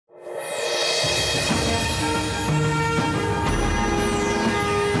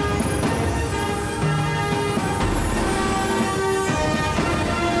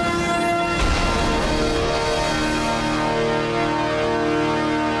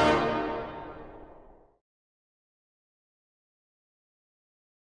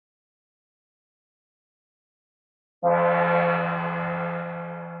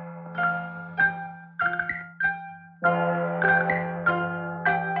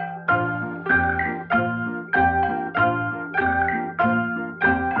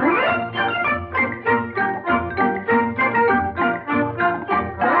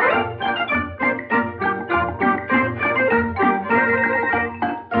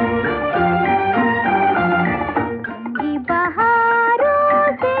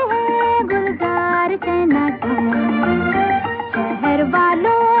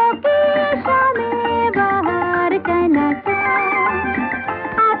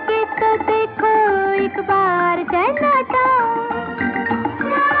एक बार चाइनाटाउन।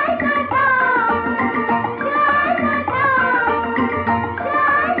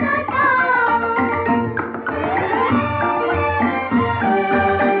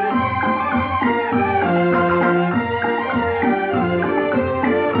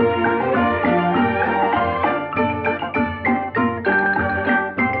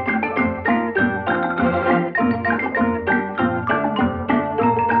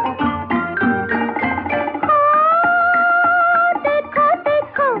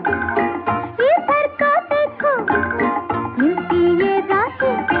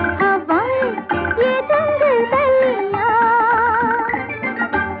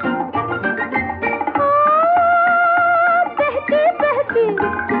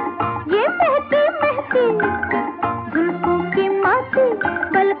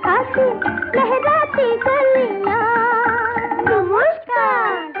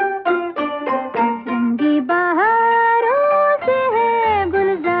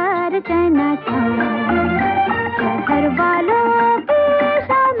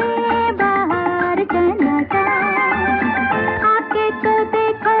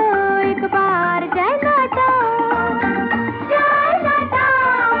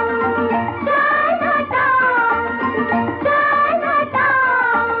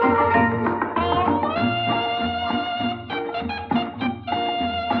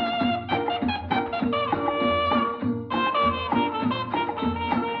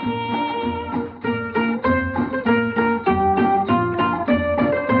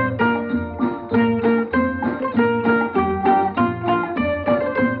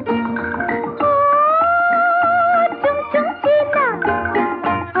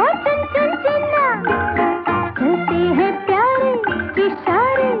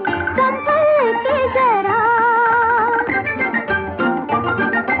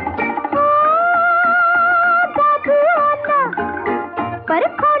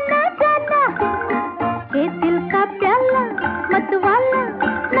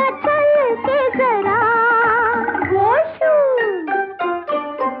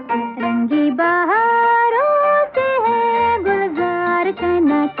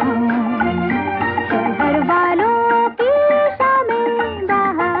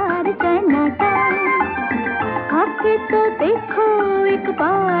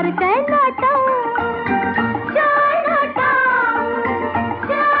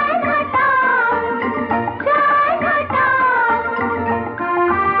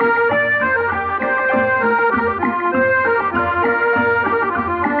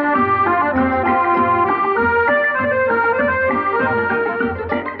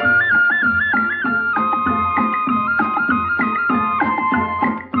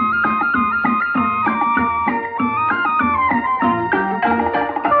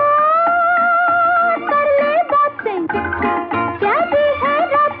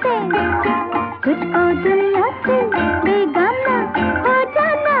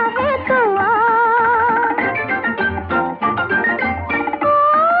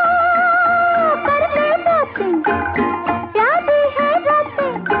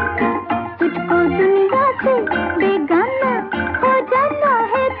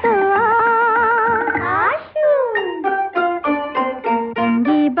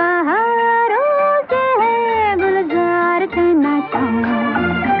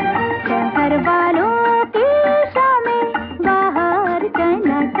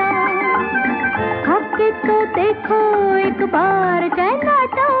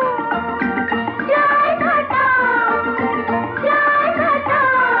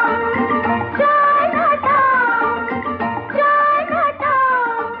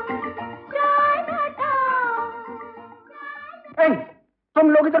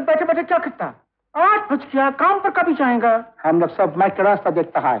 काम पर कभी जाएगा? हम लोग सब माइक का रास्ता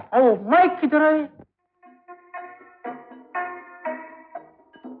देखता है। ओ, माइक किधर है?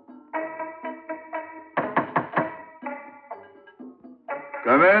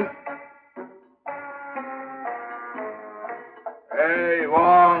 Come in. Hey,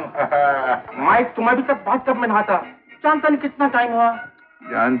 Wong. Mic तुम अभी तक बात कब में नहाता? जानता नहीं कितना टाइम हुआ?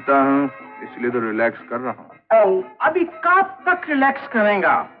 जानता हूँ, इसलिए तो रिलैक्स कर रहा हूँ। ओ, अभी कब तक रिलैक्स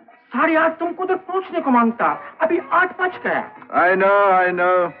करेगा? 8:30 तुमको तो पूछने को मांगता, अभी 8 बज गया। I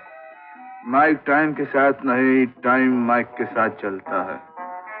know. माइक टाइम के साथ नहीं, टाइम माइक के साथ चलता है।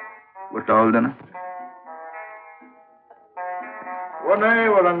 वो टॉल देना। वो नहीं,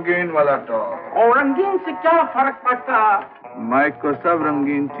 वो रंगीन वाला टॉल। और रंगीन से क्या फर्क पड़ता? माइक को सब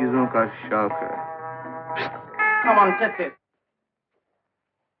रंगीन चीजों का शौक है। Come on, take it.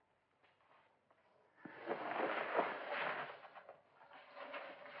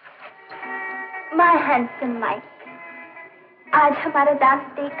 My handsome mic, आज हमारा डांस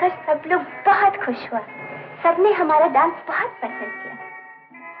देखकर सब लोग बहुत खुश हुआ। सबने हमारा डांस बहुत पसंद किया।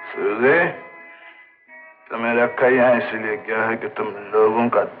 सूर्य, तुम्हें रखा यहाँ इसलिए क्या है कि तुम लोगों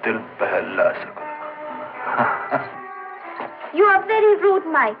का दिल बहला सको। You are very rude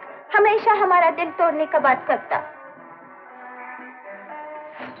mic, हमेशा हमारा दिल तोड़ने का बात करता।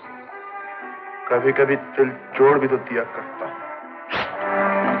 कभी कभी दिल जोड़ भी तो दिया करता।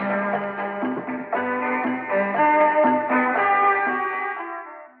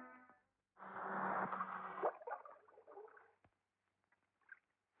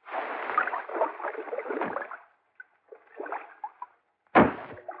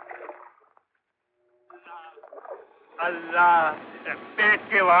 अल्लाह, पेट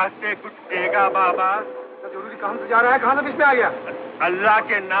के वास्ते कुछ देगा बाबा। जरूरी काम से जा रहा है, कहाँ से बीच में आ गया? अल्लाह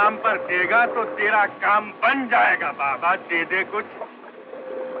के नाम पर देगा तो तेरा काम बन जाएगा बाबा। दे दे कुछ।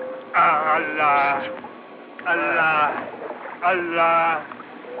 अल्लाह अल्लाह अल्लाह।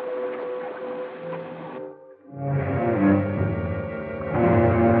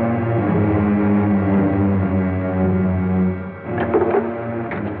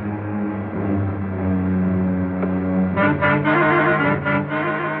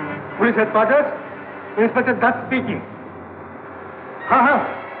 Police headquarters, inspector Dutt speaking. हाँ हाँ,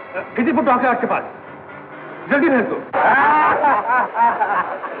 किसी फुट डॉक्टर आपके पास, जल्दी भेज दो।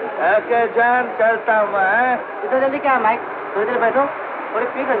 ऐसे जान चलता हुआ है। इतना जल्दी क्या माइक? थोड़ी देर बैठो, थोड़ी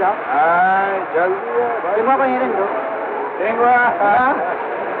पी कर जाओ। जल्दी सिंगवा को यहीं दो।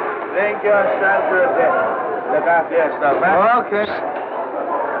 Drink yourself for a bit. Look after yourself, man. Okay.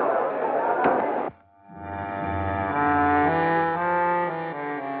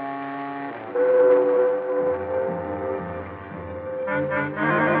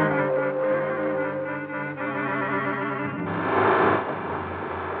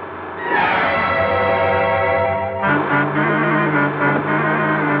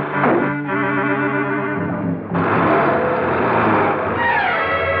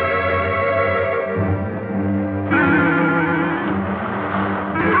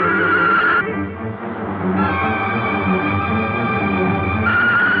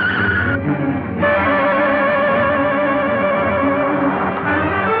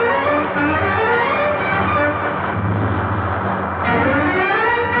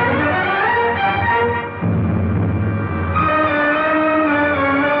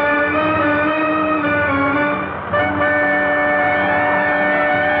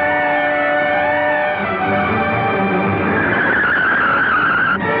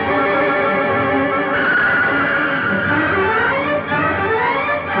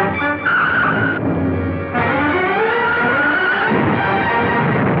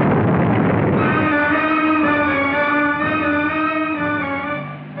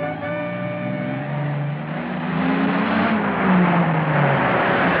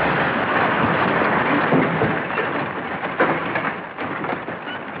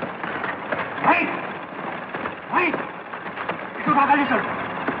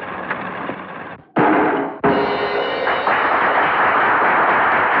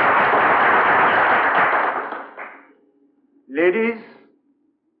 Ladies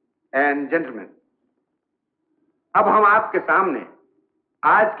and gentleman, अब हम आपके सामने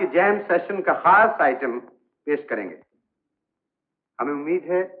आज के जैम सेशन का खास आइटम पेश करेंगे। हमें उम्मीद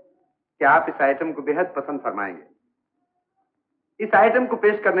है कि आप इस आइटम को बेहद पसंद फरमाएंगे। इस आइटम को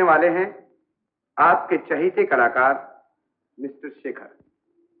पेश करने वाले हैं आपके चहेते कलाकार मिस्टर शेखर।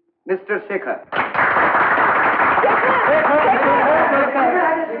 मिस्टर शेखर।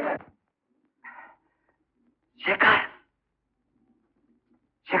 शेखर,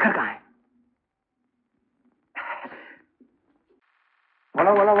 शेखर कहाँ है?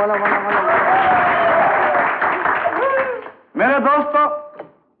 बोला बोला बोला बोला बोला। मेरे दोस्तों,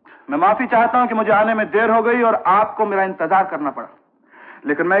 मैं माफी चाहता हूं कि मुझे आने में देर हो गई और आपको मेरा इंतजार करना पड़ा,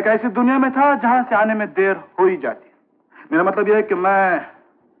 लेकिन मैं एक ऐसी दुनिया में था जहां से आने में देर हो ही जाती। मेरा मतलब यह है कि मैं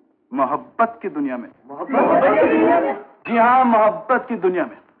मोहब्बत की दुनिया में। जी हाँ, मोहब्बत की दुनिया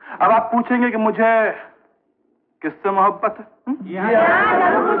में। अब आप पूछेंगे कि मुझे किससे मोहब्बत है?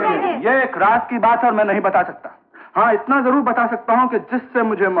 ये एक राज की बात है और मैं नहीं बता सकता। हाँ, इतना जरूर बता सकता हूं कि जिससे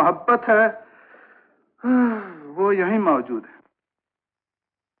मुझे मोहब्बत है वो यहीं मौजूद है।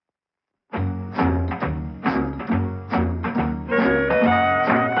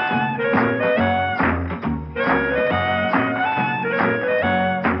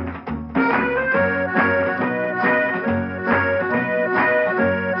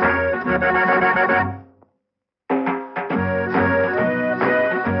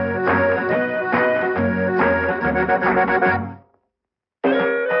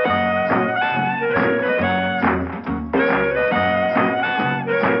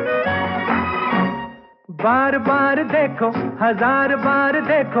 बार बार देखो, हजार बार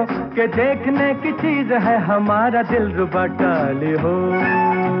देखो कि देखने की चीज है हमारा दिल रुबा। टाली हो,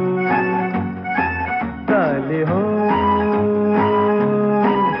 टाली हो,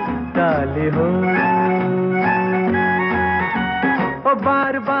 टाली हो। ओ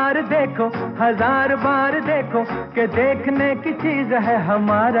बार बार देखो, हजार बार देखो कि देखने की चीज है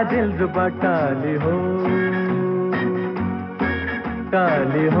हमारा दिल रुबा। टाली हो,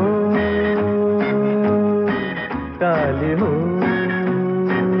 टाली हो, टाली हो।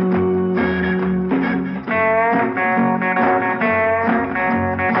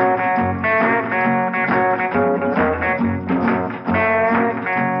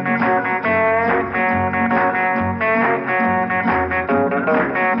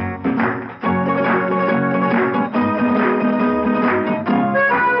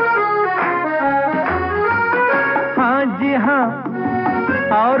 हाँ जी हाँ,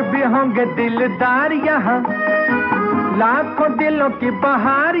 और भी होंगे दिलदार यहाँ, लाखों दिलों की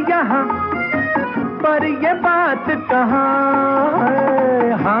बहार यहाँ, पर ये बात कहाँ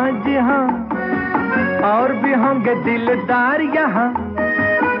है। हाँ जी हाँ, और भी होंगे दिलदार यहाँ,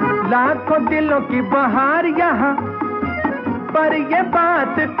 लाखों दिलों की बहार यहाँ, पर ये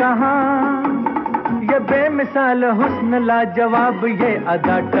बात कहाँ। ये बेमिसाल हुस्न लाजवाब ये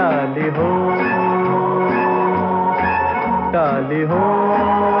अदा। टाली हो, टाली हो,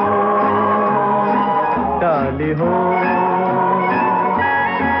 टाली हो।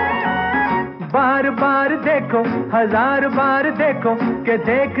 बार बार देखो, हजार बार देखो कि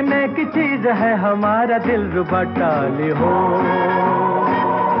देखने की चीज है हमारा दिल रुबा। टाली हो,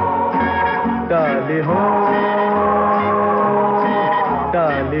 टाली हो,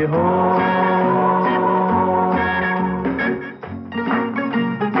 टाली हो।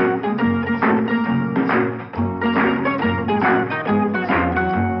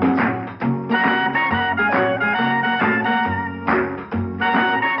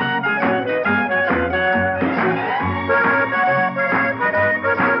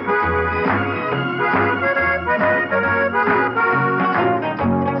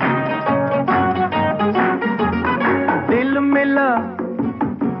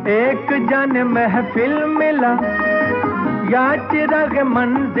 एक जाने महफिल मिला, या चिराग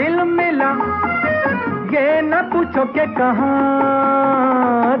मंजिल मिला, ये न पूछो के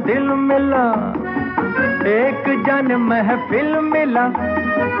कहाँ दिल मिला। एक जाने महफिल मिला,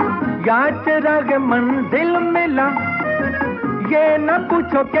 या चिराग मंजिल मिला, ये न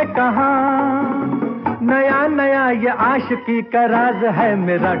पूछो के कहाँ। नया नया ये आशिकी का राज है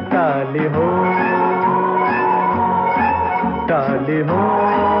मेरा। टाली हो, टाली हो,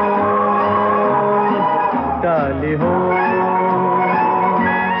 टाली हो।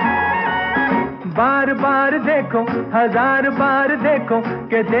 बार बार देखो, हजार बार देखो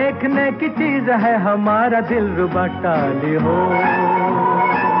कि देखने की चीज है हमारा दिल रुबा। टाली हो,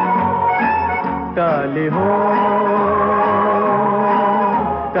 टाली हो,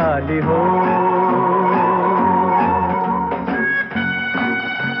 टाली हो।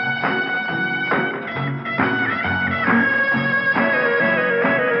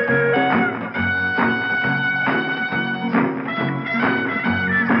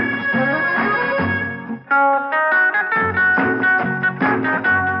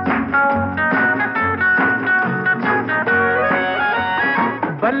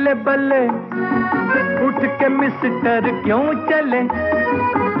 बल्ले बल्ले उठ के मिस्टर क्यों चले,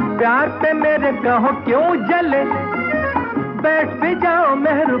 प्यार पे मेरे कहो क्यों जले, बैठ भी जाओ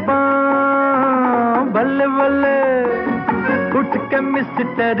मेहरबान। बल्ले बल्ले उठ के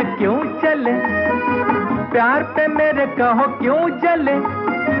मिस्टर क्यों चले, प्यार पे मेरे कहो क्यों जले,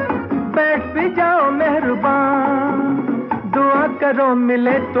 बैठ भी जाओ मेहरबान। दुआ करो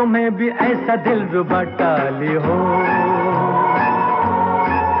मिले तुम्हें भी ऐसा दिल रुबा। टाली हो,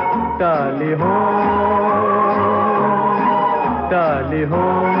 टाली हो, टाली हो।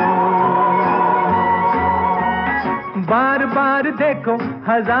 बार बार देखो,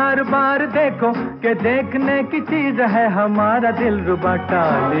 हजार बार देखो कि देखने की चीज है हमारा दिल रुबा।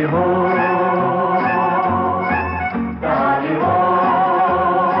 टाली हो, टाली हो,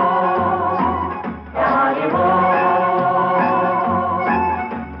 टाली हो,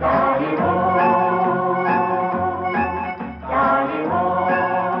 टाली हो, टाली हो,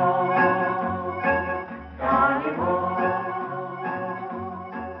 टाली हो।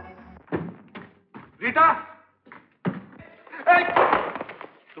 रीटा,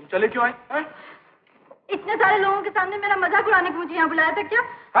 तुम चले क्यों आए? इतने सारे लोगों के सामने मेरा मजाक उड़ाने को मुझे यहाँ बुलाया था क्या?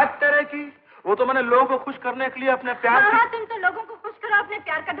 हद तरह की, वो तो मैंने लोगों को खुश करने के लिए अपने प्यार हाँ, तुम तो लोगों को खुश करो, अपने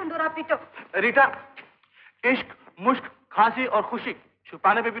प्यार का ढंढोरा पीटो। रीटा, इश्क, मुश्क, खांसी और खुशी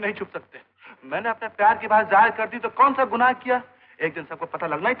छुपाने पे भी नहीं छुप सकते। मैंने अपने प्यार की बात जाहिर कर दी तो कौन सा गुनाह किया? एक दिन सबको पता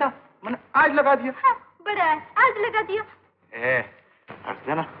लगना ही था, मैंने आज लगा दिया। हाँ, बड़ा है, आज लगा दिया। हट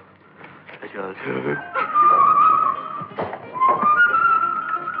जाना।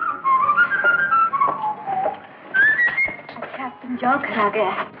 अच्छा तुम जाओ, घर आ गया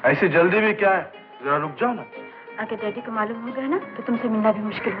है। ऐसी जल्दी भी क्या है, जरा रुक जाओ ना। अगर डैडी को मालूम हो गया ना तो तुमसे मिलना भी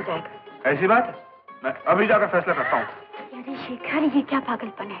मुश्किल हो जाएगा। ऐसी बात है, मैं अभी जाकर फैसला करता हूँ। अरे शेखर, ये क्या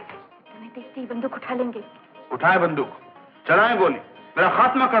पागलपन है? तुम्हें देखते ही बंदूक उठा लेंगे। उठाए बंदूक, चलाएं गोली, मेरा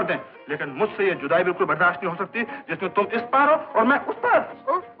खात्मा कर दें, लेकिन मुझसे ये जुदाई बिल्कुल बर्दाश्त नहीं हो सकती जिसमें तुम इस पार हो और मैं उस पार।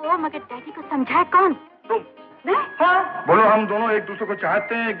 ओफो, मगर डैडी को समझाए कौन? तुम। मैं? हाँ। बोलो, हम दोनों एक दूसरे को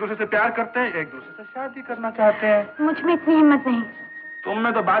चाहते हैं, एक दूसरे से प्यार करते हैं, एक दूसरे से शादी करना चाहते हैं। मुझ में इतनी हिम्मत नहीं। तुम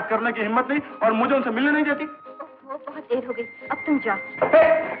में तो बात करने की हिम्मत नहीं और मुझे उनसे मिलने नहीं देती। वो बहुत देर हो गई, अब तुम जाओ।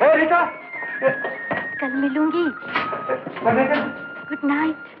 रीता, कल मिलूंगी। Good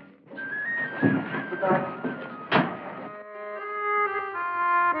night.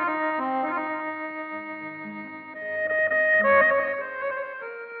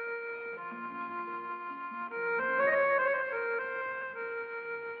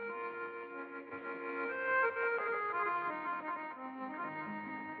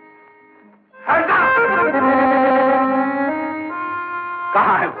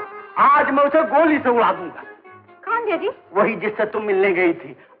 कहाँ है वो? आज मैं उसे गोली से उड़ा दूंगा। कौन डैडी? वही जिससे तुम मिलने गई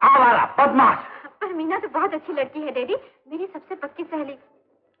थी, आवारा बदमाश। पर मीना तो बहुत अच्छी लड़की है डैडी, मेरी सबसे पक्की सहेली।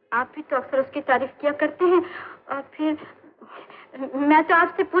 आप भी तो अक्सर उसकी तारीफ किया करते हैं। और फिर मैं तो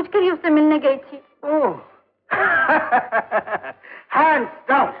आपसे पूछकर ही उससे मिलने गई थी। ओह, hands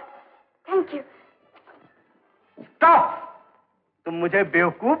down. Thank you. Stop. तुम मुझे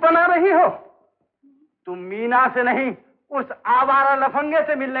बेवकूफ बना रही हो। तुम मीना से नहीं, उस आवारा लफंगे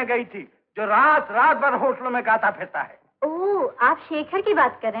से मिलने गई थी जो रात रात भर होटलों में गाता फिरता है। ओह, आप शेखर की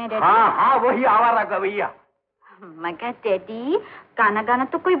बात कर रहे हैं डैडी? हाँ हाँ, वही आवारा गवैया। मगर डैडी, गाना गाना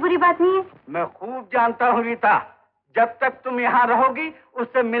तो कोई बुरी बात नहीं है। मैं खूब जानता हूँ रीता, जब तक तुम यहाँ रहोगी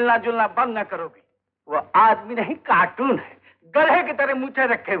उससे मिलना जुलना बंद न करोगी। वो आदमी नहीं, कार्टून है, गधे की तरह मूछें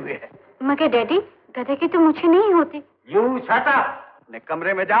रखे हुए है। मगर डैडी, गधे की तो मूछें नहीं होती। You shut up. अपने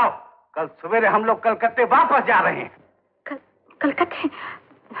कमरे में जाओ, कल सवेरे हम लोग कलकत्ते वापस जा रहे हैं। कलकत्ते?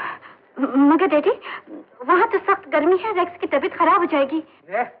 मगर डैडी, वहाँ तो सख्त गर्मी है, रेक्स की तबीयत खराब हो जाएगी।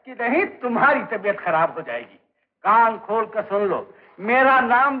 रेक्स की नहीं, तुम्हारी तबीयत खराब हो जाएगी। कान खोल कर सुन लो, मेरा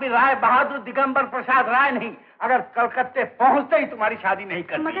नाम भी राय बहादुर दिगंबर प्रसाद राय नहीं। अगर कलकत्ते पहुँचते ही तुम्हारी शादी नहीं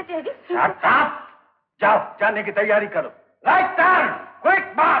करनी। मगर डैडी, शट अप। जाओ, जाने की तैयारी करो। राइट टर्न,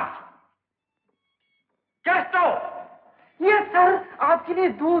 क्विक मार्च। कैस्टो। यस सर, आपके लिए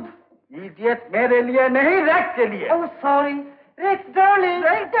दूध। इडियट, मेरे लिए नहीं, रेक्स के लिए। Oh sorry, racks darling,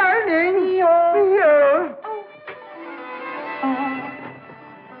 racks darling.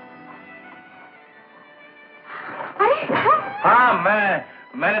 हाँ,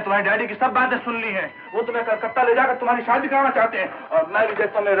 मैंने तुम्हारे डैडी की सब बातें सुन ली हैं। वो तुम्हें कलकत्ता ले जाकर तुम्हारी शादी कराना चाहते हैं और मैं भी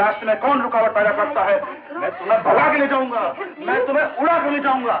देखता हूँ मेरे रास्ते में कौन रुकावट पैदा करता है। मैं तुम्हें भगा के ले जाऊंगा, मैं तुम्हें उड़ा के ले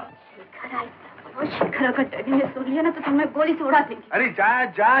जाऊंगा। शेखर, अगर डैडी ने सुन लिया ना तो तुम्हें गोली से उड़ा देंगे। अरे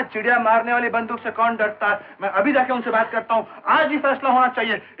जा, चिड़िया मारने वाली बंदूक से कौन डरता है? मैं अभी जाके उनसे बात करता हूँ। आज ही फैसला होना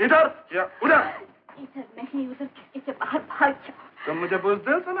चाहिए, इधर या उधर। इधर नहीं, उधर। इसे बाहर भाग जाओ। तुम मुझे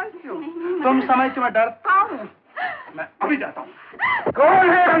बुज़दिल समझती हो? तुम समझती मैं डरता हूँ। मैं अभी जाता हूँ। कौन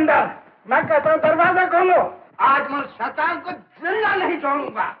है अंदर? मैं कहता हूँ दरवाजा खोलो। आज मैं शैतान को जिंदा नहीं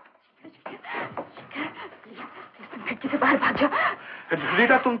छोड़ूंगा। खिड़की से बाहर भाग जाओ।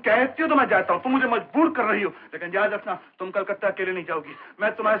 रीटा, तुम कहती हो तो मैं जाता हूँ, तुम मुझे मजबूर कर रही हो, लेकिन याद रखना तुम कलकत्ता अकेले नहीं जाओगी।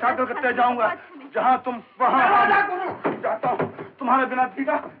 मैं तुम्हारे साथ कलकत्ता जाऊंगा, जहाँ तुम वहाँ जाता हूँ। तुम्हारे बिना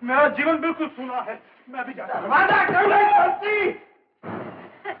रीटा मेरा जीवन बिल्कुल सूना है। मैं भी जाता हूँ। दरवाजा खोलो,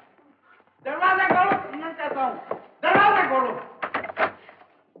 दरवाजा खोलो, सुनना चाहता हूँ। दरवाजा खोलो।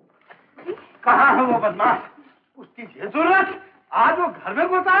 कहाँ है वो बदमाश? उसकी ये जरूरत, आज वो घर में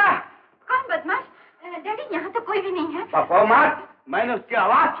घुसा है। कौन बदमाश? डैडी, यहाँ तो कोई भी नहीं है। बको मत, मैंने उसकी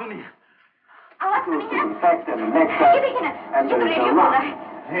आवाज सुनी है। आवाज सुनी है? ये देखिए ना, ये तो रेडियो बोल रहा है।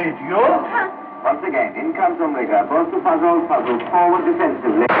 रेडियो? हाँ। Once again, in comes Omega, both to puzzle, forward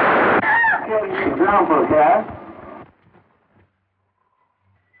defensively. Example here.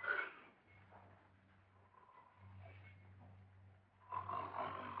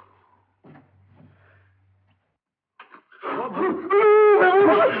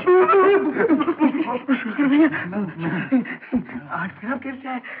 आज फिर आप कैसे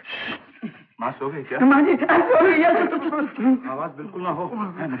आए? माँ सो गई क्या? माँ जी, सो गई। आवाज बिल्कुल ना हो।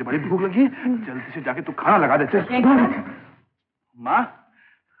 मुझे बड़ी भूख लगी है, जल्दी से जाके तू खाना लगा देते। माँ,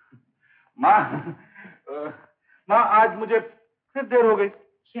 आज मुझे फिर देर हो गई।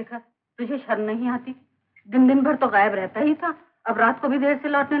 शेखर, तुझे शर्म नहीं आती? दिन दिन भर तो गायब रहता ही था, अब रात को भी देर से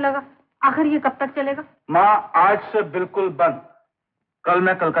लौटने लगा। आखिर ये कब तक चलेगा? माँ, आज से बिल्कुल बंद। कल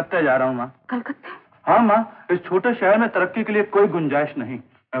मैं कलकत्ता जा रहा हूँ माँ। कलकत्ता? हाँ माँ, इस छोटे शहर में तरक्की के लिए कोई गुंजाइश नहीं।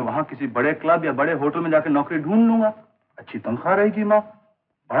 मैं वहाँ किसी बड़े क्लब या बड़े होटल में जाकर नौकरी ढूंढ लूंगा। अच्छी तनख्वाह रहेगी माँ,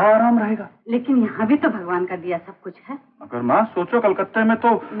 बड़ा आराम रहेगा। लेकिन यहाँ भी तो भगवान का दिया सब कुछ है। अगर माँ सोचो कलकत्ते में तो।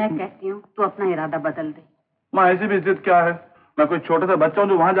 मैं कहती हूँ तू अपना इरादा बदल दे। माँ, ऐसी भी जिद क्या है? मैं कोई छोटा सा बच्चा हूँ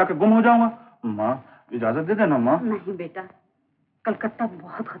जो वहाँ जाकर गुम हो जाऊंगा? माँ इजाजत दे देना माँ। नहीं बेटा, कलकत्ता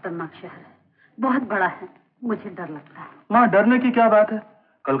बहुत खतरनाक शहर है, बहुत बड़ा है, मुझे डर लगता है। माँ, डरने की क्या बात है?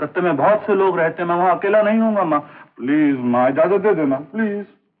 कलकत्ते में बहुत से लोग रहते हैं, मैं वहाँ अकेला नहीं हूँगा माँ। प्लीज माँ, इजाजत दे देना प्लीज।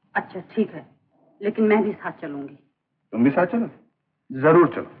 अच्छा ठीक है, लेकिन मैं भी साथ चलूंगी। तुम भी साथ चलो? जरूर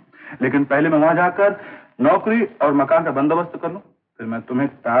चलो, लेकिन पहले मैं वहाँ जाकर नौकरी और मकान का बंदोबस्त कर लूँ, फिर मैं तुम्हें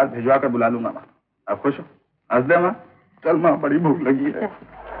तार भिजवा कर बुला लूंगा माँ। आप खुश हो? हंस दे माँ। चल माँ, बड़ी भूख लगी है।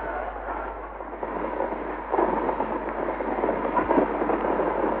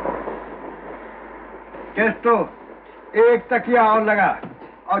 केस्टो, एक तकिया और लगा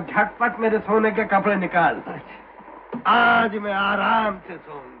और झटपट मेरे सोने के कपड़े निकाल। आज मैं आराम से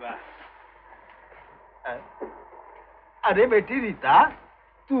सोऊंगा। अरे बेटी रीता,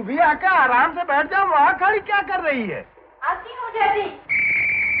 तू भी आकर आराम से बैठ जा। वहाँ खड़ी क्या कर रही है? आती हूँ डैडी।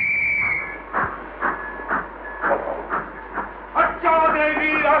 अच्छा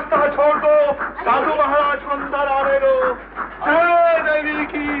देवी, रास्ता छोड़ दो, साधु महाराज को अंदर आने दो। जय देवी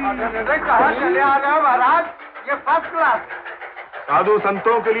की। कहाँ चले आ रहे हो महाराज? ये फर्स्ट क्लास। साधु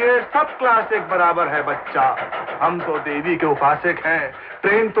संतों के लिए सब क्लास एक बराबर है बच्चा। हम तो देवी के उपासक हैं।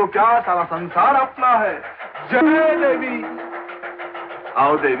 ट्रेन तो क्या, सारा संसार अपना है। जय देवी।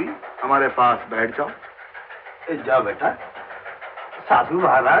 आओ देवी, हमारे पास बैठ जाओ। जाओ बेटा, साधु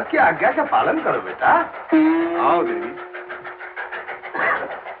महाराज की आज्ञा का पालन करो बेटा। आओ देवी।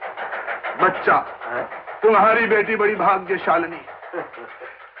 बच्चा, तुम्हारी बेटी बड़ी भाग्यशालिनी।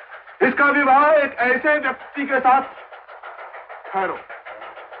 इसका विवाह एक ऐसे व्यक्ति के साथ। ठहरो।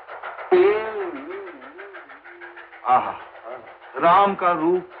 आहा, राम का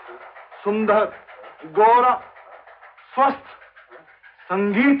रूप, सुंदर, गोरा, स्वस्थ,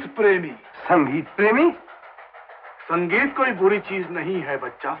 संगीत प्रेमी। संगीत प्रेमी? संगीत कोई बुरी चीज नहीं है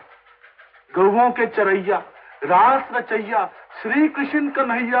बच्चा। गौओं के चरैया, रास रचैया, श्री कृष्ण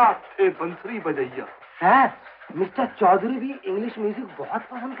कन्हैया थे बंसुरी बजैया। सर, मिस्टर चौधरी भी इंग्लिश म्यूजिक बहुत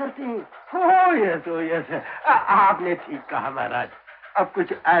पसंद करते हैं। ओह यस, आपने ठीक कहा महाराज। अब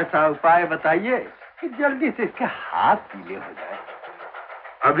कुछ ऐसा उपाय बताइए कि जल्दी से इसके हाथ पीले हो जाए।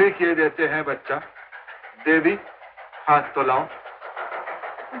 अभी किए देते हैं बच्चा। देवी, हाथ तो लाओ।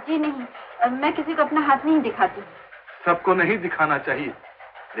 जी नहीं, मैं किसी को अपना हाथ नहीं दिखाती। सबको नहीं दिखाना चाहिए,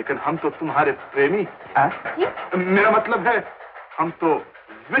 लेकिन हम तो तुम्हारे प्रेमी। जी? मेरा मतलब है, हम तो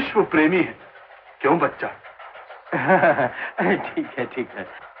विश्व प्रेमी हैं। क्यों बच्चा? ठीक है।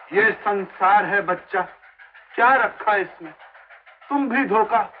 ये संसार है बच्चा, क्या रखा इसमें? तुम भी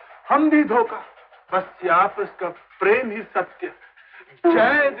धोखा, हम भी धोखा, बस ये आपस का प्रेम ही सत्य।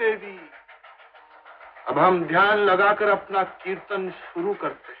 जय देवी। अब हम ध्यान लगाकर अपना कीर्तन शुरू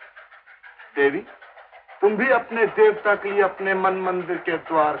करते हैं। देवी, तुम भी अपने देवता के लिए अपने मन मंदिर के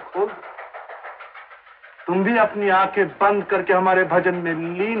द्वार खोल दो। तुम भी अपनी आंखें बंद करके हमारे भजन में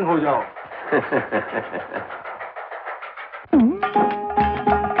लीन हो जाओ।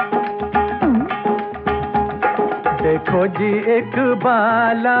 देखो जी एक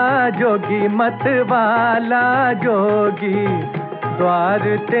बाला जोगी, मत वाला जोगी, द्वार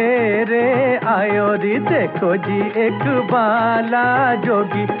तेरे आयो री। देखो जी एक बाला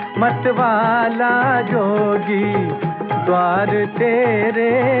जोगी, मत वाला जोगी, द्वार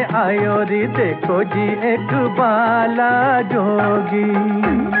तेरे आयो री। देखो जी एक बाला जोगी।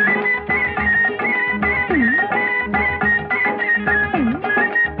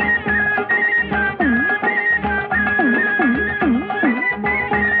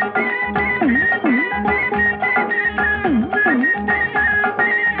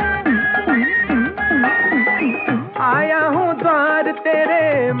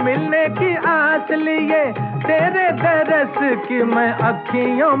 मिलने की आस लिए, तेरे दरस की मैं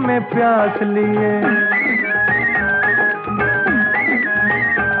अखियों में प्यास लिए।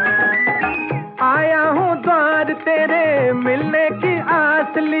 आया हूँ द्वार तेरे मिलने की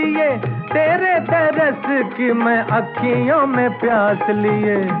आस लिए, तेरे दरस की मैं अखियों में प्यास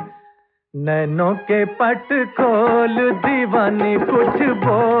लिए। नैनों के पट खोल दीवानी, कुछ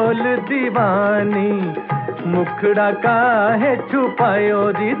बोल दीवानी, मुखड़ा का है छुपायो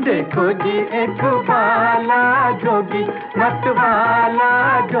री। देखो जी एक बाला जोगी, मत वाला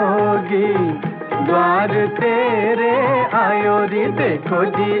जोगी, द्वार द्वार तेरे आयो री देखो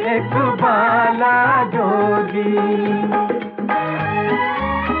जी एक बाला जोगी।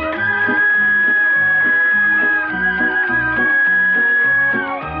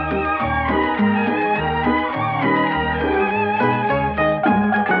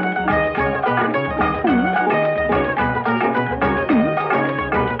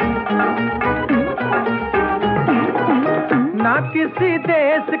 ना किसी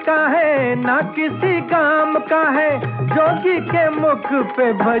देश का है ना किसी काम का है, जोगी के मुख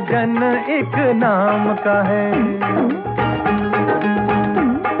पे भजन एक नाम का है।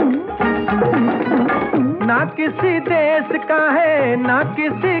 ना किसी देश का है ना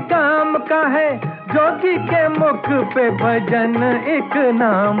किसी काम का है, जोगी के मुख पे भजन एक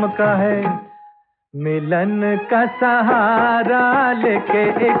नाम का है। मिलन का सहारा लेके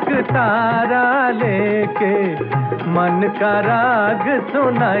एक तारा लेके मन का राग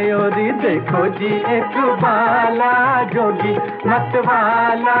सुनायो री देखो जी एक बाला जोगी मत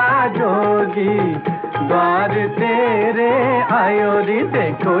वाला जोगी। द्वार तेरे आयो री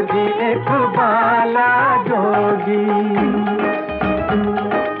देखो जी एक बाला जोगी।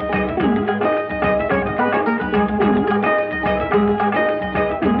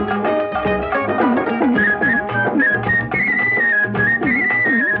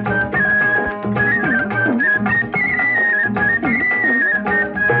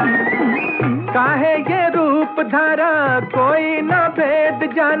 काहे ये रूप धारा कोई ना भेद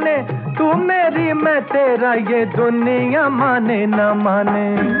जाने, तू मेरी मैं तेरा ये दुनिया माने न माने।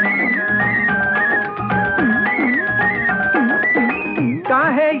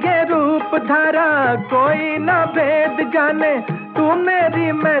 काहे ये रूप धारा कोई ना भेद जाने, तू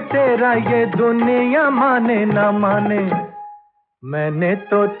मेरी मैं तेरा ये दुनिया माने न माने। मैंने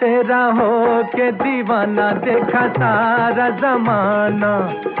तो तेरा हो के दीवाना देखा सारा जमाना,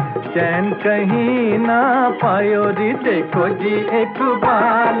 चैन कहीं ना पायो री देखो जी एक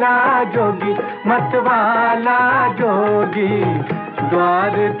बाला जोगी मत वाला जोगी।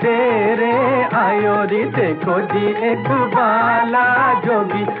 द्वार तेरे आयो री देखो जी एक बाला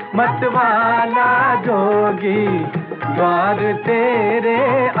जोगी मत वाला जोगी। द्वार तेरे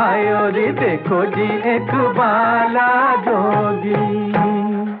आयो री देखो जी एक बाला जोगी।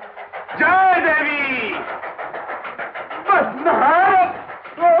 जय देवी। बस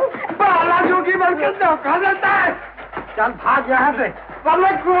बाला जोगी बनकर धोखा देता है। चल भाग यहाँ से,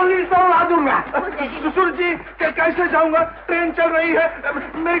 वरना गोली तो उड़ा दूंगा। ससुर जी कैसे जाऊंगा, ट्रेन चल रही है,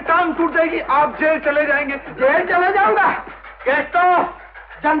 मेरी टांग टूट जाएगी, आप जेल चले जाएंगे। जेल चले जाऊंगा? कैसे तो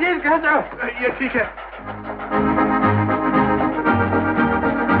जंजीर कह जाओ। ये ठीक है।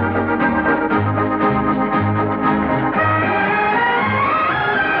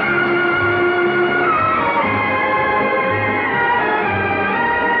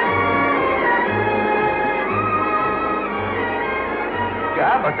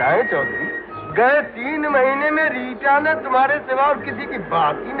 बताएं चौधरी, गए 3 महीने में रीटा ने तुम्हारे सिवा और किसी की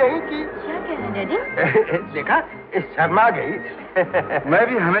बात ही नहीं की। क्या कह रहे डैडी? देखा, शर्मा गई। मैं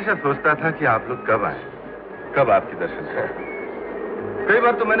भी हमेशा सोचता था कि आप लोग कब आए, कब आपके दर्शन करें। कई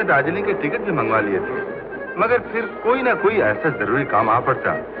बार तो मैंने दार्जिलिंग के टिकट भी मंगवा लिए थे, मगर फिर कोई ना कोई ऐसा जरूरी काम आ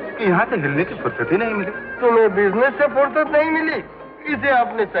पड़ता कि यहाँ से हिलने की फुर्सत ही नहीं मिली। तुम्हें बिजनेस से फुर्सत नहीं मिली, इसे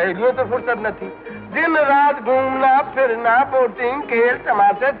अपने सहेलियों से फुर्सत न थी। दिन रात घूमना फिरना, बोटिंग, खेल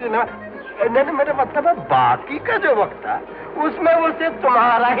तमाशे, सिनेमा, नहीं मेरा मतलब है बाकी का जो वक्त था उसमें वो सिर्फ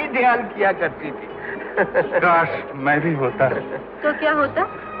तुम्हारा ही ध्यान किया करती थी। काश मैं भी होता। तो क्या होता?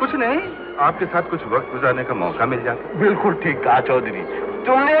 कुछ नहीं, आपके साथ कुछ वक्त गुजारने का मौका मिल जाता। बिल्कुल ठीक कहा चौधरी,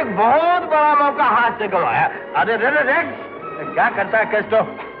 तुमने एक बहुत बड़ा मौका हाथ से गंवाया। अरे रेक्स क्या करता है कैस्टो,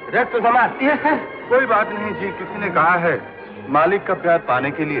 रेक्स तो समाज। ये सर कोई बात नहीं जी, किसी ने कहा है मालिक का प्यार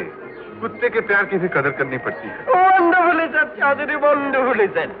पाने के लिए कुत्ते के प्यार की भी कदर करनी पड़ती है। Wonderful sir Chaudhary, wonderful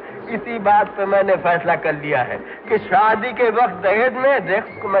sir. इसी बात पे मैंने फैसला कर लिया है कि शादी के वक्त दहेज में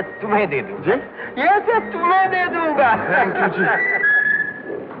रेक्स को मैं तुम्हें दे दूं। जी? ये सब तुम्हें दे दूंगा। Thank you ji.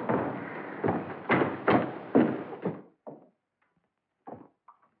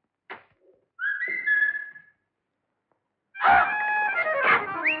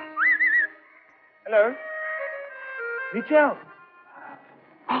 हेलो, नीचे आओ।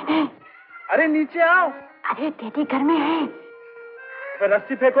 नहीं, अरे नीचे आओ। अरे डैडी घर में है। तो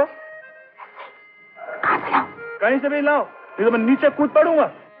रस्सी फेंको। कहाँ से लाऊं? कहीं से भी लाओ, नहीं तो मैं नीचे कूद पड़ूंगा।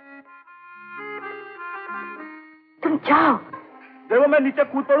 तुम जाओ। देखो मैं नीचे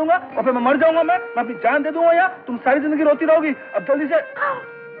कूद पड़ूंगा और फिर मैं मर जाऊंगा। मैं अपनी जान दे दूंगा, या तुम सारी जिंदगी रोती रहोगी। अब जल्दी से।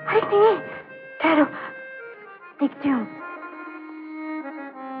 अरे नहीं, ठहरो, देखती हूँ।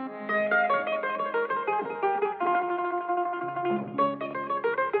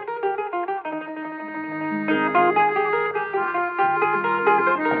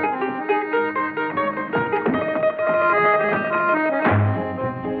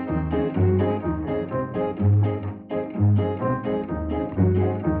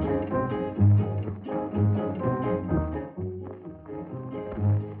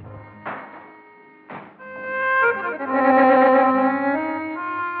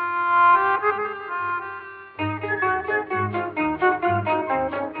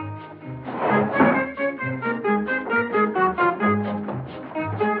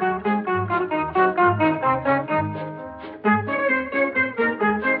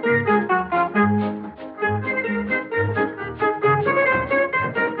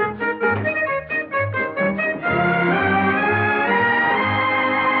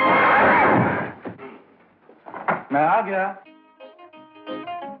 मैं आ गया।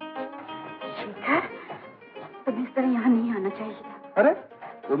 शेखर, तुम्हें इस तरह यहाँ नहीं आना चाहिए था। अरे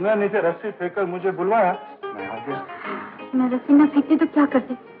तुमने नीचे रस्सी फेंककर मुझे बुलवाया, मैं आ गया। मैं रस्सी न फेंकती तो क्या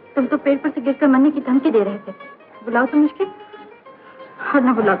करती? तुम तो पेड़ पर से गिरकर मरने की धमकी दे रहे थे। बुलाओ तो मुश्किल और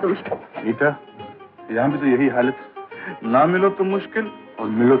न बुलाओ तो मुश्किल। रीता, यहाँ भी तो यही हालत, ना मिलो तो मुश्किल और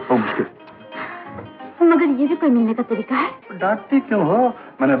मिलो तो मुश्किल। मगर ये भी कोई मिलने का तरीका है? डांटती क्यों हो?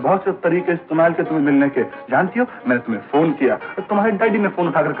 मैंने बहुत से तरीके इस्तेमाल किए तुम्हें मिलने के। जानती हो, मैंने तुम्हें फोन किया, तुम्हारे डैडी ने फोन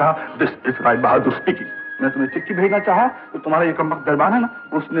उठाकर कहा, this is Rai Bahadur speaking. मैं तुम्हें चिट्ठी भेजना चाहा तो तुम्हारा ये कमबख्त दरबान है ना,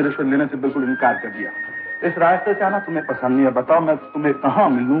 उसने रिश्वत लेने से बिल्कुल इनकार कर दिया। इस रास्ते से आना तुम्हें पसंद नहीं है। बताओ मैं तुम्हें कहाँ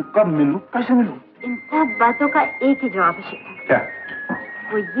मिलूं, कब मिलूं, कैसे मिलूं? इन सब बातों का एक ही जवाब है शेखर। क्या?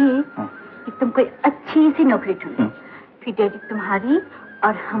 वो ये कि तुम कोई अच्छी सी नौकरी ढूंढो, फिर डैडी तुम्हारी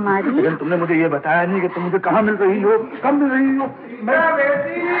और हमारी। लेकिन तुमने मुझे ये बताया नहीं कि तुम मुझे कहाँ मिल रही हो, कब मिल रही हो। मैं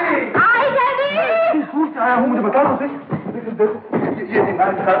बेटी पूछ आया हूँ, मुझे बताओ उसे। देखो ये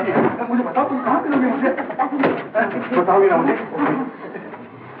शादी है, मुझे बताओ तुम कहाँ मिलोगे मुझे, बताओगे ना मुझे।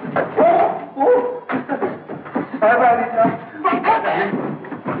 Bye bye Rita.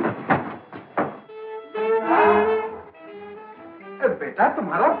 बेटा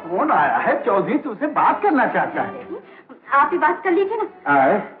तुम्हारा फोन आया है, चौधरी तुमसे बात करना चाहता है। आप ही बात कर लीजिए ना।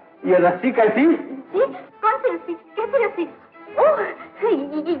 आए, ये रस्सी कैसी? कौन सी रस्सी? कैसी रस्सी? ओह,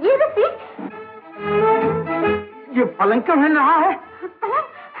 ये रस्सी। ये पलंग क्यों हिल रहा है? पलंग?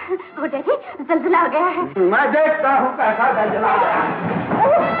 वो डैडी जलजला आ गया है। मैं देखता हूँ कैसा जलजला आ रहा है।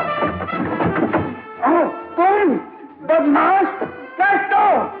 तुम बदमाश, कैसे दो,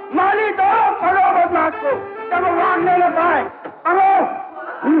 माली दो, पकड़ो बदमाश को, जब वो भागने न पाए, पकड़ो।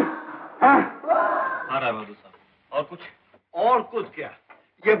 बहादुर साहब, और कुछ? और कुछ क्या?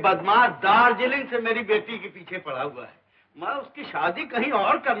 ये बदमाश दार्जिलिंग से मेरी बेटी के पीछे पड़ा हुआ है। मैं उसकी शादी कहीं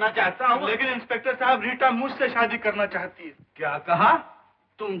और करना चाहता हूँ। लेकिन इंस्पेक्टर साहब, रीटा मुझसे शादी करना चाहती है। क्या कहा?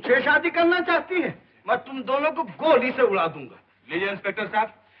 तुमसे शादी करना चाहती है? मैं तुम दोनों को गोली से उड़ा दूंगा। लीजिए इंस्पेक्टर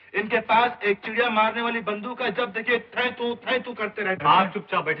साहब, इनके पास एक चिड़िया मारने वाली बंदूक है, जब देखिए थे तू करते रहते। आप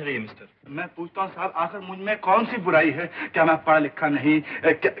चुपचाप बैठे रहिए मिस्टर। मैं पूछता हूँ साहब, आखिर मुझ में कौन सी बुराई है? क्या मैं पढ़ा लिखा नहीं?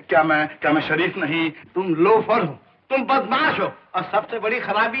 क्या मैं शरीफ नहीं? तुम लोफर हो, तुम बदमाश हो, और सबसे बड़ी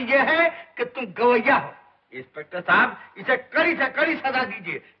खराबी ये है कि तुम गवैया हो। इंस्पेक्टर साहब, इसे कड़ी से कड़ी सजा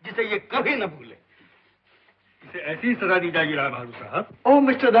दीजिए, जिसे ये कभी न भूले। इसे ऐसी ही सजा दी जाएगी राय बहादुर साहब। ओ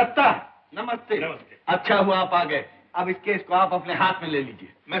मिस्टर दत्ता, नमस्ते। नमस्ते। अच्छा हुआ आप आ गए। अब इस केस को आप अपने हाथ में ले लीजिए।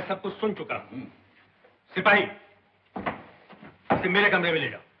 मैं सब कुछ सुन चुका हूँ। सिपाही, इसे मेरे कमरे में ले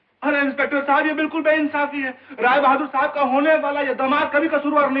जाओ। अरे इंस्पेक्टर साहब, ये बिल्कुल बेइंसाफी है। राय बहादुर साहब का होने वाला ये दामाद कभी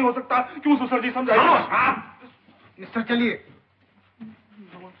कसूरवार नहीं हो सकता। क्यों सुसर जी, समझाइए। मिस्टर चलिए।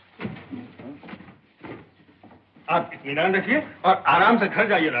 आप इत्मीनान रखिए और आराम से घर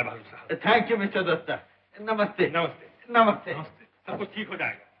जाइए राय बहादुर साहब। Thank you mister Dutta. नमस्ते। नमस्ते। नमस्ते। नमस्ते। सब कुछ ठीक हो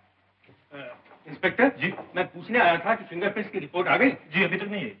जाएगा। इंस्पेक्टर जी, मैं पूछने आया था कि फिंगरप्रिंट्स की रिपोर्ट आ गई? जी अभी तक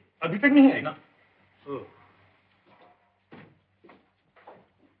नहीं है। अभी तक नहीं है ना?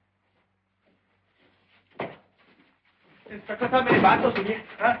 इंस्पेक्टर साहब, मेरी बात तो सुनिए।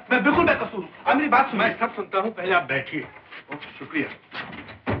 मैं बिल्कुल बेकसूर हूँ, आप मेरी बात सुनिए। मैं सब सुनता हूँ, पहले आप बैठिए। शुक्रिया।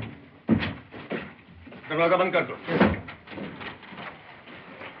 दरवाजा बंद कर दो।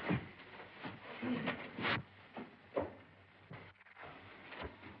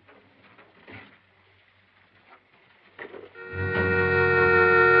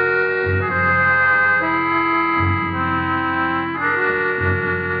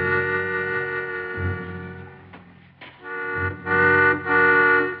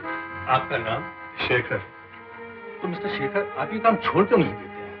 आपका नाम? शेखर। तो मिस्टर शेखर, आप ये काम छोड़ क्यों नहीं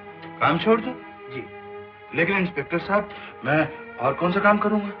देते? काम छोड़ दूं? जी। लेकिन इंस्पेक्टर साहब, मैं और कौन सा काम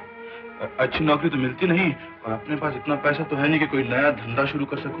करूंगा? अच्छी नौकरी तो मिलती नहीं, और अपने पास इतना पैसा तो है नहीं कि कोई नया धंधा शुरू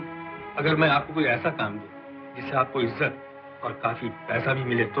कर सकूं। अगर मैं आपको कोई ऐसा काम दूं जिससे आपको इज्जत और काफी पैसा भी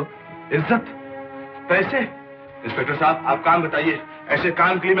मिले तो? इज्जत? पैसे? इंस्पेक्टर साहब आप काम बताइए, ऐसे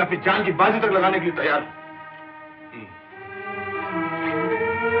काम के लिए मैं अपनी जान की बाजी तक लगाने के लिए तैयार हूँ।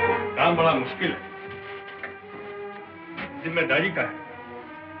 काम बड़ा मुश्किल है, जिम्मेदारी का है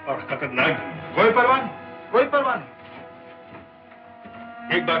और खतरनाक भी। कोई परवाह नहीं, कोई परवाह नहीं।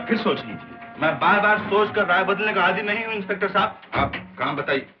 एक बार फिर सोच लीजिए। मैं बार बार सोच कर राय बदलने का आदी नहीं हूँ इंस्पेक्टर साहब। आप काम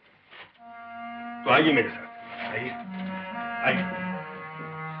बताइए। तो आइए मेरे साथ, आइए आइए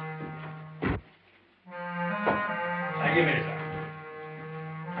आइए मेरे साथ।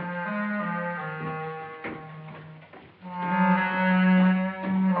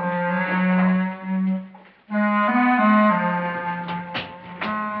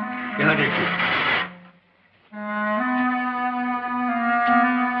 यहाँ देखिए,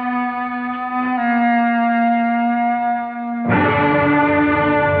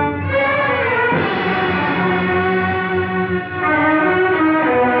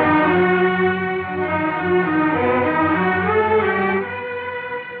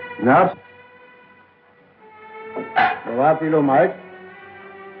 दवा P low mic.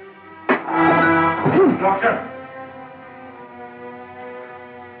 Doctor,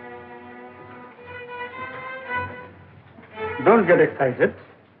 don't get excited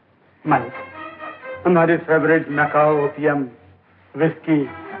mic. हमारी फेवरेट नकाओ, ओपियम, विस्की,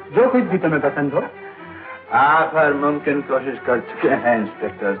 जो कुछ भी तुम्हें पसंद हो। आप हर मुमकिन कोशिश कर चुके हैं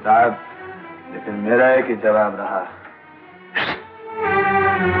इंस्पेक्टर साहब, लेकिन मेरा एक ही जवाब रहा।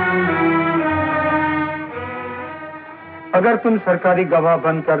 अगर तुम सरकारी गवाह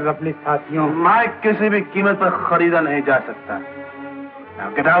बनकर अपने साथियों माइक किसी भी कीमत पर खरीदा नहीं जा सकता।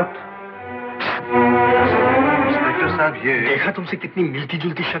 Get out. इंस्पेक्टर साहब ये देखा तुमसे कितनी मिलती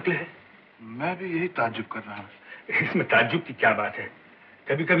जुलती शक्ल है। मैं भी यही ताज्जुब कर रहा हूँ। इसमें ताज्जुब की क्या बात है,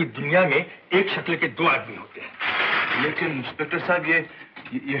 कभी कभी दुनिया में एक शक्ल के दो आदमी होते हैं। लेकिन इंस्पेक्टर साहब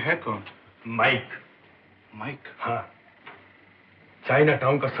ये है कौन? माइक। माइक? हाँ, चाइना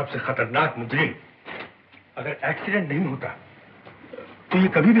टाउन का सबसे खतरनाक मुजरिम। अगर एक्सीडेंट नहीं होता तो ये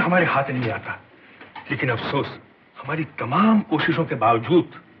कभी भी हमारे हाथ नहीं आता, लेकिन अफसोस हमारी तमाम कोशिशों के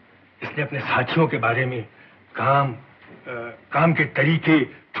बावजूद इसने अपने साथियों के बारे में, काम के तरीके,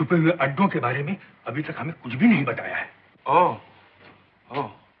 छुपे हुए अड्डों के बारे में अभी तक हमें कुछ भी नहीं बताया है। ओह,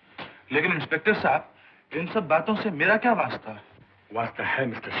 लेकिन इंस्पेक्टर साहब इन सब बातों से मेरा क्या वास्ता है? वास्ता है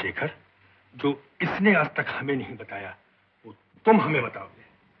मिस्टर शेखर, जो इसने आज तक हमें नहीं बताया वो तुम हमें बताओगे।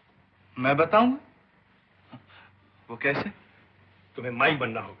 मैं बताऊंगा? वो कैसे? तुम्हें माइक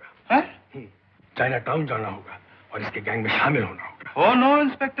बनना होगा, चाइना टाउन जाना होगा और इसके गैंग में शामिल होना होगा। ओह नो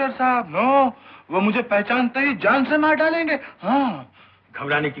इंस्पेक्टर साहब, नो, वो मुझे पहचानते ही जान से मार डालेंगे। हाँ,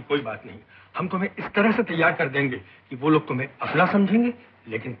 घबराने की कोई बात नहीं, हम तुम्हें इस तरह से तैयार कर देंगे कि वो लोग तुम्हें अपना समझेंगे,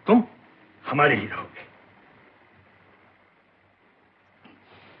 लेकिन तुम हमारे ही रहोगे।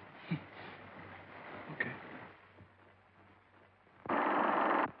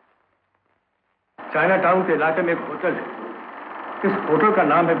 चाइना टाउन के इलाके में एक होटल है। इस होटल का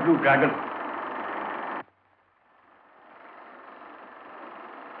नाम है ब्लू ड्रैगन।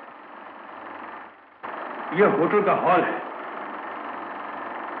 यह होटल का हॉल है।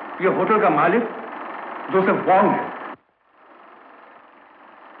 यह होटल का मालिक जोसेफ वॉन्ग है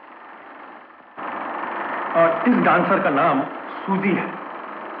और इस डांसर का नाम सूजी है।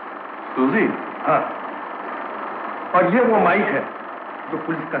 सूजी? हाँ, और यह वो माइक है जो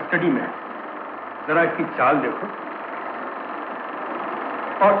पुलिस कस्टडी में है। जरा इसकी चाल देखो।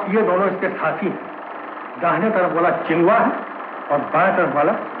 और ये दोनों इसके साथी हैं। दाहिने तरफ वाला चिंगवा है और बाएं तरफ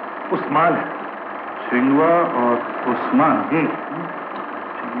वाला उस्मान है। चिंगवा और उस्मान?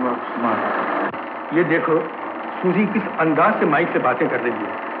 चिंगवा, उस्मान। ये देखो, सूजी किस अंदाज से माइक से बातें कर रही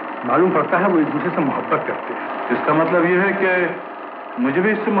है। मालूम पड़ता है वो एक दूसरे से मोहब्बत करते हैं। इसका मतलब ये है कि मुझे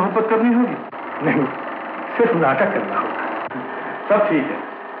भी इससे मोहब्बत करनी होगी? नहीं, सिर्फ नाटक करना होगा। सब ठीक है।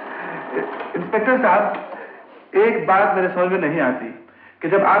 इंस्पेक्टर साहब, एक बात मेरे समझ में नहीं आती कि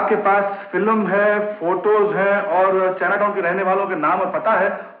जब आपके पास फिल्म है, फोटोज है और चाइनाटाउन के रहने वालों के नाम और पता है,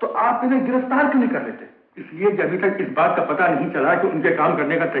 तो आप इन्हें गिरफ्तार क्यों नहीं कर लेते? इसलिए कि अभी तक इस बात का पता नहीं चला कि उनके काम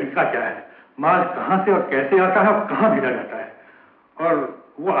करने का तरीका क्या है, माल कहां से और कैसे आता है और कहां भेजा जाता है, और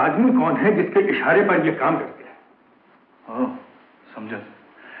वो आदमी कौन है जिसके इशारे पर ये काम करते हैं। ओह, समझा।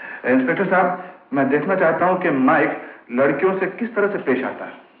 इंस्पेक्टर साहब, मैं देखना चाहता हूं कि माइक लड़कियों से किस तरह से पेश आता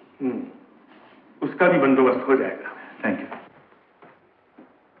है। उसका भी बंदोबस्त हो जाएगा। Thank you.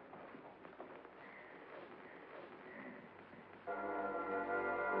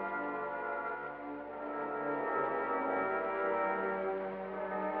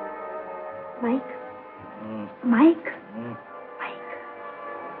 Mic, mic, mic.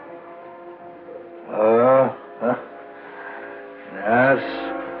 Nurse,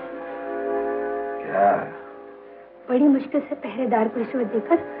 क्या बड़ी मुश्किल से पहरेदार को रिश्वत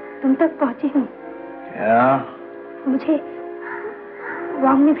देकर तुम तक पहुंची हूँ। क्या? मुझे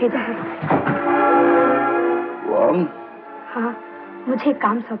वांग ने भेजा है। वांग? हाँ, मुझे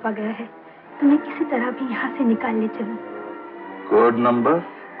काम सौंपा गया है। तुम्हें किसी तरह भी यहाँ से निकाल ले चलूं। Code number?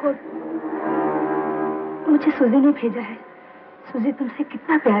 कोड मुझे सूजी ने भेजा है। सूजी तुमसे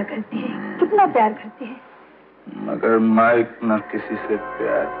कितना प्यार करती है, कितना प्यार करती है। मगर माइक न किसी से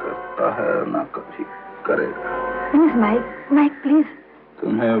प्यार करता है न कभी करेगा। Please mic, mic please.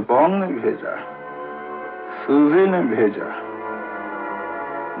 तुम्हें वांग ने भेजा, सूजी ने भेजा।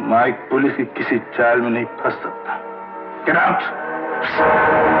 माइक पुलिस की किसी चाल में नहीं फंस सकता। Get out!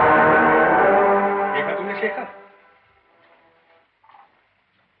 देखा तुमने शेखर?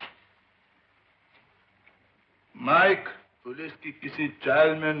 माइक पुलिस की किसी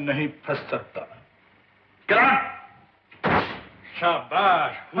चाल में नहीं फंस सकता। Get out!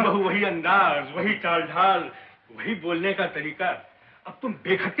 शाबाश, वही अंदाज, वही चाल ढाल, वही बोलने का तरीका। अब तुम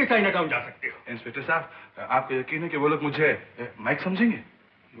बेखटके चाइनाटाउन जा सकते हो। इंस्पेक्टर साहब, आपको यकीन है कि वो लोग मुझे माइक समझेंगे?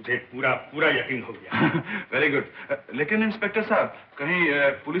 मुझे पूरा पूरा यकीन हो गया। Very good. लेकिन इंस्पेक्टर साहब, कहीं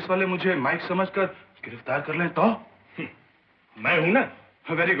पुलिस वाले मुझे माइक समझकर गिरफ्तार कर लें तो? मैं हूं ना।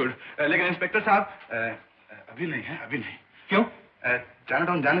 Very good. लेकिन इंस्पेक्टर साहब, अभी नहीं है, अभी नहीं। क्यों?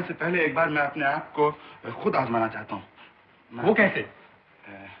 चाइनाटाउन जाने से पहले एक बार मैं अपने आप को खुद आजमाना चाहता हूँ। वो कैसे?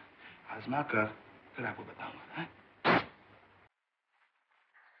 आजमा कर फिर आपको बताऊंगा।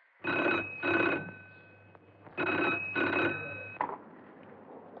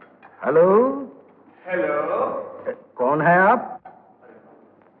 हेलो। हेलो, कौन है आप?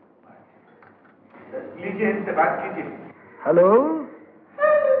 लीजिए, इनसे बात कीजिए। हेलो।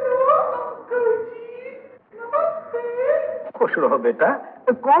 हेलो अंकल जी, नमस्ते। खुश रहो बेटा।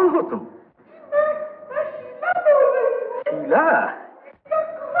 कौन हो तुम? मैं शीला बोल रही हूँ। शीला?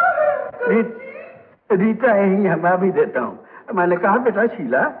 रीता यही है, मैं भी देता हूँ। मैंने कहा बेटा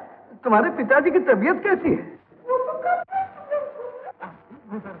शीला, तुम्हारे पिताजी की तबीयत कैसी है? वो तो कब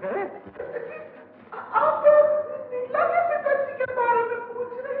गुजर गए? आप शीला के पिताजी के बारे में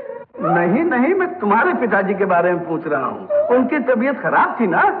पूछ रहे हैं? नहीं नहीं, मैं तुम्हारे पिताजी के बारे में पूछ रहा हूँ। उनकी तबीयत खराब थी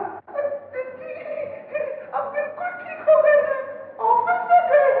ना? अब बिल्कुल ठीक हो गए हैं, ऑफिस में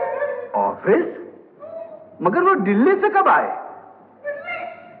गए हैं। ऑफिस? मगर वो दिल्ली से कब आए?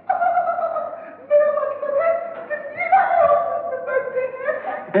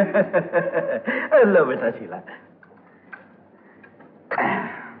 लो बेटा शीला।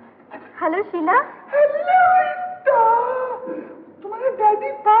 हेलो शीला। हेलो रीता, तुम्हारे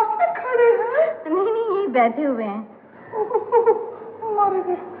डैडी पास में खड़े हैं? नहीं नहीं, यही बैठे हुए हैं। मारे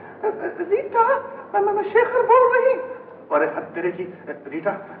गए। रीता, मैं शेखर बोल रही। अरे हद तेरे की।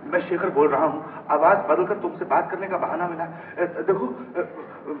 रीटा, मैं शेखर बोल रहा हूँ। आवाज बदलकर तुमसे बात करने का बहाना मिला। देखो,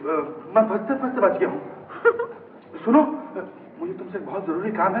 मैं फंसते फंसते बच गया हूँ। सुनो, मुझे तुमसे बहुत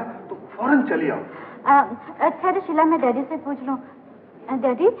जरूरी काम है, तो फौरन चली आओ। अच्छा शीला, मैं डैडी से पूछ लूं।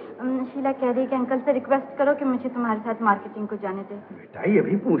 डैडी, शीला कह रही कि अंकल से रिक्वेस्ट करो कि मुझे तुम्हारे साथ मार्केटिंग को जाने दे। बेटा ये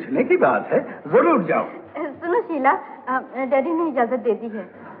भी पूछने की बात है, जरूर जाओ। सुनो शीला, डैडी ने इजाजत दे दी है।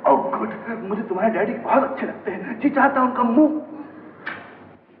 ओह गुड, मुझे तुम्हारे डैडी बहुत अच्छे लगते हैं। जी चाहता उनका मुंह।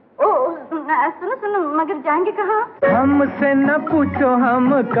 सुनो सुनो, मगर जाएंगे कहाँ? हमसे न पूछो हम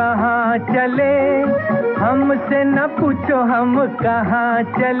कहाँ चले, हमसे न पूछो हम कहाँ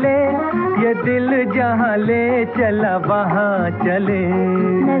चले, ये दिल जहाँ ले चला वहाँ चले।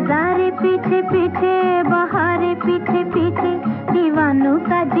 नजारे पीछे पीछे, बहारे पीछे पीछे, दीवानों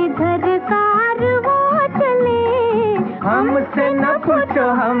का जिधर कारवां चले। हमसे न पूछो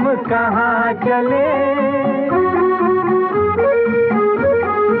हम कहाँ चले।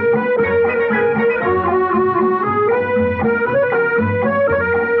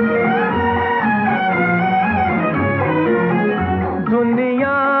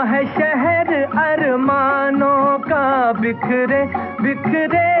 दुनिया है शहर अरमानों का, बिखरे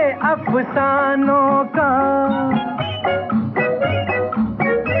बिखरे अफसानों का।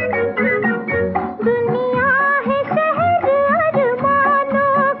 दुनिया है शहर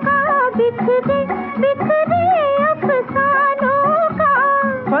अरमानों का, बिखरे बिखरे अफसानों का।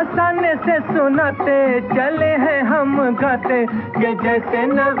 फसाने से सुनाते चले हैं हम गाते, कि जैसे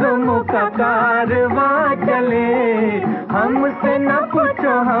नगमों का कारवां चले। हमसे न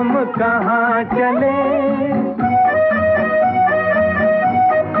पूछो हम कहाँ चले।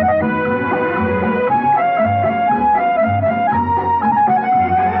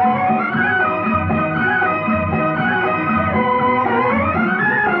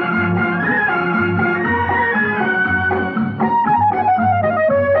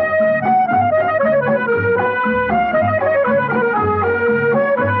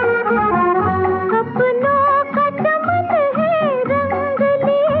 सपनों का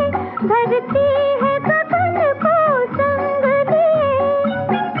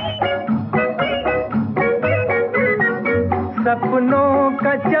फूलों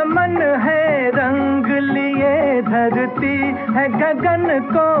का चमन है रंग लिए, धरती है गगन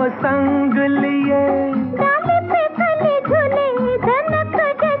को संग लिए। डाले पे फले झूले धनक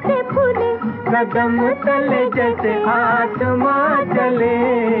जैसे फूले, कदम तले जैसे आसमां चले।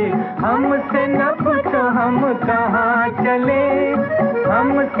 हमसे न पूछो हम कहाँ चले,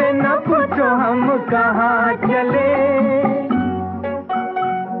 हमसे न पूछो हम कहाँ चले।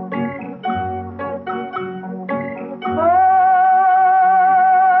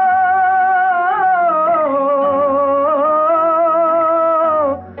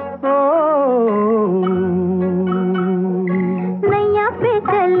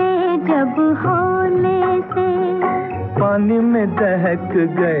 पानी में दहक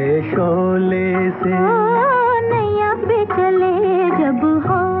गए शोले से, नैया पे चले जब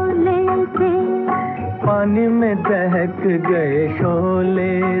होले से। पानी में दहक गए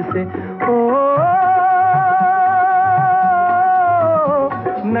शोले से। ओ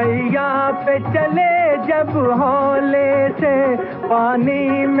नैया पे चले जब होले से, पानी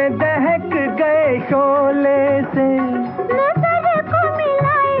में दहक गए शोले से। नजर को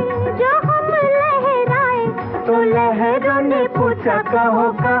मिलाए जो हम लहराए, तो लहरों ने पूछा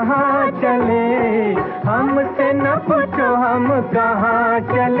कहो कहाँ चले। हमसे न पूछो हम कहाँ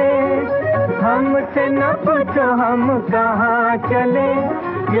चले, हमसे न पूछो हम कहाँ चले।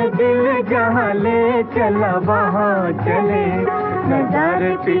 ये दिल जहाँ ले चला वहाँ चले।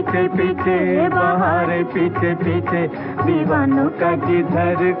 नज़ारे पीछे पीछे बहारे पीछे पीछे, दीवानों का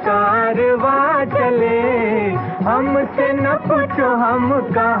जिधर कारवां चले। हमसे न पूछो हम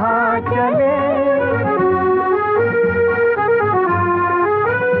कहाँ चले।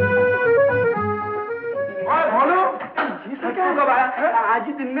 आज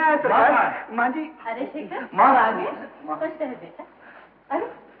ही दिन में आया सरकार। माँ जी। अरे शेखर, माँ आ गए? खुश रहे बेटा। अरे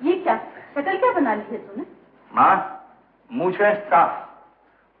ये क्या शक्ल क्या बना ली है तूने? माँ मूछें साफ,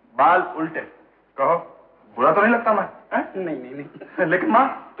 बाल उल्टे, कहो बुरा तो नहीं लगता माँ? नहीं नहीं नहीं। लेकिन माँ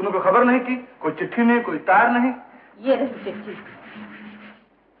तुम्हें कोई खबर नहीं की, कोई चिट्ठी नहीं, कोई तार नहीं? ये रही चिट्ठी,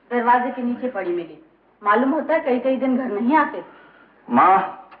 दरवाजे के नीचे पड़ी मिली। मालूम होता है कई कई दिन घर नहीं आते।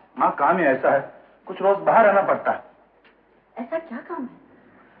 माँ काम ही ऐसा है, कुछ रोज बाहर रहना पड़ता है। ऐसा क्या काम है?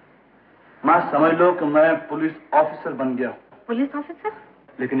 माँ समझ लो कि मैं पुलिस ऑफिसर बन गया। Police officer?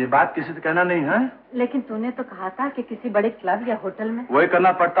 लेकिन ये बात किसी से कहना नहीं है। लेकिन तूने तो कहा था कि किसी बड़े क्लब या होटल में। वही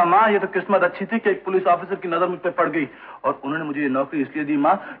करना पड़ता माँ। ये तो किस्मत अच्छी थी कि एक पुलिस ऑफिसर की नजर मुझ पर पड़ गई, और उन्होंने मुझे ये नौकरी इसलिए दी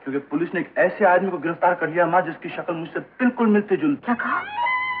माँ क्योंकि पुलिस ने एक ऐसे आदमी को गिरफ्तार कर लिया माँ जिसकी शक्ल मुझसे बिल्कुल मिलती जुलती। क्या कहा?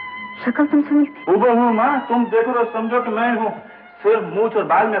 शक्ल तुमसे मिलती? हूँ माँ, तुम देखो तो समझो कि मैं हूँ। सिर्फ मूछ और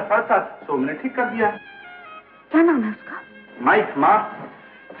बाल में फर्क था, तो मैंने ठीक कर दिया। क्या नाम है उसका? माइक। माँ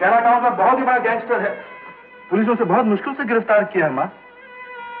चाइनाटाउन का बहुत ही बड़ा गैंगस्टर है, पुलिस ने उसे बहुत मुश्किल से गिरफ्तार किया है माँ।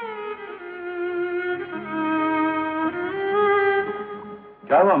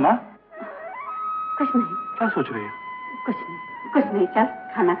 क्या हुआ माँ? कुछ नहीं। क्या सोच रही है? कुछ नहीं, चल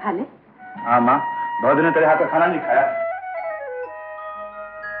खाना खा ले। हाँ माँ, बहुत दिन तेरे हाथ का खाना नहीं खाया।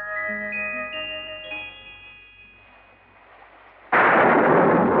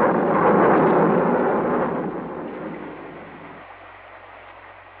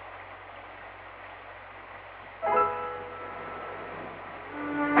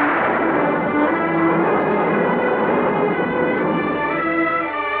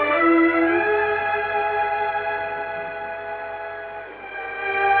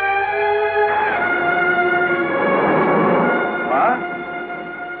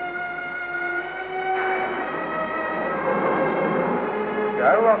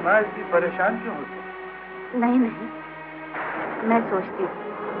 परेशान क्यों होते? नहीं, मैं सोचती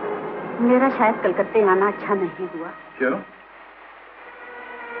हूँ मेरा शायद कलकत्ते आना अच्छा नहीं हुआ। क्यों?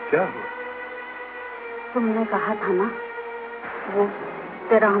 क्या हुआ? तुमने कहा था ना वो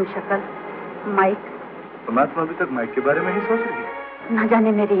तेरा हमशक्ल माइक। तो मैं तुम अभी तक माइक के बारे में ही सोच रही। ना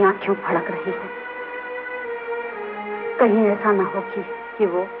जाने मेरी आँख क्यों फड़क रही है। कहीं ऐसा ना हो कि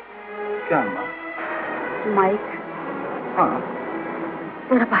वो। क्या माँ? माइक। हाँ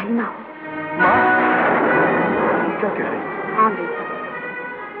तेरा भाई ना हो। माँ क्या कह रही? हाँ बेटा,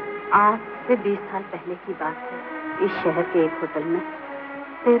 आज से 20 साल पहले की बात है। इस शहर के एक होटल में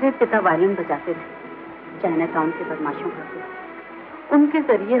तेरे पिता वायलिन बजाते थे। चाइनाटाउन के बदमाशों का उनके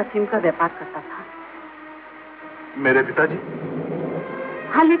जरिए अफीम का व्यापार करता था। मेरे पिताजी?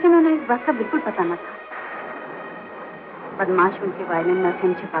 हाँ, लेकिन उन्हें इस बात का बिल्कुल पता न था। बदमाश उनके वायलिन में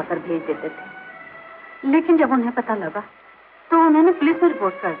अफीम छिपाकर भेज देते थे, लेकिन जब उन्हें पता लगा तो उन्होंने पुलिस में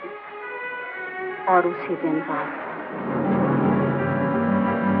रिपोर्ट कर दी। और उसी दिन रात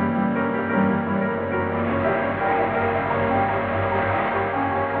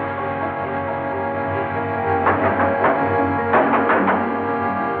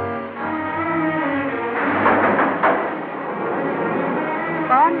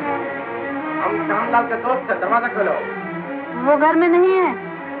श्यामलाल के दोस्त है, दरवाजा खोलो। वो घर में नहीं है।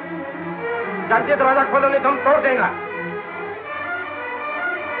 जल्दी दरवाजा खोलो, नहीं तो हम तोड़ देंगे।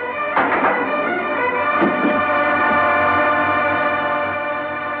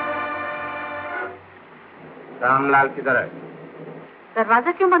 श्यामलाल किधर है?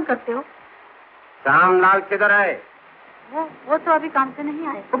 दरवाजा क्यों बंद करते हो? श्यामलाल किधर है? वो तो अभी काम से नहीं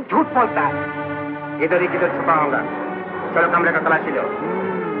आए। तुम झूठ बोलता है। इधर ही किधर छुपा होगा। चलो कमरे का तलाशी लो।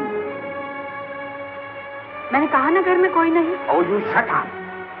 मैंने कहा ना घर में कोई नहीं। ओ यू शट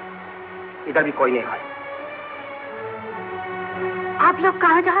अप। इधर भी कोई नहीं है। आप लोग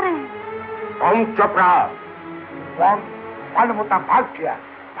कहाँ जा रहे हैं? तुम चुप रहो। बॉम्ब मालूम होता भाग गया।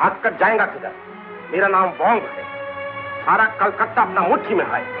 भाग कर जाएगा किधर? मेरा नाम बॉम्ब है। सारा कलकत्ता अपना मुट्ठी में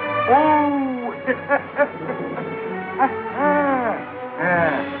है।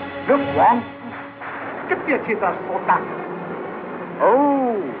 लुक बॉम्ब कितनी अच्छी तरह सोता है।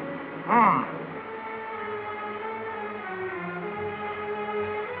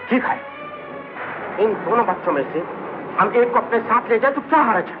 ठीक है, इन दोनों बच्चों में से हम एक को अपने साथ ले जाए तो क्या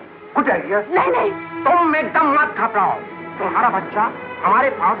हर्ज है? Good idea. नहीं, तुम एकदम मत घबराओ। तुम्हारा बच्चा हमारे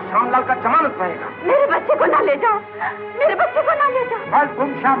पास श्यामलाल का जमानत रहेगा। मेरे बच्चे को ना ले जाओ, मेरे बच्चे को ना ले जाओ। कल तुम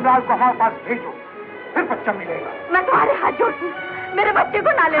श्यामलाल को हमारे पास भेजो, फिर बच्चा मिलेगा। मैं तुम्हारे हाथ जोड़ती हूँ, मेरे बच्चे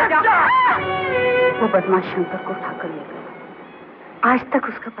को ना ले जाओ। वो बदमाश शंकर को उठाकर ले गया। आज तक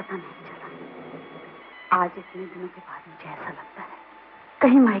उसका पता नहीं चला। आज इतने दिनों के बाद मुझे ऐसा लगता है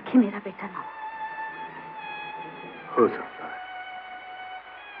कहीं माइक ही मेरा बेटा ना हो सकता है।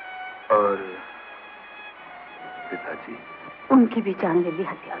 और पिताजी? उनकी भी जान ले ली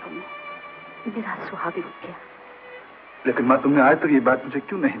हथियारों में। मेरा सुहाग रुक गया। लेकिन माँ, तुमने आज तक ये बात मुझे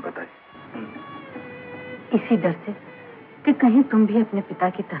क्यों नहीं बताई? इसी डर से कि कहीं तुम भी अपने पिता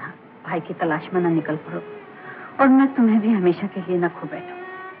की तरह भाई की तलाश में न निकल पड़ो और मैं तुम्हें भी हमेशा के लिए न खो बैठूं।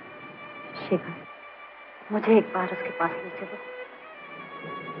 शेखर, मुझे एक बार उसके पास ले चलो।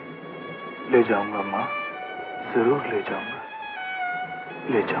 ले जाऊंगा माँ, जरूर ले जाऊंगा,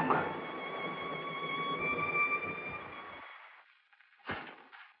 ले जाऊंगा।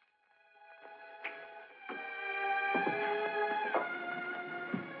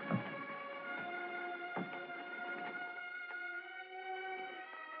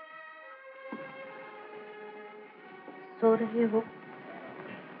 सो रहे हो?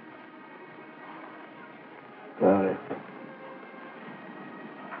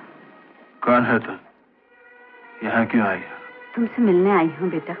 कौन है तुम? यहाँ क्यों आई? तुमसे मिलने आई हूँ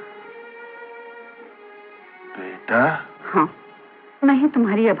बेटा। बेटा? हाँ, मैं ही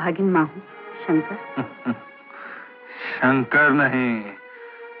तुम्हारी अभागिन माँ हूँ, शंकर। शंकर नहीं,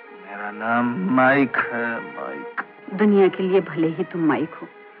 मेरा नाम माइक है, माइक। दुनिया के लिए भले ही तुम माइक हो,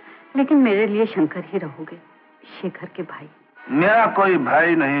 लेकिन मेरे लिए शंकर ही रहोगे, शेखर के भाई। मेरा कोई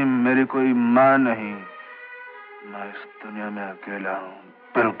भाई नहीं, मेरी कोई माँ नहीं। मैं इस दुनिया में अकेला हूँ,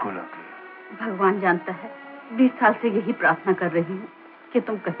 बिल्कुल अकेला। भगवान जानता है, 20 साल से यही प्रार्थना कर रही हूँ कि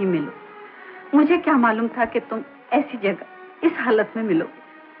तुम कहीं मिलो। मुझे क्या मालूम था कि तुम ऐसी जगह, इस हालत में मिलो।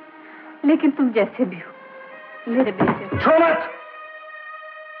 लेकिन तुम जैसे भी हो, मेरे बेटे। छो मत!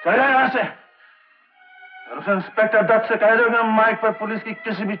 चले यहाँ से। और उस इंस्पेक्टर दत्त से कह दो कि माइक पर पुलिस की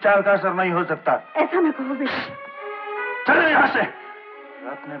किसी भी चाल का असर नहीं हो सकता। ऐसा न कहो बेटा। चलो यहाँ से।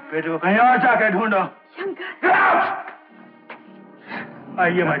 अपने बेटे को कहीं और जाके ढूंढो। शंकर।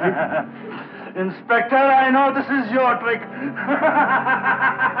 आइए माँ जी। Inspector, I know this is your trick.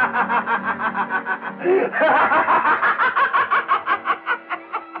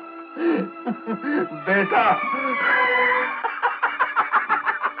 बेटा।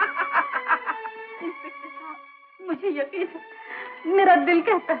 इंस्पेक्टर साहब, मुझे यकीन है, मेरा दिल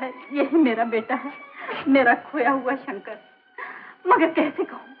कहता है यही मेरा बेटा है, मेरा खोया हुआ शंकर। मगर कैसे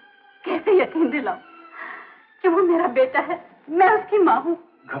कहूँ, कैसे यकीन दिलाऊं कि वो मेरा बेटा है, मैं उसकी माँ हूँ।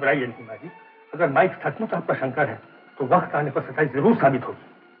 घबराइए नहीं माँ जी, अगर माइक सचमुच आपका शंकर है तो वक्त आने पर सच्चाई जरूर साबित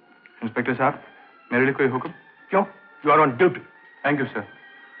होगी। इंस्पेक्टर साहब, मेरे लिए कोई हुक्म? क्यों? You are on duty. Thank you sir.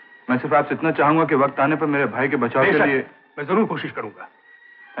 मैं सिर्फ आपसे इतना चाहूंगा कि वक्त आने पर मेरे भाई के बचाव के लिए। मैं जरूर कोशिश करूंगा।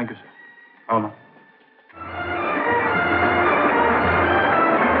 Thank you sir. आओ ना।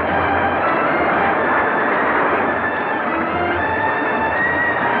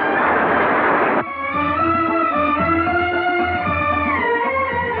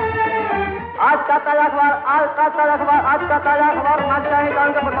 आज का ताजा अखबार, आज का ताजा अखबार, आज का ताजा अखबार।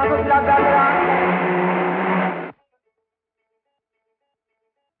 चाइनाटाउन का बदमाशों के खिलाफ जारी रहा।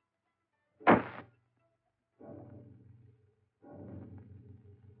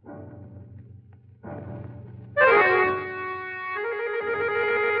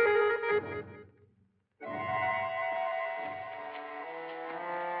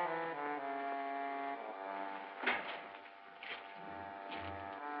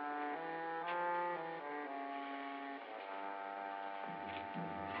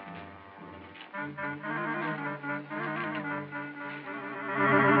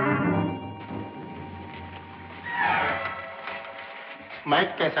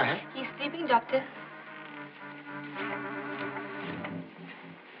 माइक कैसा है? He's sleeping, doctor.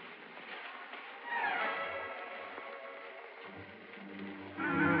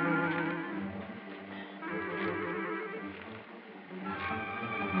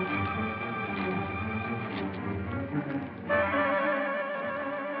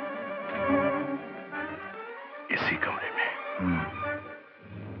 इसी कमरे में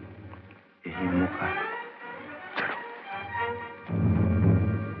यही मौका है। चलो।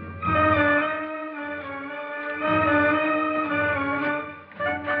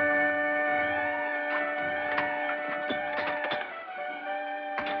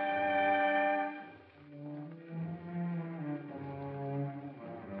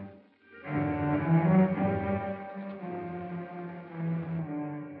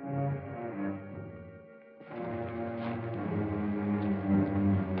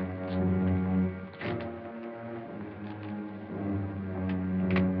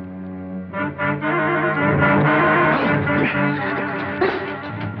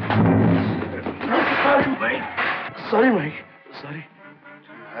 Sorry mic, sorry.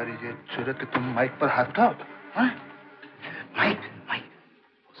 तुम्हारी ये जरूरत है तुम माइक पर हाथ उठाओ? माइक, माइक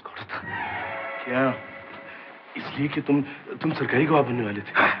उसको उठा। क्या? इसलिए कि तुम सरकारी गवाह बनने वाले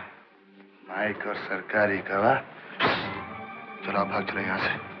थे? माइक और सरकारी गवाह? चलो आप भाग चलो यहाँ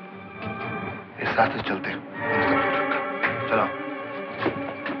से। इस साथ से चलते हैं। चलो।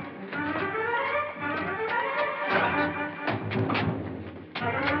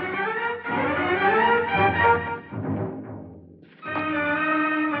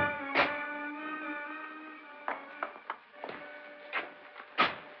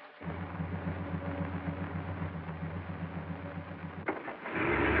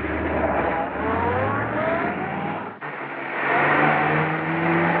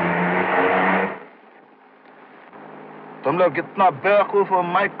 तुम लोग इतना बेवकूफ हो,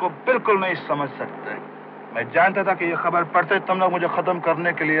 माइक को बिल्कुल नहीं समझ सकते। मैं जानता था कि ये खबर पढ़ते तुम लोग मुझे खत्म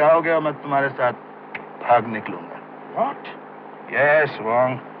करने के लिए आओगे और मैं तुम्हारे साथ भाग निकलूंगा। What? Yes,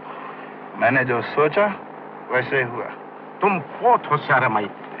 wrong. मैंने जो सोचा वैसे ही हुआ। तुम बहुत होशियार है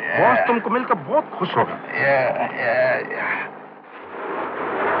माइक। बॉस तुमको मिलकर बहुत खुश होगा।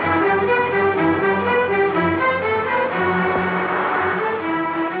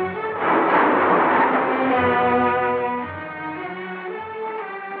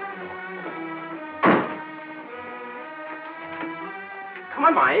 Come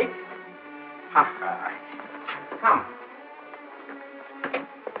on, Mike. Come.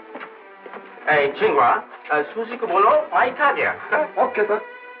 Hey, Chingwa, सूजी को बोलो माइक आ गया। Okay sir.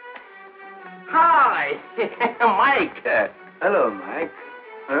 हाय, mic. Hello mic.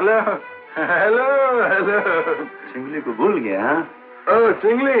 Hello, hello, hello. चिंगली को भूल गया? ओह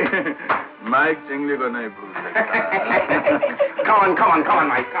चिंगली। माइक चिंगली को नहीं भूल सकता। Come on,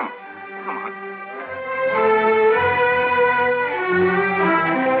 Mike, come on.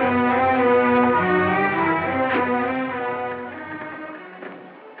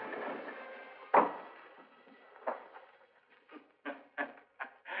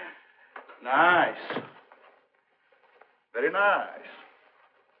 Nice. Very nice.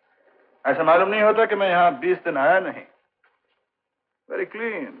 ऐसा मालूम नहीं होता कि मैं यहाँ 20 दिन आया नहीं। Very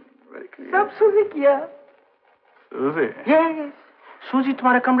clean, very clean. सब सूजी किया। सूजी? Yes. सूजी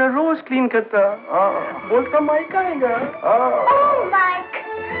तुम्हारा कमरा रोज क्लीन करता। बोलता माइक आएगा।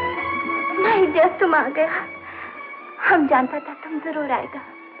 माइक, जस्ट तुम आ गया। हम जानता था तुम जरूर आएगा,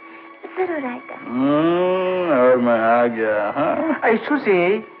 जरूर आएगा। और मैं आ गया। हाँ? सूजी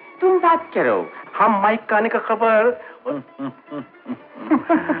तुम बात करो, हम माइक का आने का खबर।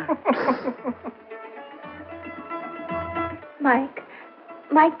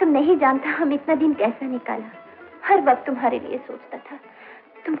 माइक तुम नहीं जानता हम इतना दिन कैसा निकाला। हर वक्त तुम्हारे लिए सोचता था,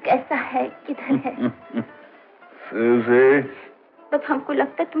 तुम कैसा है, किधर है। बस हमको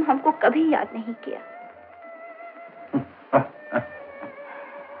लगता तुम हमको कभी याद नहीं किया।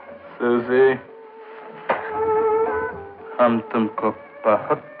 हम तुमको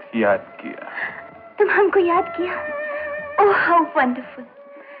बहुत याद किया। तुम हमको याद किया? Oh how wonderful.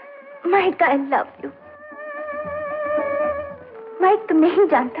 Mic I love you. Mic तुम नहीं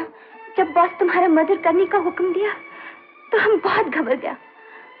जानता, जब बॉस तुम्हारा मर्डर करने का हुक्म दिया तो हम बहुत घबरा गया।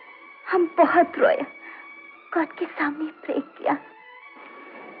 हम बहुत रोया, गॉड के सामने प्रे किया।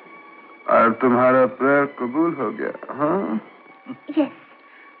 और तुम्हारा प्रेयर कबूल हो गया? हाँ? यस।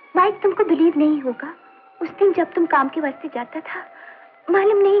 माइक तुमको बिलीव नहीं होगा, उस दिन जब तुम काम के वास्ते जाता था,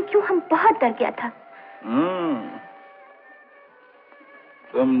 मालूम नहीं क्यों हम बहुत डर गया था।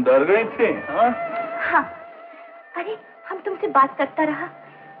 तुम डर गई थी? हाँ? हाँ। अरे हम तुमसे बात करता रहा,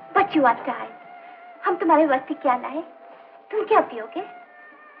 बट यू आर टायर्ड। हम तुम्हारे वास्ते क्या लाए? तुम क्या पियोगे?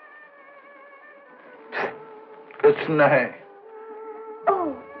 कुछ नहीं। ओह,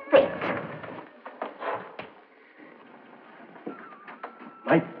 वेट।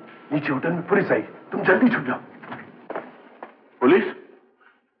 भाई, नीचे होटल में पुलिस आई, तुम जल्दी छुप जाओ। पुलिस?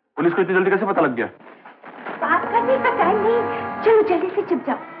 पुलिस को इतनी जल्दी कैसे पता लग गया? बात करने का टाइम नहीं, चलो जल्दी से छुप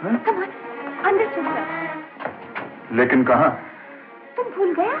जाओ। कम ऑन, अंदर छुप जाओ। लेकिन कहाँ? तुम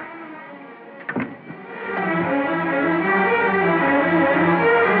भूल गया?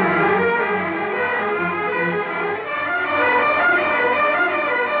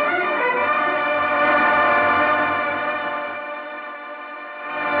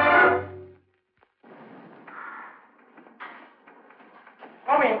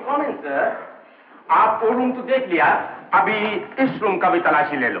 आप वो रूम तो देख लिया, अभी इस रूम का भी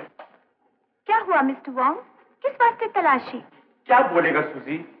तलाशी ले लो। क्या हुआ मिस्टर वॉन्ग? किस वास्ते तलाशी? क्या बोलेगा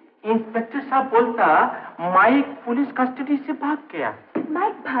सुजी? इंस्पेक्टर साहब बोलता माइक पुलिस कस्टडी से भाग गया।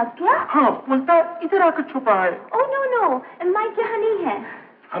 माइक भाग गया? हाँ, बोलता इधर आकर छुपा है। ओह नो नो, माइक यहाँ नहीं है।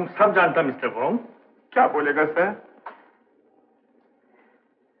 हम सब जानता मिस्टर वॉन्ग। क्या बोलेगा सर?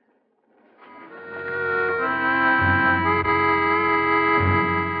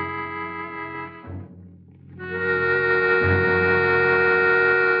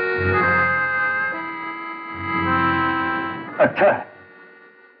 अच्छा है।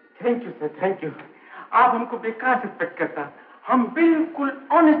 Thank you sir, thank you. आप हमको बेकार सस्पेक्ट करता। हम बिल्कुल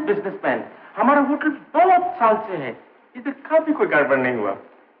ऑनेस्ट बिजनेसमैन। हमारा होटल बहुत साल से है, इधर कभी कोई गड़बड़ नहीं हुआ।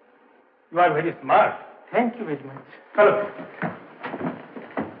 You are very smart. Thank you very much. चलो।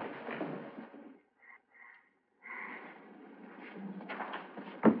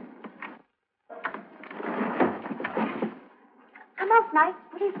 कम ऑन नाइट,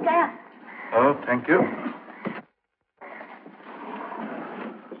 पुलिस गया। ओह, थैंक यू।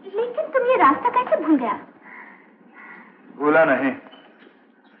 लेकिन तुम ये रास्ता कैसे भूल गया? भूला नहीं,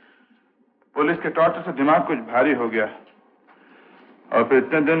 पुलिस के टॉर्चर से दिमाग कुछ भारी हो गया और फिर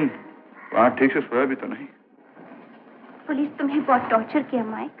इतने दिन वहां ठीक से सोया भी तो नहीं। पुलिस तुम्हें बहुत टॉर्चर किया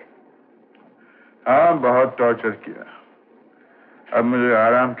माइक? हाँ, बहुत टॉर्चर किया। अब मुझे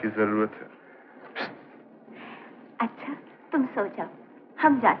आराम की जरूरत है। अच्छा, तुम सो जाओ,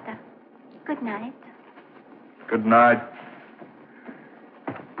 हम जाता। Good night. Good night.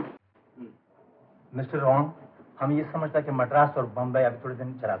 Mister wrong, हम ये समझता है कि मद्रास और बम्बई अभी थोड़े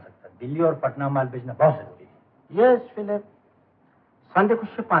दिन चला सकता है। दिल्ली और पटना माल भेजना बहुत जरूरी है। यस फिलिप, संडे को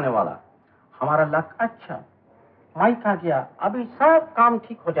शिप आने वाला। हमारा लक अच्छा, माइक आ गया, अभी सब काम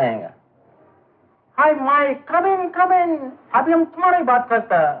ठीक हो जाएगा। हाय माइक, कम इन कम इन। अभी हम तुम्हारी बात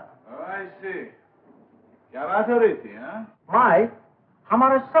करता है। क्या बात हो रही थी? हाँ माइक,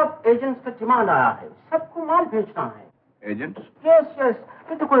 हमारा सब एजेंट्स का डिमांड आया है, सबको माल भेजना है। एजेंट्स? यस यस,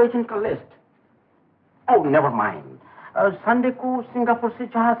 ये तो कोई एजेंट का लिस्ट। ओह नेवर माइंड, संडे को सिंगापुर से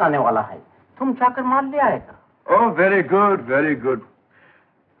जहाज आने वाला है, तुम जाकर माल ले आएगा। Oh very good very good.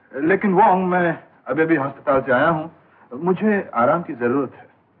 लेकिन वो मैं अभी अभी अस्पताल से आया हूँ, मुझे आराम की जरूरत है।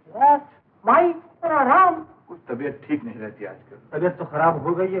 What? माइक, पर आराम? कुछ तबीयत ठीक नहीं रहती आजकल। तबीयत तो खराब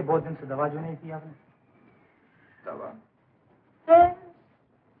हो गई है, बहुत दिन से दवा जो नहीं थी आपने। दवा?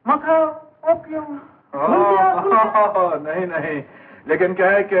 मखा, ओपियम। नहीं नहीं, लेकिन क्या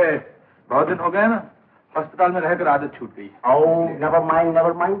है कि बहुत दिन हो गए ना, अस्पताल में रहकर आदत छूट गई। ओह नेवर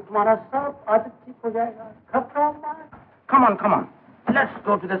माइंड, तुम्हारा सब आदत ठीक हो जाएगा। Come on, let's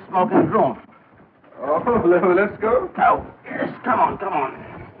go to the smoking room. Oh, let's go. Oh, yes, come on. Come,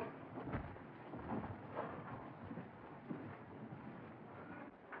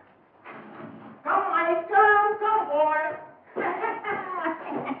 Mike, come, boy.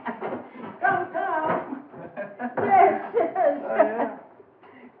 Come. Yes.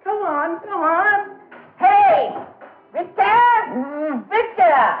 Come on. Hey, Victor.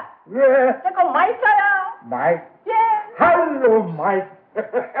 Yeah. देखो माइक आया। माइक? Yes. Hello mic.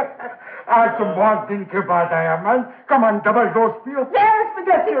 आज तुम बहुत दिन के बाद आया man. Come on, double dose पियो। Yes,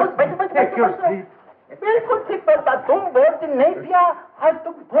 बैठो। बिल्कुल ठीक बोलता, तुम बहुत दिन नहीं पिया, आज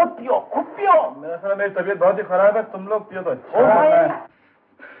तुम बहुत पियो, खूब पियो। मेरी तबीयत बहुत ही खराब है, तुम लोग पियो तो अच्छा है।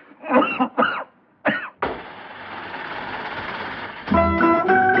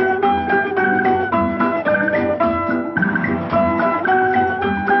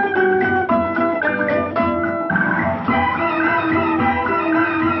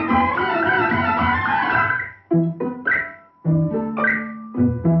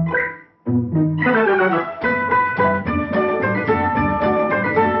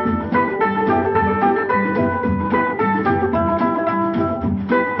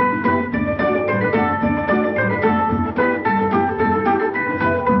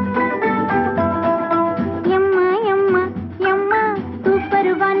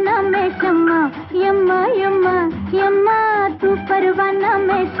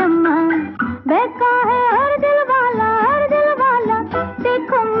 में शम्मा, बहका है हर दिल वाला, हर दिल वाला।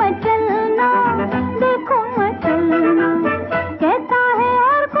 देखो मचलना, देखो मचलना, कहता है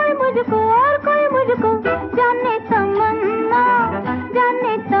हर कोई मुझको, हर कोई मुझको, जाने तमन्ना,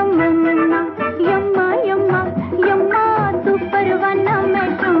 जाने तमन्ना। यम्मा यम्मा यम्मा तू परवाना मैं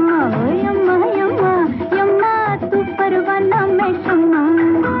शम्मा, यम्मा यम्मा यम्मा तू परवाना मैं शम्मा।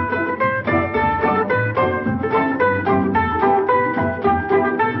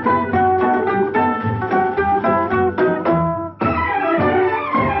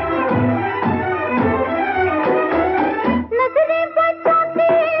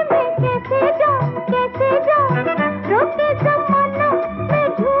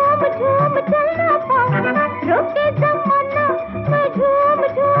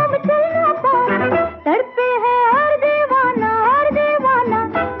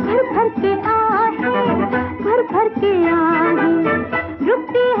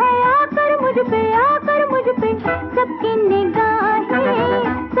 सबकी निगाहें,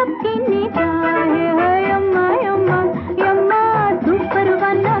 सबकी निगाहें, यम्मा यम्मा यम्मा तू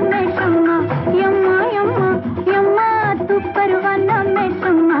परवाना मैं शम्मा, यम्मा यम्मा यम्मा तू परवाना मैं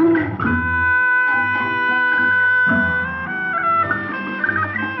शम्मा।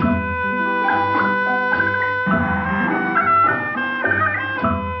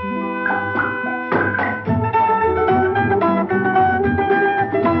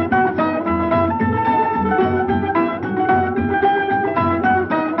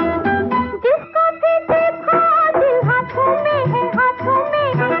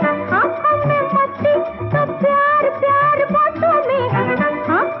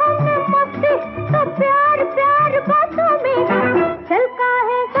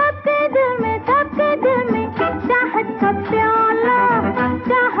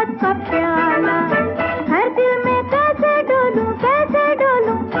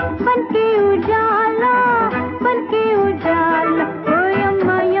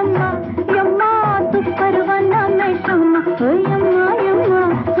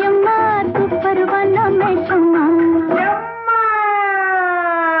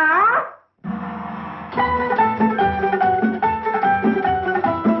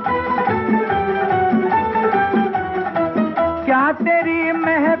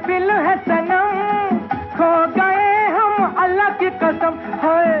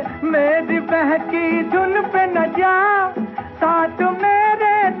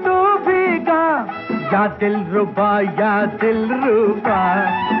 दिलरुबा या दिलरुबा,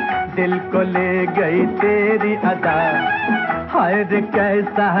 दिल को ले गई तेरी अदा, हाय रे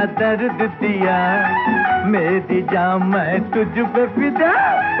कैसा दर्द दिया, मेरी जान मैं तुझ पे फिदा।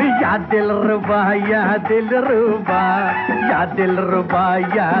 या दिलरुबा या दिलरुबा, या दिलरुबा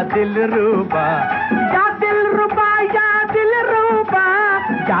या दिलरुबा, या दिलरुबा या दिलरुबा,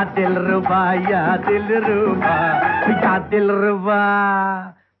 या दिलरुबा या दिलरुबा, या दिलरुबा।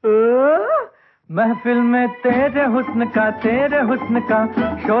 महफिल में तेरे हुस्न का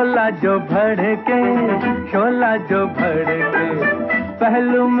शोला जो भड़के, शोला जो भड़के,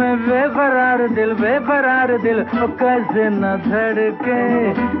 पहलू में बेकरार दिल, ओ कैसे न धड़के,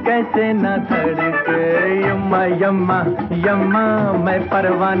 कैसे न धड़के। यम्मा यम्मा यम्मा मैं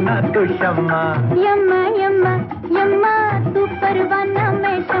परवाना तू शम्मा, यम्मा यम्मा यम्मा तू परवाना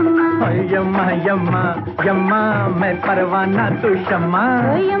मैं शम्मा, यम्मा यम्मा यम्मा मैं परवाना तू शम्मा,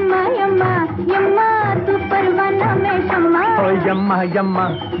 यम्मा यम्मा यम्मा तू परवाना मैं शम्मा, यम्मा यम्मा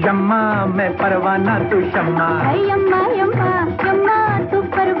यम्मा मैं परवाना तू शम्मा, यम्मा यम्मा यम्मा तू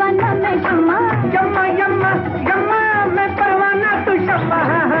परवाना मैं शम्मा, यम्मा यम्मा यम्मा मैं परवाना तू शम्मा।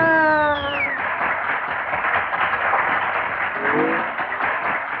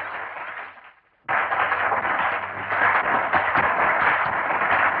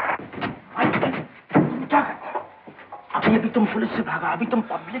 अभी तुम पुलिस से भागा, अभी तुम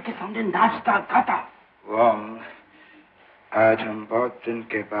पब्लिक के सामने नाचता गाता। आज हम बहुत दिन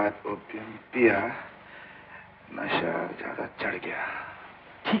के बाद ओपियम पिया, नशा ज्यादा चढ़ गया।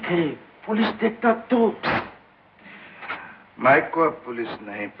 ठीक है, पुलिस देखता तो माइक को अब पुलिस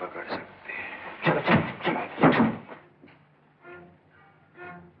नहीं पकड़ सकती। चलो चलो चलो।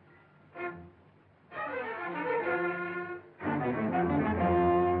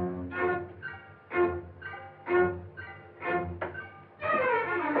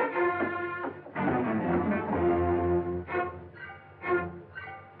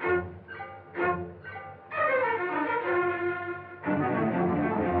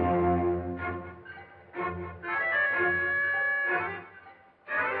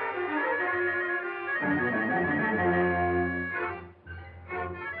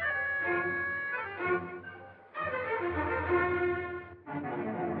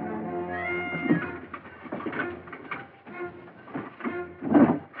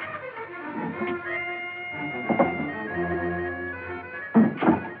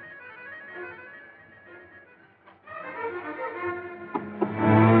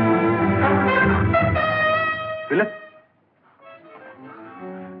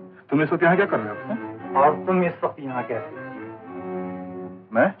 तुम इस वक्त यहाँ क्या कर रहे हो? और तुम इस वक्त यहाँ कैसे?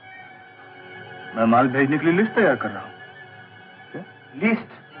 मैं माल भेजने के लिए लिस्ट तैयार कर रहा हूँ। लिस्ट?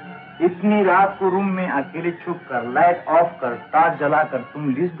 इतनी रात को रूम में अकेले छुप कर, लाइट ऑफ कर, टार्च जलाकर तुम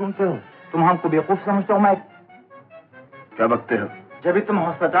लिस्ट ढूंढते हो? तुम हमको बेवकूफ समझते हो माइक? क्या बकते हो? जब भी तुम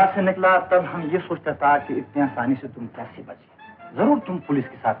अस्पताल से निकला तब हम ये सोचता था कि इतनी आसानी से तुम कैसे बचे। जरूर तुम पुलिस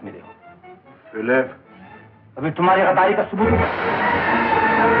के साथ मिले हो। फिलिप, अभी तुम्हारी गद्दारी का सबूत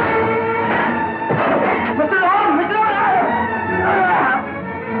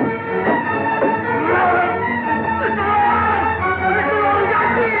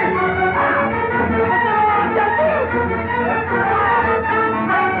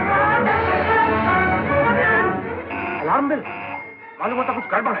अलार्म बेल, मालूम होता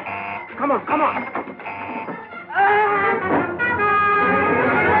कुछ गड़बड़ है। Come on, come on.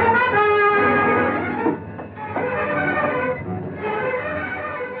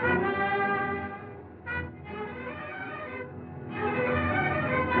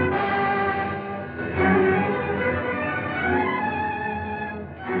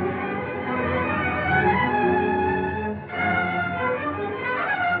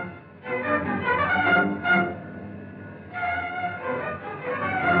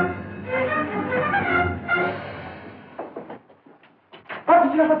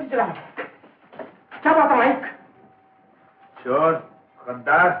 क्या बात है माइक? चोर,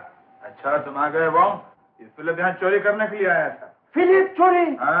 गद्दार, अच्छा तुम आ गए। वो ये फिलिप यहाँ चोरी करने के लिए आया था। फिलिप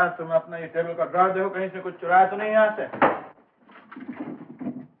चोरी? हाँ, तुम अपना ये टेबल का ड्रॉर देखो, कहीं से कुछ चुराया तो नहीं यहाँ से?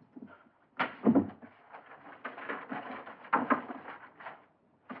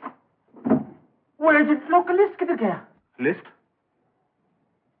 वो एजेंट लोग का लिस्ट किधर गया? लिस्ट?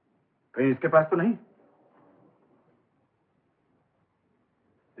 कहीं इसके पास तो नहीं?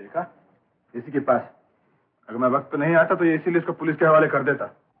 देखा, इसी के पास। अगर मैं वक्त पे नहीं आता तो ये इसीलिए इसको पुलिस के हवाले कर देता।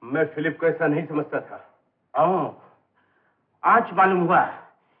 मैं फिलिप को ऐसा नहीं समझता था। आज मालूम हुआ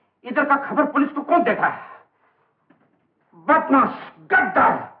इधर का खबर पुलिस को कौन देता है। बदमाश,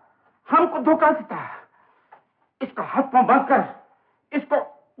 गद्दार, हमको धोखा देता है। इसका हाथ पांव बांध कर इसको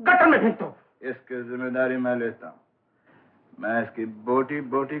गटर में भेज दो। इसकी जिम्मेदारी मैं लेता हूँ। मैं इसकी बोटी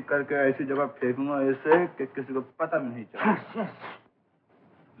बोटी करके ऐसी जगह फेंकूंगा इसे कि किसी को पता भी नहीं चलेगा।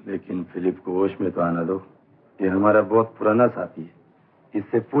 लेकिन फिलिप को होश में तो आना दो। ये हमारा बहुत पुराना साथी है,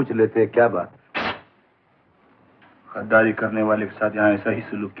 इससे पूछ लेते क्या बात। गद्दारी करने वाले के साथ यहाँ ऐसा ही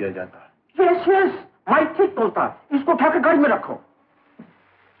सलूक किया जाता है। यस यस, मैं ठीक बोलता। इसको उठाकर गाड़ी में रखो।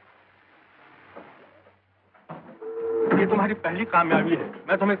 ये तुम्हारी पहली कामयाबी है,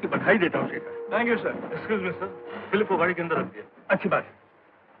 मैं तुम्हें इसकी बधाई देता हूँ Shekhar. Thank you sir. Excuse me sir, Philip को गाड़ी के अंदर रख दिया। अच्छी बात है।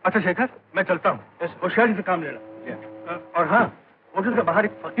 अच्छा शेखर, मैं चलता हूँ। होशियारी से काम लेना। और हाँ, होटल के बाहर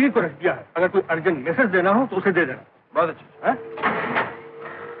एक फकीर को रख दिया है, अगर कोई अर्जेंट मैसेज देना हो तो उसे दे देना। बहुत अच्छा है।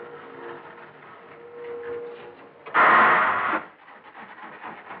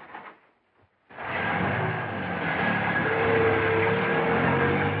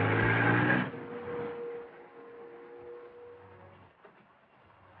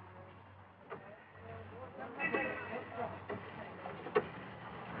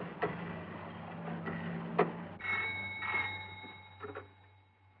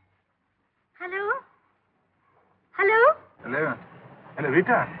 Hello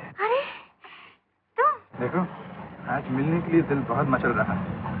Rita. अरे तुम? देखो, आज मिलने के लिए दिल बहुत मचल रहा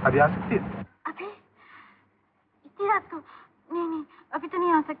है। अभी आ सकती है? अभी इतनी रात को? नहीं, अभी तो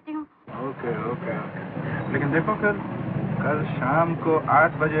नहीं आ सकती हूँ। Okay okay okay. लेकिन देखो, कल शाम को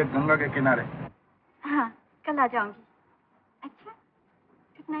 8 बजे गंगा के किनारे। हाँ, कल आ जाऊंगी। अच्छा,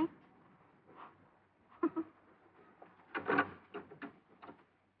 गुड नाइट।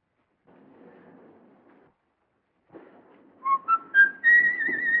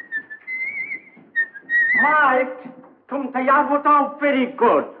 माइक, तुम तैयार होता हो? Very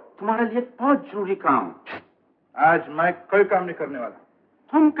good. तुम्हारे लिए बहुत जरूरी काम। आज माइक कोई काम नहीं करने वाला।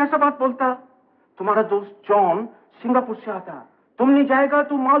 तुम कैसा बात बोलता? तुम्हारा दोस्त जॉन सिंगापुर से आता। तुम नहीं जाएगा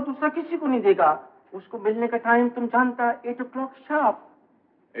तो माल दूसरा किसी को नहीं देगा। उसको मिलने का टाइम तुम जानता, 8 o'clock शार्प।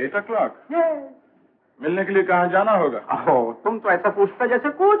 8 o'clock? मिलने के लिए कहाँ जाना होगा? तुम तो ऐसा पूछता जैसे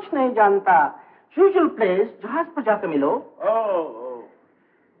कुछ नहीं जानता। यूजुअल प्लेस, जहाज पर जाकर मिलो।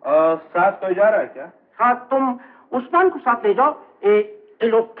 साथ कोई जा रहा है क्या? हाँ, तुम उस्मान को साथ ले जाओ।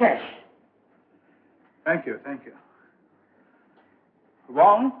 relocate। Thank you thank you.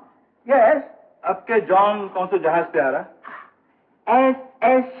 Wong? Yes. अब के जॉन कौन से जहाज पे आ रहा है?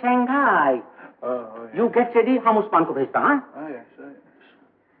 S Shanghai. You get ready, हम उस्मान को भेजता। हाँ,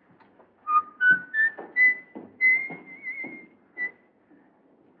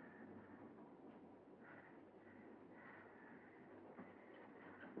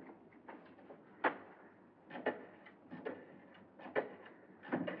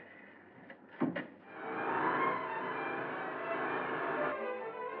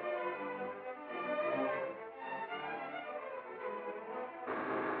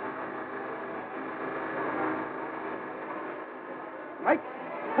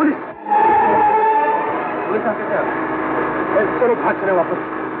 चलो भाग चले वापस।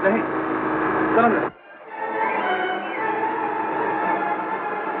 नहीं चलो।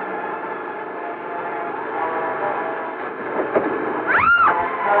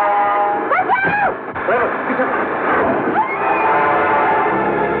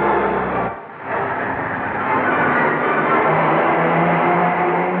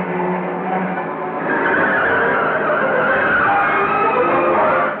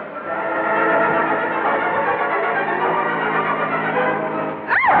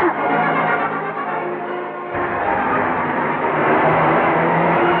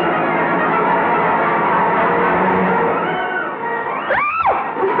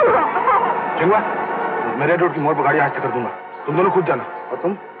 मेरे रोड की मोड़ पर गाड़ी आज तक कर दूंगा, तुम दोनों खुद जाना और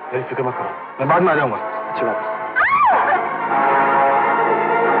तुम मेरी फिक्र मत करो, मैं बाद में आ जाऊंगा। अच्छी बात है।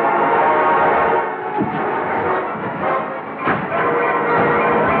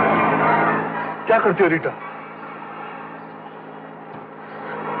 क्या करती हो रीटा?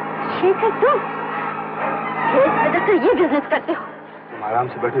 शेखर तुम ये बिजनेस करते हो? तुम आराम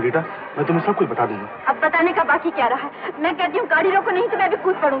से बैठो रीटा, मैं तुम्हें सब कुछ बता दूंगा। अब बताने का बाकी क्या रहा है? मैं कहती हूँ गाड़ी रोको, नहीं तो मैं भी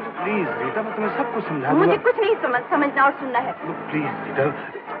कूद पड़ूंगी। प्लीज रीटा, मैं तुम्हें सब कुछ समझा दूंगा। मुझे कुछ नहीं समझना और सुनना है। प्लीज रीटा,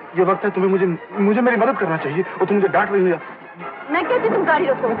 ये वक्त है तुम्हें मुझे मेरी मदद करना चाहिए और तुम मुझे डांट रही हो। मैं कहती हूँ तुम गाड़ी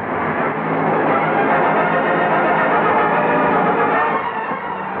रोको।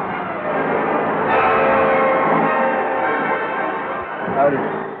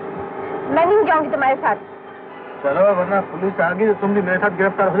 मैं नहीं जाऊंगी तुम्हारे साथ। चलो वरना पुलिस आ गई तो तुम भी मेरे साथ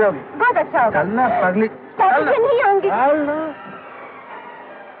गिरफ्तार हो जाओगी। बहुत अच्छा होगा। चलना पगली। चलना नहीं आऊंगी। चलना।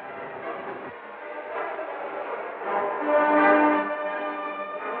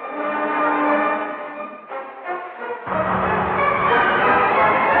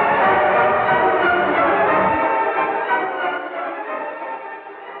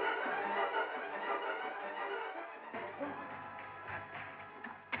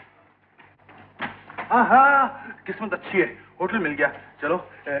 हाँ, किस्मत अच्छी है, होटल मिल गया। चलो,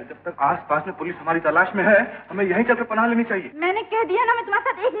 जब तक आस-पास में पुलिस हमारी तलाश में है, हमें यहीं चलकर पनाह लेनी चाहिए। मैंने कह दिया ना, मैं तुम्हारे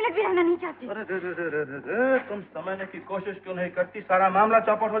साथ 1 मिनट भी रहना नहीं चाहती। अरे तुम समझने की कोशिश क्यों नहीं करती? सारा मामला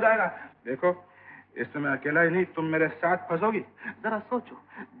चौपट हो जाएगा। देखो, इस समय अकेला ही नहीं, तुम मेरे साथ फंसोगी। जरा सोचो,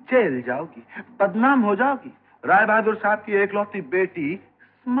 जेल जाओगी, बदनाम हो जाओगी। राय बहादुर साहब की एकलौती बेटी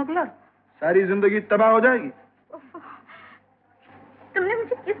स्मगलर, सारी जिंदगी तबाह हो जाएगी। तुमने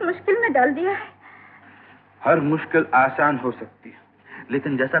मुझे किस मुश्किल में डाल दिया है? हर मुश्किल आसान हो सकती है,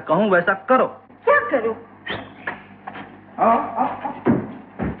 लेकिन जैसा कहूं वैसा करो। क्या करूं?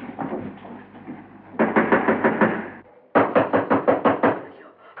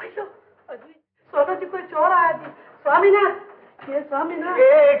 सोना जी कोई चोर आया जी। स्वामीनाथ, ये स्वामीनाथ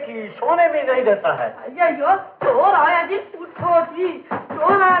एक ही सोने भी नहीं देता है। अयो चोर आया जी, उठो जी,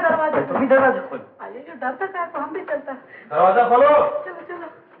 चोर आया दरवाजे। तुम भी दरवाजा खोलो। अयो डरता क्या, तो हम भी चलता। दरवाजा खोलो। चलो चलो।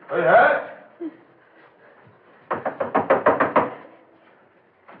 कोई है?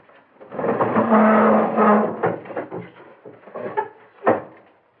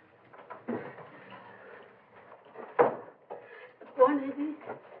 कौन है जी?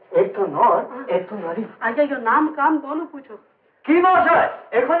 एक तो नौर, एक तो नारी। अयो नाम काम दोनों पूछो। की মশাই,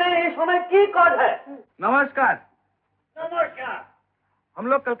 এখানে এই সময় কি কাজ है? नमस्कार। नमस्कार। हम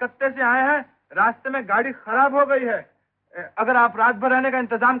लोग कलकत्ते से आए हैं, रास्ते में गाड़ी खराब हो गई है। अगर आप रात भर रहने का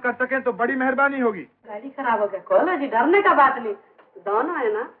इंतजाम कर सकें तो बड़ी मेहरबानी होगी। गाड़ी खराब हो गया? खोलो जी, डरने का बात नहीं, दोनों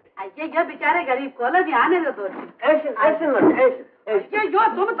है ना। ये बेचारे गरीब, खोलो जी, आने दो जी। ऐसे यो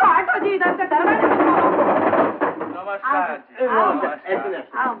तुम तो हटो जी इधर से, दरवाजे नमस्कार।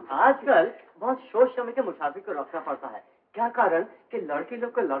 आजकल बहुत सोच समझ के मुसाफिर को रखना पड़ता है। क्या कारण कि लड़के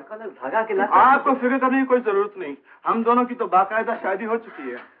लोग को लड़का लोग भगा के लाते। आपको फिक्र करने की कोई जरूरत नहीं, हम दोनों की तो बाकायदा शादी हो चुकी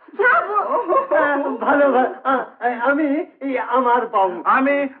है। ভালো আমি আমার বাবু।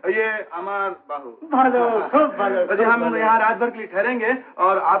 आमी ये अमर बाहू। ভালো, खूब ভালো। जी हम यहाँ रात भर के लिए ठहरेंगे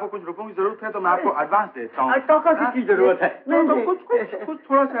और आपको कुछ रुपयों की जरूरत है तो मैं आपको एडवांस देता हूँ। टका की जरूरत है? नहीं तो कुछ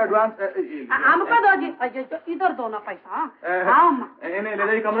थोड़ा सा एडवांस हमको दो जी। इधर दो ना पैसा। इन्हें ले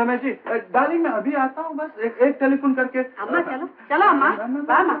जाइए कमरे में जी। डार्लिंग मैं अभी आता हूँ, बस एक टेलीफोन करके। अम्मा चलो चलो अम्मा,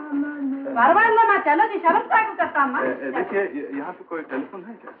 माँ चलो जी, शर्म क्या करता अम्मा। देखिए यहाँ पे कोई टेलीफोन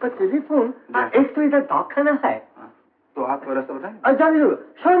है क्या? टेलीफोन एक तो इधर दवाखाना है। तो आपको रास्ता बताएं? जरूर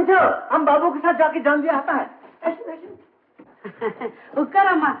समझो, हम बाबू के साथ जाके जान लिया आता है। उकर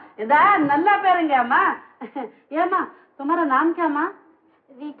अम्मा, इधर नल्ला पेरेंगे अम्मा। ये अम्मा तुम्हारा नाम क्या अम्मा?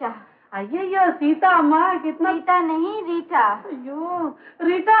 रीटा। अयो सीता अम्मा, कितना। रीटा नहीं, रीटा। अयो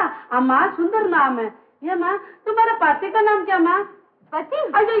रीटा अम्मा, सुंदर नाम है। ये माँ तुम्हारे पति का नाम क्या माँ? पति?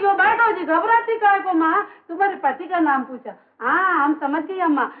 अयो बैठो जी, घबराती काय को माँ, तुम्हारे पति का नाम पूछा। हाँ हम समझ गई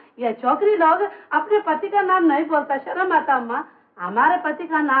अम्मा। ये चौकरी लोग अपने पति का नाम नहीं बोलता, शर्म आता अम्मा। हमारे पति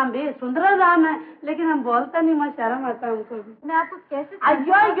का नाम भी सुंदर राम है, लेकिन हम बोलता नहीं माँ, शर्म आता हमको। मैं आपको कैसे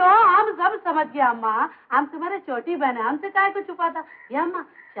अयो यो हम सब समझ गया अम्मा, हम तुम्हारे छोटी बहन है, हमसे काहे को छुपाता। ये अम्मा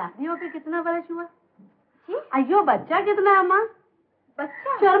शादी होके कितना वर्ष हुआ? अयो बच्चा कितना अम्मा?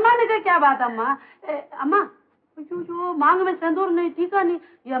 बच्चा शर्माने का क्या बात अम्मा? अम्मा जो मांग में सिंदूर नहीं, टीका नहीं।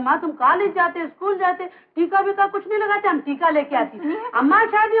 ये अम्मा तुम कॉलेज जाते, स्कूल जाते, टीका भी का कुछ नहीं लगाते, हम टीका लेके आती। अम्मा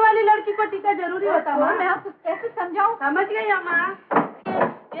शादी वाली लड़की को टीका जरूरी होता है। मैं आपको कैसे समझाऊं? समझ गई अम्मा।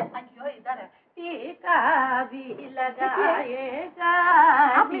 अयो इधर है, टीका भी लगाएगा।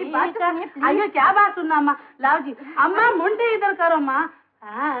 अयो क्या बात सुनना अम्मा, लाओ जी। अम्मा मुंडे इधर करो अम्मा।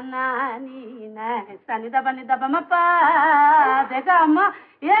 देखा अम्मा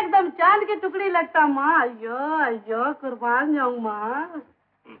एकदम चांद की टुकड़ी लगता माँ। अयो अयो कुर्बान जाऊँ माँ।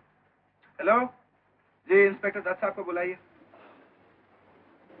 हेलो जी, इंस्पेक्टर दत्त साहब को बुलाइए।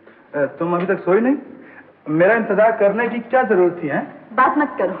 तुम अभी तक सोई नहीं? मेरा इंतजार करने की क्या जरूरत थी? है बात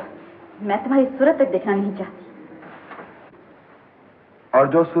मत करो, मैं तुम्हारी सूरत तक देखना नहीं चाहती। और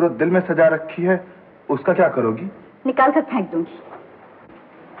जो सूरत दिल में सजा रखी है उसका क्या करोगी? निकाल कर फेंक दूंगी।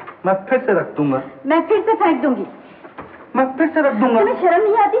 मैं फिर से रख दूंगा। मैं फिर से फेंक दूंगी। मैं फिर से रख दूंगा। तुम्हें शर्म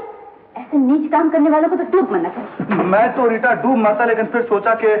नहीं आती? ऐसे नीच काम करने वालों को तो डूब मरना चाहिए। मैं तो रीटा डूब मरता, लेकिन फिर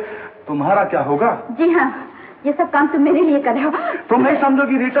सोचा कि तुम्हारा क्या होगा। जी हाँ, ये सब काम तुम मेरे लिए कर रहे हो। तुम नहीं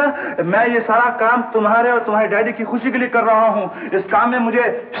समझोगी रीटा, मैं ये सारा काम तुम्हारे और तुम्हारे डैडी की खुशी के लिए कर रहा हूँ। इस काम में मुझे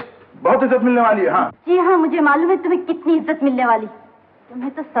बहुत इज्जत मिलने वाली है। हाँ जी हाँ, मुझे मालूम है तुम्हें कितनी इज्जत मिलने वाली।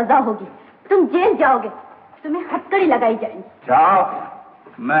 तुम्हें तो सजा होगी, तुम जेल जाओगे, तुम्हें हथकड़ी लगाई जाएगी। जाओ,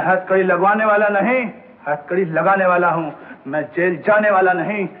 मैं हथकड़ी लगवाने वाला नहीं, हथकड़ी लगाने वाला हूँ। मैं जेल जाने वाला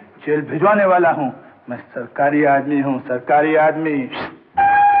नहीं, जेल भिजवाने वाला हूँ। मैं सरकारी आदमी हूँ, सरकारी आदमी।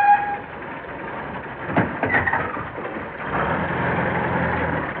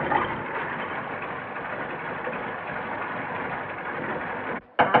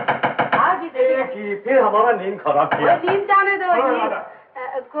 फिर हमारा नींद खराब किया। नींद जाने दो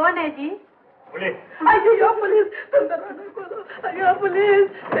जी। कौन है जी? पुलिस। अयो पुलिस, तुम दरवाजा खोलो। अयो पुलिस,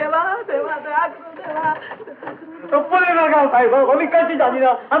 देवा देवा दया करो देवा। तो पुलिस लगा भाई, गोली कैसी जानी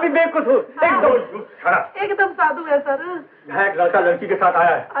ना? अभी बेवकूफ हूँ एकदम साधु है सर। यहाँ एक लड़का लड़की के साथ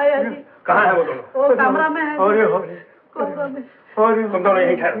आया है। आया जी। कहाँ है वो दोनों? वो कमरा में है। कमरा में। तुम दोनों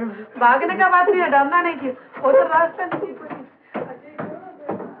यहीं ठहरो। भागने का बात नहीं है, डरना नहीं थी, उधर रास्ता नहीं थी।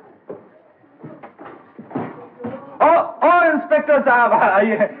 और इंस्पेक्टर साहब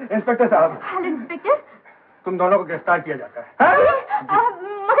आइए। इंस्पेक्टर साहब। Hello inspector. तुम दोनों को गिरफ्तार किया जाता है।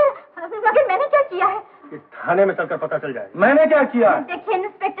 मगर मैंने क्या किया है? कि थाने में चलकर पता चल जाएगा। मैंने क्या किया? देखिए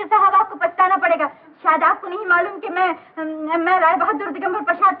इंस्पेक्टर साहब, आपको पछताना पड़ेगा। शायद आपको नहीं मालूम कि मैं राय बहादुर दिगंबर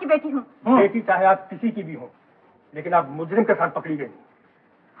प्रसाद की बेटी हूँ। बेटी चाहे आप किसी की भी हो, लेकिन आप मुजरिम के साथ पकड़ी गई।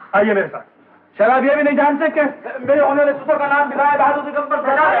 आइए मेरे साथ। शराब ये भी नहीं जानते कि मेरे होने वाले ससुर का नाम भी राय बहादुर दिगंबर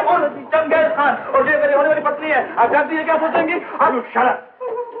प्रसाद है और चंगेज खान, और ये मेरी होने वाली पत्नी है। आप जानती है क्या सोचेंगी?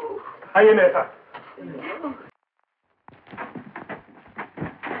 आइए मेरे साथ।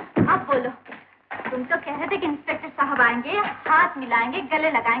 अब बोलो, तुम तो कह रहे थे कि इंस्पेक्टर साहब आएंगे, हाथ मिलाएंगे,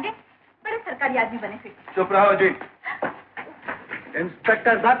 गले लगाएंगे, बड़े सरकारी आदमी बने फिर। चुप रहो जी।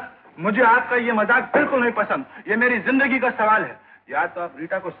 इंस्पेक्टर दत्त, मुझे आपका ये मजाक बिल्कुल नहीं पसंद। ये मेरी जिंदगी का सवाल है। या तो आप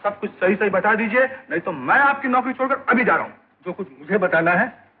रीटा को सब कुछ सही सही बता दीजिए, नहीं तो मैं आपकी नौकरी छोड़कर अभी जा रहा हूँ। जो कुछ मुझे बताना है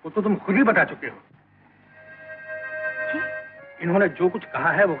वो तो तुम खुद ही बता चुके हो। इन्होंने जो कुछ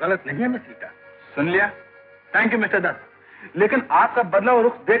कहा है वो गलत नहीं है मिस रीटा। सुन लिया? Thank you mister Dutt. लेकिन आपका बदला और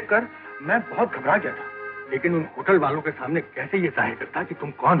रुख देखकर मैं बहुत घबरा गया था। लेकिन उन होटल वालों के सामने कैसे ये जाहिर करता कि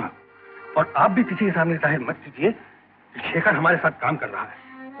तुम कौन हो? और आप भी किसी के सामने जाहिर मत कीजिए कि शेखर हमारे साथ काम कर रहा है।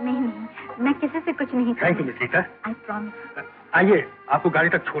 नहीं नहीं, मैं किसी से कुछ नहीं। Thank you miss Rita. I promise. आइए, आपको गाड़ी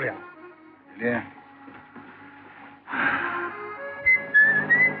तक छोड़े आओ।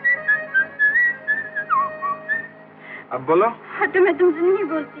 अब बोलो। तो मैं तुमसे नहीं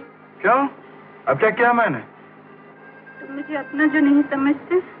बोलती। क्यों? अब क्या किया मैंने? तुम मुझे अपना जो नहीं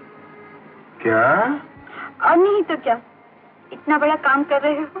समझते। क्या? और नहीं तो क्या, इतना बड़ा काम कर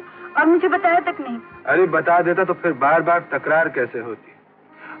रहे हो और मुझे बताया तक नहीं। अरे बता देता तो फिर बार बार तकरार कैसे होती,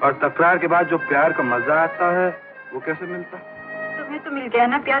 और तकरार के बाद जो प्यार का मजा आता है वो कैसे मिलता? तुम्हें तो मिल गया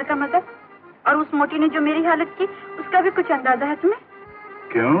ना प्यार का मजा। और उस मोटी ने जो मेरी हालत की उसका भी कुछ अंदाजा है तुम्हें?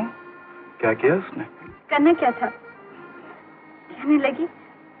 क्यों? क्या किया उसने? करना क्या था? कहने लगी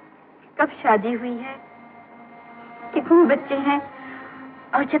कब शादी हुई है, कितने बच्चे हैं,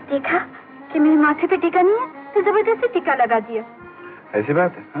 और जब देखा कि मेरे माथे पे टीका नहीं है तो जबरदस्ती टीका लगा दिया। ऐसी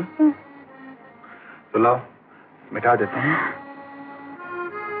बात है? हाँ? तो लाओ मिटा देता हूँ।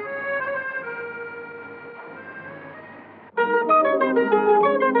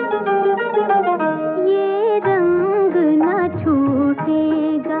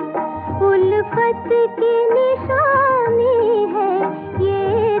 उल्फत की निशानी है,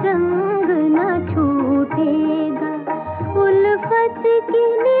 ये रंग न छूटेगा, उल्फत की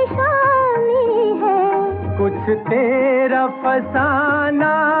निशानी है। कुछ तेरा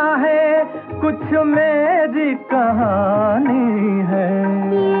फसाना है, कुछ मेरी कहानी है,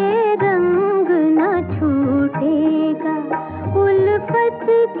 ये रंग न छूटेगा, उल्फत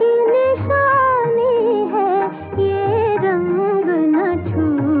की निशानी है, ये रंग न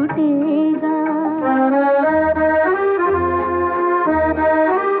छूटेगा।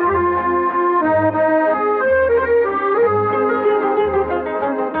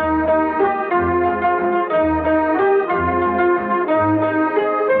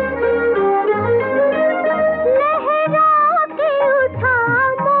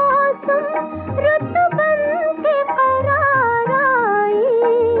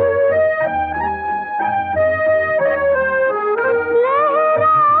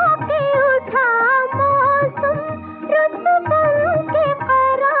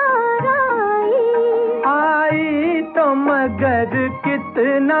 मगर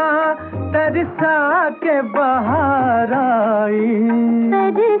कितना तरसा के बहार आई,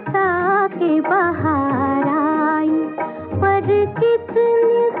 तरसा के बहार आई, पर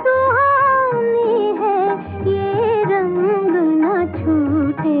कितनी सुहानी है, ये रंग न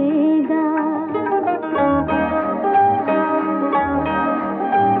छूटेगा।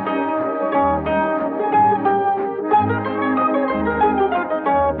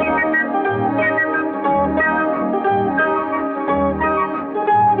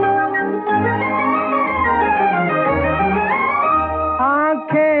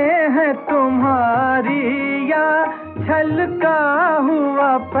 छलका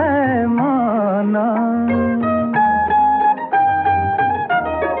हुआ पैमाना,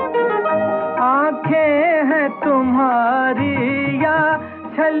 आंखें हैं तुम्हारी या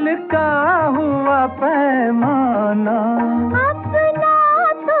छलका हुआ पैमाना। अपना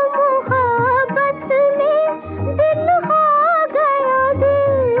तो मोहब्बत में दिल हो गया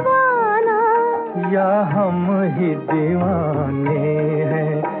दीवाना, या हम ही दीवाने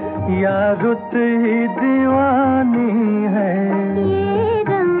हैं या रुत ही दीवानी है, ये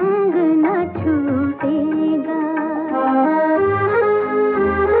रंग न छूटेगा।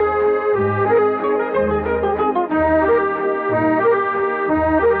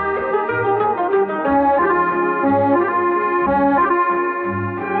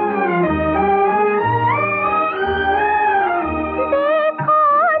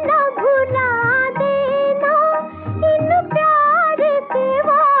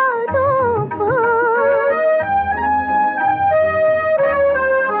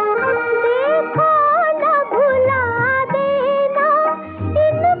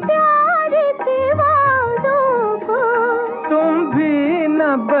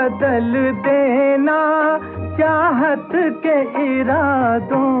 बदल देना चाहत के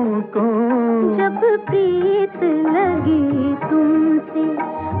इरादों को, जब प्रीत लगी तुमसे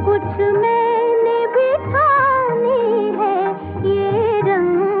कुछ मैंने भी ठानी है, ये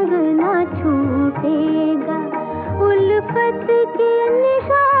रंग न छूटेगा, उल्फत की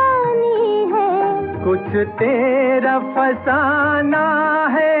निशानी है। कुछ तेरा फसाना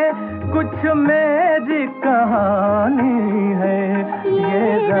है, कुछ मेरी कहानी है, ये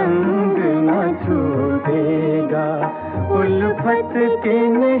रंग न छूटेगा, उल्फत की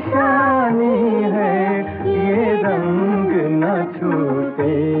निशानी है, ये रंग न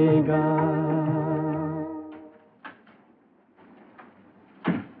छूटेगा।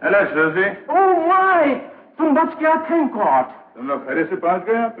 हेलो सुजी। ओह माय, तुम बच गया, थैंक गॉड। तुम लोग खैरियत से पहुंच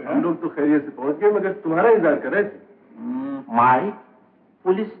गए यहाँ पे? हम लोग तो खैरियत से पहुंच गए, मगर तुम्हारा इंतजार कर रहे थे। माई,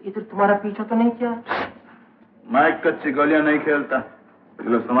 पुलिस इधर तुम्हारा पीछा तो नहीं किया? माइक कच्ची गोलियां नहीं खेलता।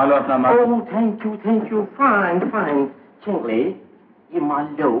 चलो संभालो अपना माल। Oh thank you, fine fine. चिंगले, ये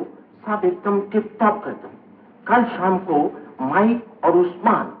मान लो सब एकदम टिप टॉप कर दो। कल शाम को माइक और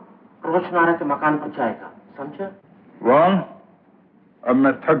उस्मान रोशनारा के मकान पर जाएगा, समझा? वन, अब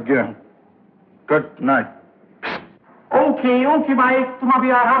मैं थक गया हूँ। Good night. ओके माइक, तुम अभी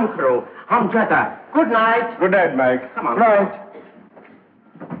आराम करो, हम जाता है। Good night. Good night mic. Good night.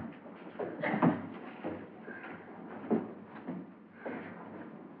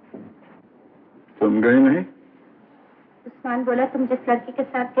 तुम गई नहीं? उस्मान बोला तुम जिस लड़की के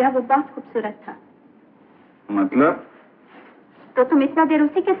साथ गया वो बहुत खूबसूरत था। मतलब? तो तुम इतना देर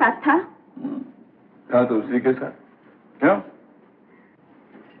उसी के साथ था? था तो उसी के साथ। क्यों?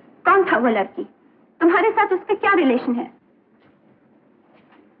 कौन था वो लड़की? तुम्हारे साथ उसके क्या रिलेशन है?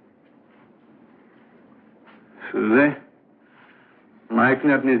 सुजे, माइक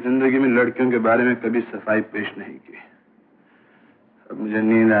ने अपनी जिंदगी में लड़कियों के बारे में कभी सफाई पेश नहीं की। अब मुझे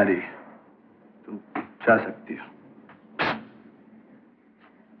नींद आ रही, जा सकती हो।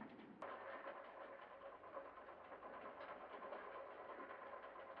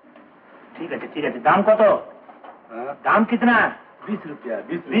 ঠিক আছে দাম কত? দাম कितना? 20 रुपया।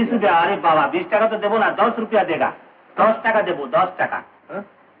 20 रुपया। अरे बाबा 20 টাকা तो देबो ना, 10 रुपया देगा। 10 টাকা देबो, 10 টাকা।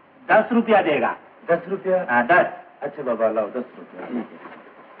 10 रुपया देगा। 10 रुपया? हाँ 10। अच्छा बाबा लाओ 10 रुपया।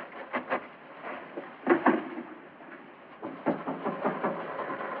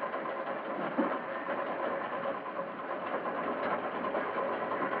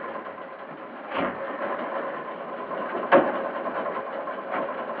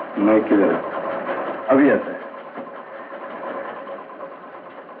 मैं किधर? अभी आता है।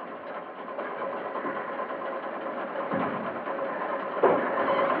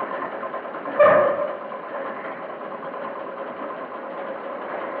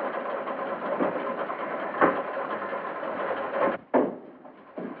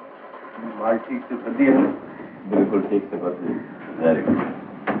 माल ठीक से भर दिया? बिल्कुल ठीक से भर दिया। Very good.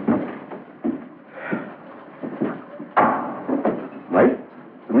 भाई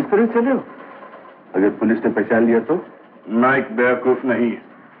तुम इस तरह चले हो? अगर पुलिस ने पहचान लिया तो? मैं एक बेवकूफ नहीं है,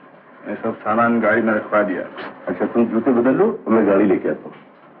 मैं सब सामान गाड़ी में रखवा दिया। अच्छा तुम जूते बदल लो तो मैं गाड़ी लेके आता हूँ।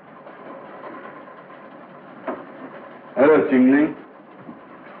 हेलो चिंगली,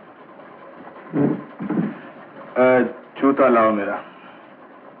 जूता लाओ मेरा।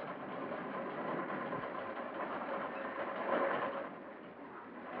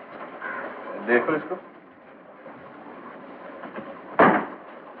 देखो इसको।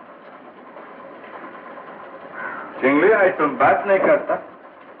 चिंगली आज तुम बात नहीं करता?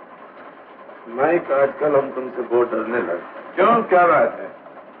 माइक आजकल हम तुमसे बहुत डरने लगे। क्यों, क्या बात है?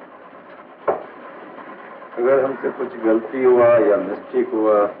 अगर हमसे कुछ गलती हुआ या मिस्टेक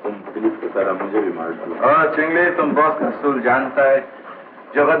हुआ तुम पुलिस की तरह मुझे भी मार डालो। चिंगली तुम बॉस का असूल जानता है,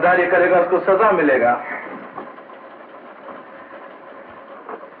 जो गद्दारी करेगा उसको सजा मिलेगा।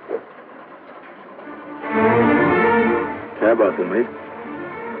 क्या बात है माइक,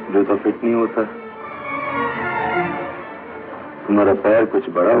 जो तो फिट नहीं होता? तुम्हारा पैर कुछ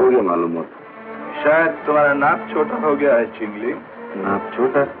बड़ा हो गया मालूम होता। शायद तुम्हारा नाप छोटा हो गया है चिंगली। नाप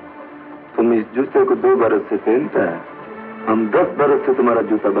छोटा? तुम इस जूते को 2 बरस से पहनता है, हम 10 बरस से तुम्हारा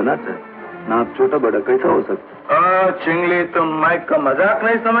जूता बनाता है। नाप छोटा बड़ा कैसा हो सकता? चिंगली तुम माइक का मजाक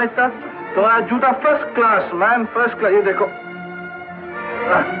नहीं समझता? तुम्हारा जूता first class, man first class. ये देखो।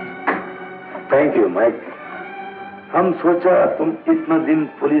 Thank you mic. हम सोचा तुम इतना दिन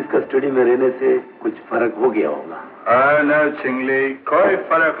पुलिस कस्टडी में रहने से कुछ फर्क हो गया होगा। नहीं चिंगली, कोई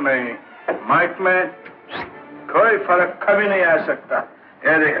फर्क नहीं। माइक में कोई फर्क कभी नहीं आ सकता।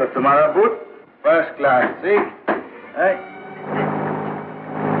 ये देखो तुम्हारा boot first class.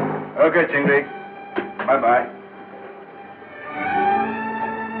 Okay चिंगली, bye bye.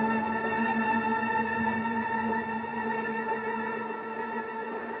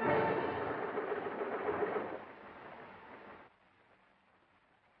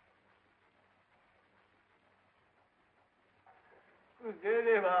 कुछ दे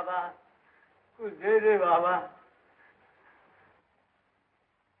दे बाबा, कुछ दे दे बाबा।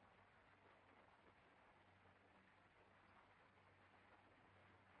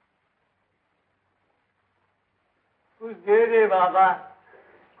 कुछ दे दे बाबा,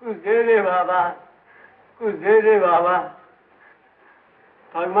 कुछ दे दे बाबा, कुछ दे दे बाबा।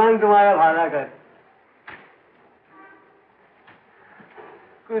 भगवान तुम्हारा भला करे।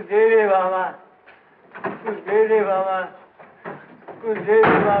 कुछ दे दे बाबा, कुछ दे दे बाबा, कुछ दे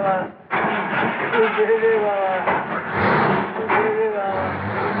दे बाबा, कुछ दे दे बाबा, कुछ दे दे बाबा।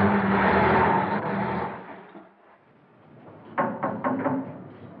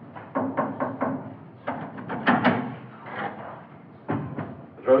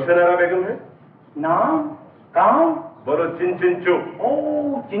 रोशनारा बेगम है? नाम? काम? बोलो चिन चिन चू।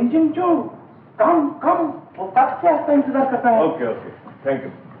 ओह चिन चिन चू, कम कम। वो कब से आपका इंतजार करता है। Okay okay, thank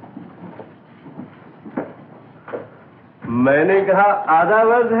you. मैंने कहा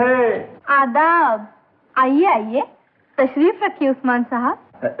आदाब है। आदाब। आइए आइए, तशरीफ रखिए उस्मान साहब।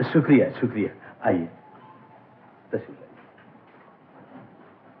 शुक्रिया शुक्रिया, आइए तशरीफ।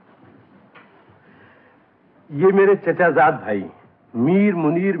 ये मेरे चचाजाद भाई मीर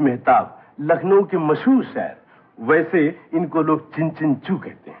मुनीर मेहताब, लखनऊ के मशहूर शायर। वैसे इनको लोग चिन चिन चू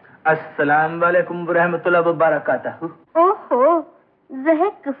कहते हैं। अस्सलाम वालेकुम व रहमतुल्लाह व बरकातहू। ओहो, ज़हे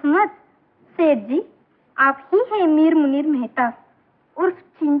किस्मत। सेठ जी, आप ही हैं मीर मुनीर मेहताब उर्फ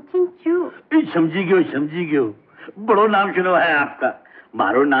चिन चिन चू। समझी गयो, बड़ो नाम सुनो है आपका।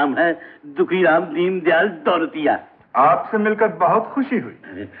 मारो नाम है दुखीराम दीनदयाल दौलतिया। आपसे मिलकर बहुत खुशी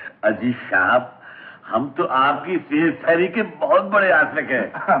हुई। अजीज साहब, हम तो आपकी फेरी के बहुत बड़े आशिक हैं।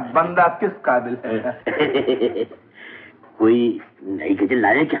 बंदा किस काबिल है? कोई नई गजल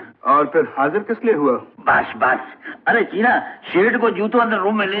लाए क्या? और फिर हाजिर किस लिए हुआ? बस बस, अरे चीना शेठ को जूतों अंदर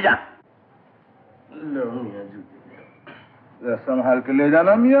रूम में ले जा। संभाल के ले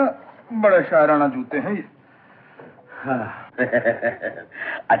जाना मियाँ, बड़े शायराना जूते हैं ये। हाँ।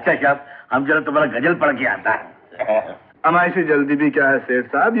 अच्छा साहब, हम जरा तुम्हारा गजल पढ़ के आता है। अमाइशी जल्दी भी क्या है सेठ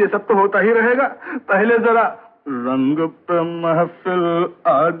साहब, ये सब तो होता ही रहेगा। पहले जरा रंग पे महफिल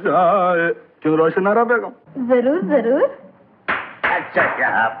आ जाए। क्यों रोशनारा बेगम? जरूर जरूर। अच्छा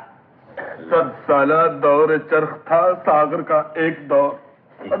साहब। 7 साला दौर चरख था सागर का एक दौर,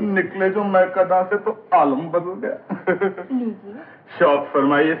 अब निकले जो मैं कदा से तो आलम बदल गया। लीजिए। शौक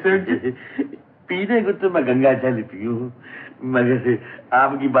फरमाइए सेठ जी। पीने को तो मैं गंगा जल पीऊं, मगर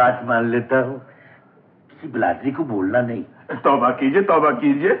आपकी बात मान लेता हूँ, किसी बिलादरी को बोलना नहीं। तौबा कीजिए, तौबा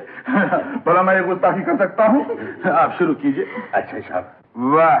कीजिए। भला मैं ये गुस्ताखी कर सकता हूँ? आप शुरू कीजिए। अच्छा साहब।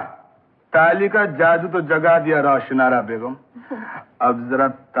 वाह, ताली का जादू तो जगा दिया रोशनारा बेगम। अब जरा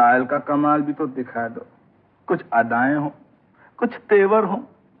ताल का कमाल भी तो दिखा दो। कुछ अदाएं हो, कुछ तेवर हो,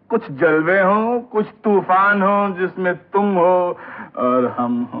 कुछ जलवे हो, कुछ तूफान हो, जिसमें तुम हो और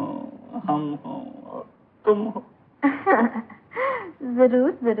हम हो, हम हो और तुम हो।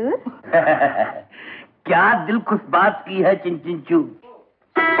 जरूर जरूर। क्या दिल खुश बात की है चिन चिन चू।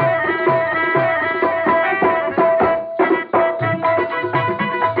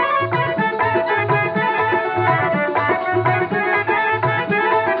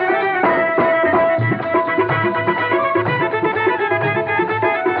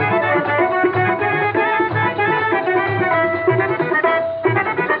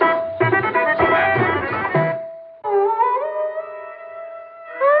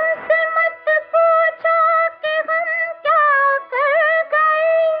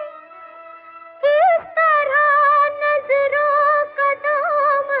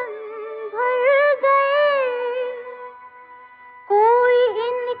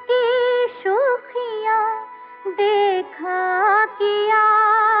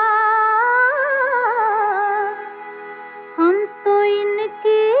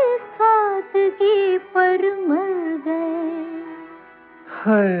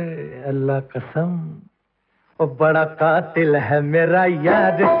 कसम ओ बड़ा कातिल है मेरा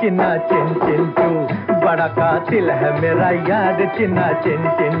यार चिन्ना चिन चिन चू, बड़ा कातिल है मेरा यार चिन्ना चिन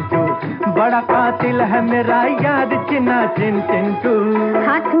चिन चू, बड़ा कातिल है मेरा यार चिन्ना चिन चिन चू।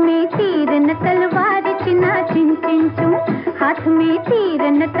 हाथ में तीर न तलवार चिन्ना चिन चिन चू, हाथ में तीर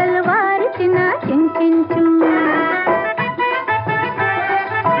न तलवार चिन्ना चिन चिन चू।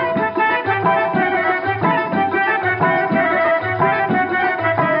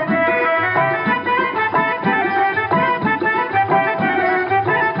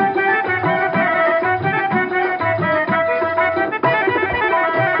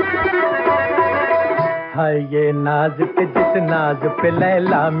 हाय ये नाज पे जिस नाज पे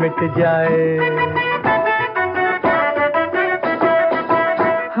लैला मिट जाए,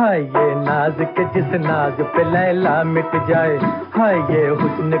 हाय ये नाज के जिस नाज पे लैला मिट जाए, हाय ये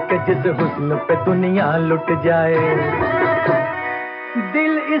हुस्न के जिस हुस्न पे दुनिया लुट जाए।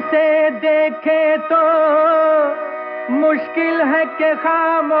 दिल इसे देखे तो मुश्किल है कि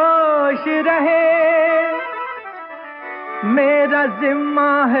खामोश रहे, मेरा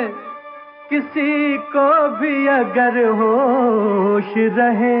जिम्मा है किसी को भी अगर होश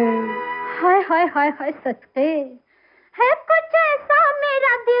रहे। हाय हाय हाय हाय सच्चे है कुछ ऐसा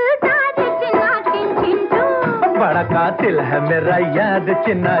मेरा दिलदार चिन्ना चिन चिन चू, बड़ा कातिल है मेरा यार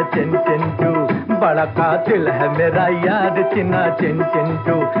चिन्ना चिन चिन चू, बड़ा कातिल है मेरा यार चिन्ना चिन चिन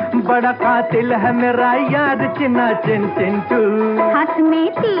चू, बड़ा कातिल है मेरा यार चिन्ना चिन चिन चू। हाथ में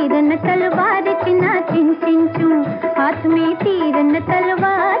तीर न तलवार चिन्ना चिन चिन चू, हाथ में तीर न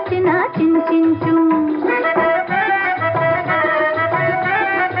तलवार चिन्ना चिन चिन चू।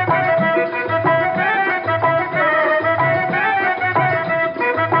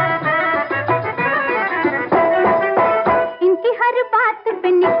 इनकी हर बात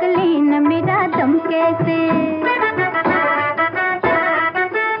पे निकले न मेरा दम कैसे,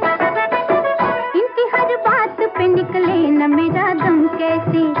 इनकी हर बात पे निकले न मेरा दम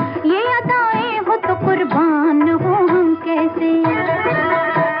कैसे, ये अदाएं हो तो कुर्बान हो हम कैसे।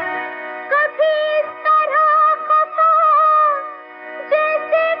 कभी इस तरह खफा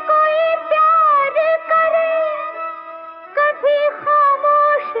जैसे कोई प्यार करे, कभी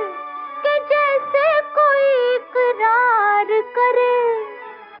खामोश कि जैसे कोई इकरार करे,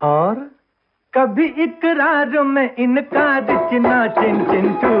 और कभी इकरार में इनकार चिन्ना चिन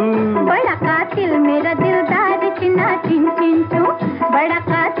चिन चू। बड़ा कातिल मेरा दिलदार चिन्ना चिन चिन चू, बड़ा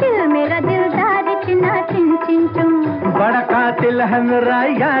कातिल मेरा दिलदार चिना चिन चिन चू। बड़ा कातिल है मेरा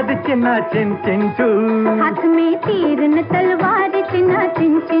याद चिना चिन चिन चू। हाथ में तीर न तलवार चिना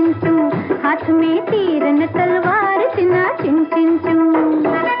चिन चिन चू। हाथ में तीर न तलवार चिना चिन चिन चू।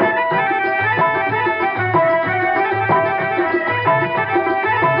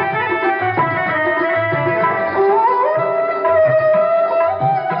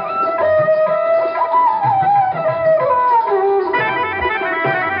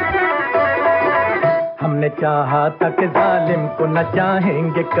 हमने चाहा था कि जालिम को न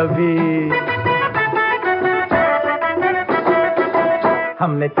चाहेंगे कभी।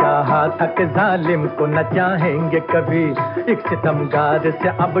 हमने चाहा था कि जालिम को न चाहेंगे कभी। एक सितमगार से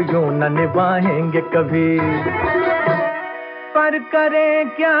अब यूं न निभाएंगे कभी। पर करें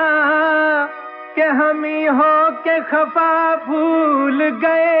क्या कि हम ही हो के खफा भूल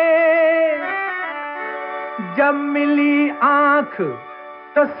गए। जब मिली आंख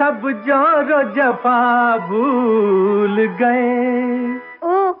तो सब जोरो जफा भूल गए।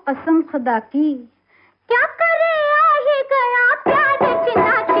 ओ कसम खुदा की, क्या करे आ ही गया प्यार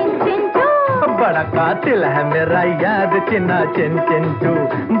चिना चिन चिन चू। बड़ा कातिल है मेरा याद चिना चिन चिन चू।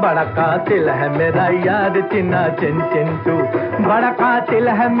 बड़ा कातिल है मेरा याद चिना चिन चिन चू। बड़ा कातिल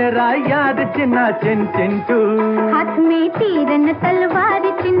है मेरा याद चिना चिन चिन चू। हाथ में तीर न तलवार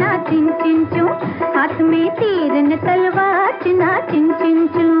चिना चिन चिन चू। हाथ में तीर न तलवार चिना चिन चिन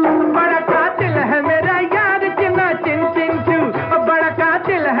चू। बड़ा कातिल है मेरा याद चिना चिन चिन चू। बड़ा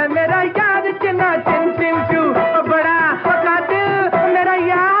कातिल है मेरा याद चिना चिन चिन चू। बड़ा कातिल मेरा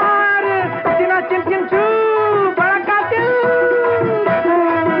यार चिना चिन चिन चू। बड़ा कातिल।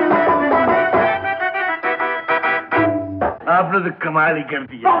 आपने तो कमाल ही कर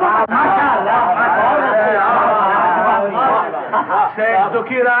दिया। शेख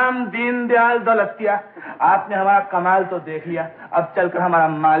दुखीराम दीनदयाल दौलतिया, आपने हमारा कमाल तो देख लिया, अब चलकर हमारा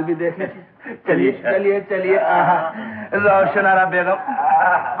माल भी देख लीजिए। चलिए चलिए चलिए। रोशनारा बेगम,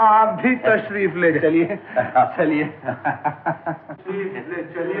 आप भी तशरीफ ले चलिए। चलिए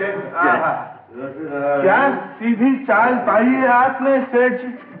चलिए। क्या सीधी चाल पाई है आपने सेठ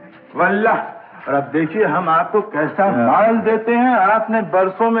जी, वल्लाह। और अब देखिए हम आपको कैसा माल देते हैं। आपने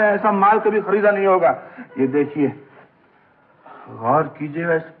बरसों में ऐसा माल कभी खरीदा नहीं होगा। ये देखिए, गौर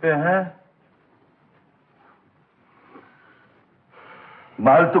कीजिएगा इस पे है।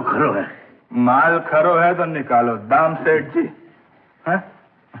 माल तो खरो है। माल खरो है तो निकालो दाम सेठ जी।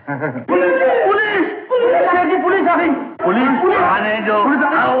 पुलिस सेठ जी, पुलिस आ गई। पुलिस आने जो पुलिस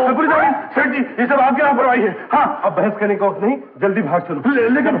आ गई सेठ जी, ये सब आपके लापरवाही है। हाँ, अब बहस करने का वक्त नहीं, जल्दी भाग चलो।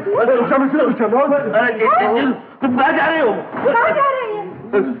 लेकिन चलो चलो। अरे तुम कहाँ जा रहे हो? कहाँ जा रहे हैं?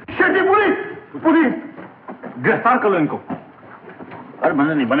 सेठ जी, पुलिस गिरफ्तार कर लो इनको। अरे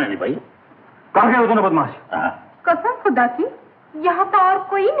बना नहीं भाई। कहाँ गए दोनों बदमाश? कसम खुदा की, यहाँ तो और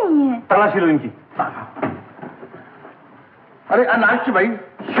कोई नहीं है। तलाशी लो इनकी। अरे अनाज भाई,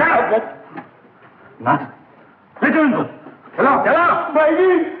 नाच ले चलो इनको। चलो चलो भाई जी।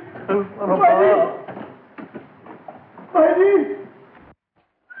 भाई जी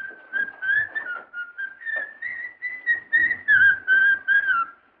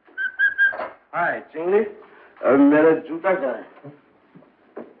हाय चिंगली, मेरा जूता कहाँ है?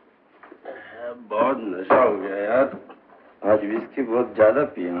 बहुत नशा हो गया यार, आज विस्की बहुत ज्यादा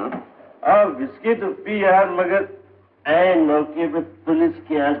पिया। हाँ विस्की तो पी यार, मगर ऐन मौके पे पुलिस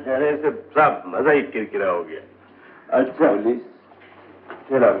के यहाँ जाने से सब मजा ही किरकिरा हो गया। अच्छा पुलिस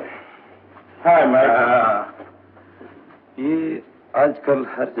चला। हाय ये आजकल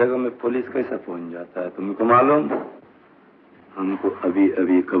हर जगह में पुलिस कैसा पहुंच जाता है तुमको मालूम? हमको अभी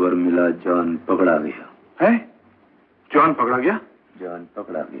अभी खबर मिला जॉन पकड़ा गया है। जॉन पकड़ा गया? जॉन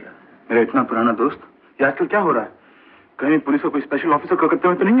पकड़ा गया। मेरा इतना पुराना दोस्त, ये आजकल क्या हो रहा है? कहीं पुलिस का कोई स्पेशल ऑफिसर कलकत्ते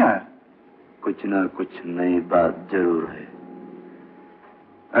में तो नहीं आया? कुछ ना कुछ नई बात जरूर है।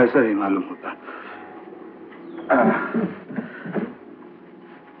 ऐसा ही मालूम होता।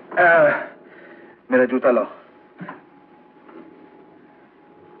 मेरा जूता लाओ।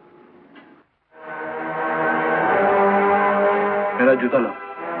 मेरा जूता लाओ।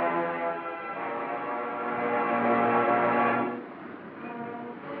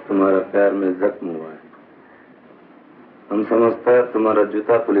 तुम्हारा पैर में जख्म हुआ है। हम समझते हैं तुम्हारा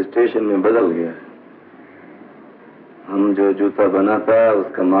जूता पुलिस स्टेशन में बदल गया है। हम जो जूता बनाता है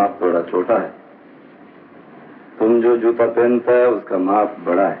उसका माप थोड़ा छोटा है। तुम जो जूता पहनता है उसका माप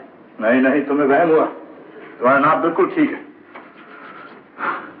बड़ा है। नहीं नहीं, तुम्हें वहम हुआ। तुम्हारा नाप बिल्कुल ठीक है।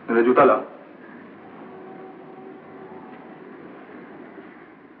 मेरा जूता लाओ।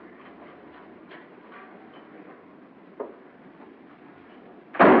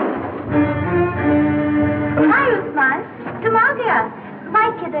 हाय उस्मान, तुम आ गया।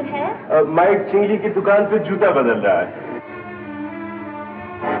 माइक किधर खबर है? माइक चिंगली की दुकान पे जूता बदल रहा है।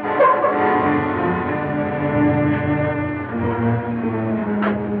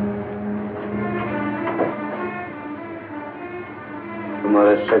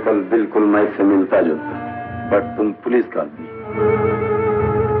 तुम्हारा शक्ल बिल्कुल माइक से मिलता जुलता, बट तुम पुलिस का आदमी।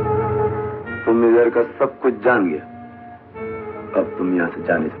 तुम इधर का सब कुछ जान गया, अब तुम यहाँ से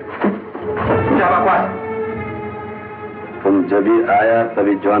जाने सकते। क्या बकवास? तुम जब ही आया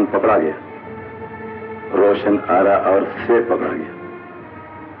तभी जवान पकड़ा गया, रोशन आरा और शेर पकड़ा गया।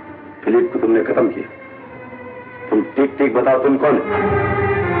 फिलिप को तुमने खत्म किया। तुम ठीक ठीक बताओ, तुम कौन है?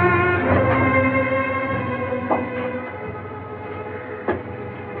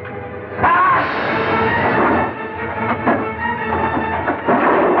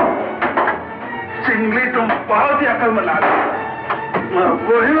 चिंगली, तुम बहुत ही अकलमंद आदमी।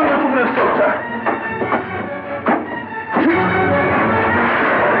 वही मैंने तुमने सोचा।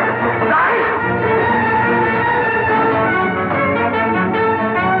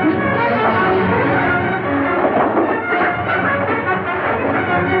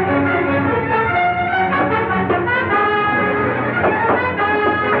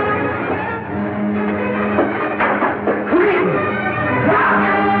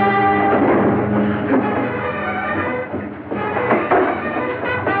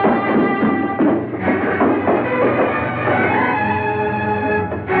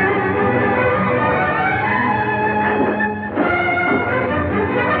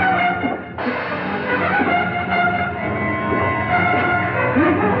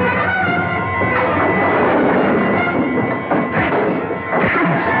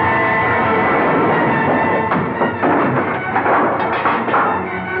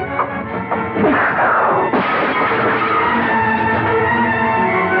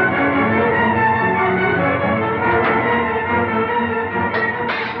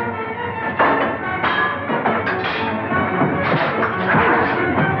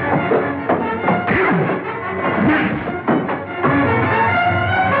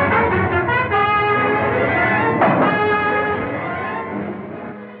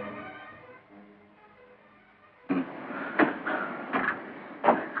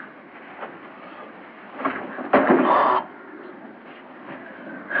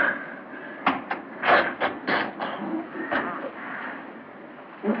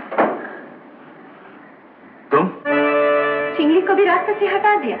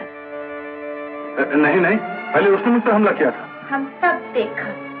 नहीं नहीं, पहले उसने मुझ पर हमला किया था। हम सब देखा,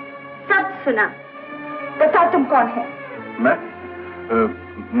 सब सुना। बताओ तुम कौन है?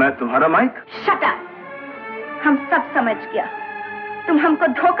 मैं तुम्हारा माइक? Shut up! हम सब समझ गया। तुम हमको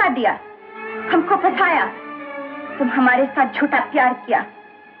धोखा दिया, हमको फंसाया। तुम हमारे साथ झूठा प्यार किया।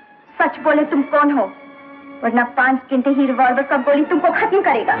 सच बोले तुम कौन हो, वरना 5 गिनते ही रिवॉल्वर का गोली तुमको खत्म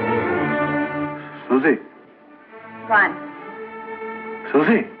करेगा। सूजी। 1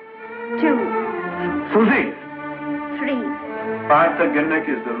 सूजी। 2 सूजी। 3 5 तक गिनने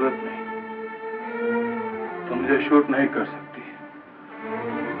की जरूरत नहीं। तुम मुझे शूट नहीं कर सकती,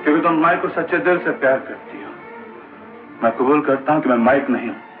 क्योंकि तुम माइक को सच्चे दिल से प्यार करती हो। मैं कबूल करता हूं कि मैं माइक नहीं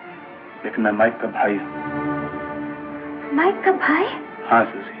हूं, लेकिन मैं माइक का भाई हूं। माइक का भाई? हाँ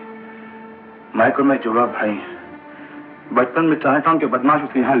सूजी, माइक और मैं जुड़वा भाई हैं। बचपन में चाइनाटाउन के बदमाश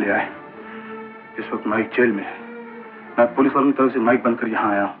उसे यहाँ ले आए। इस वक्त माइक जेल में है। मैं पुलिस वालों की तरफ से माइक बनकर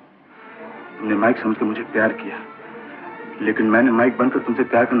यहाँ आया हूँ। तुमने माइक समझ कर मुझे प्यार किया, लेकिन मैंने माइक बनकर तुमसे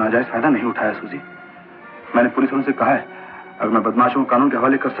प्यार का नाजायज फायदा नहीं उठाया सूजी। मैंने पुलिस वालों से कहा है, अगर मैं बदमाशों को कानून के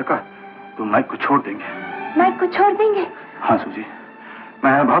हवाले कर सका तो माइक को छोड़ देंगे। माइक को छोड़ देंगे? हाँ सूजी,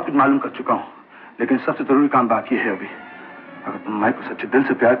 मैं यहाँ बहुत कुछ मालूम कर चुका हूँ, लेकिन सबसे जरूरी काम बाकी है अभी। अगर तुम माइक को सच्चे दिल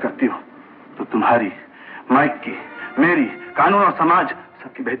से प्यार करती हो तो तुम्हारी, माइक की, मेरी, कानून और समाज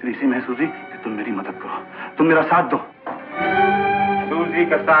सबकी बेहतरी इसी में है सूजी कि तुम मेरी मदद करो, तुम मेरा साथ दो। सूजी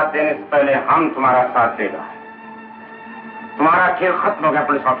का साथ देने से पहले हम तुम्हारा साथ देगा। तुम्हारा खेल खत्म हो गया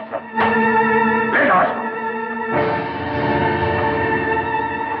पुलिस ऑफिसर। ले जाओ इसको।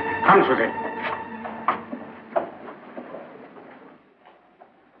 हम सूजी।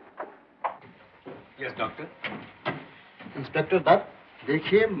 Yes doctor. इंस्पेक्टर दत्त,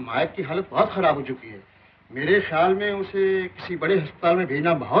 देखिए माइक की हालत बहुत खराब हो चुकी है। मेरे ख्याल में उसे किसी बड़े अस्पताल में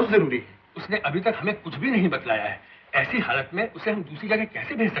भेजना बहुत जरूरी है। उसने अभी तक हमें कुछ भी नहीं बतलाया है। ऐसी हालत में उसे हम दूसरी जगह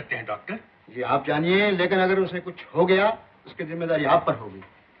कैसे भेज सकते हैं डॉक्टर? ये आप जानिए, लेकिन अगर उसे कुछ हो गया उसकी जिम्मेदारी आप पर होगी।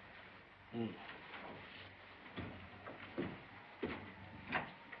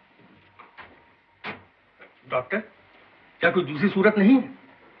 डॉक्टर, क्या कोई दूसरी सूरत नहीं है?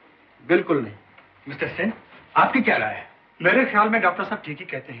 बिल्कुल नहीं। मिस्टर सेन, आपकी क्या राय है? मेरे ख्याल में डॉक्टर साहब ठीक ही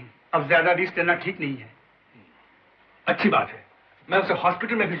कहते हैं। अब ज्यादा रिस्क लेना ठीक नहीं है। अच्छी बात है। मैं उसे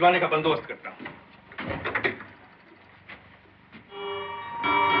हॉस्पिटल में भिजवाने का बंदोबस्त करता हूँ।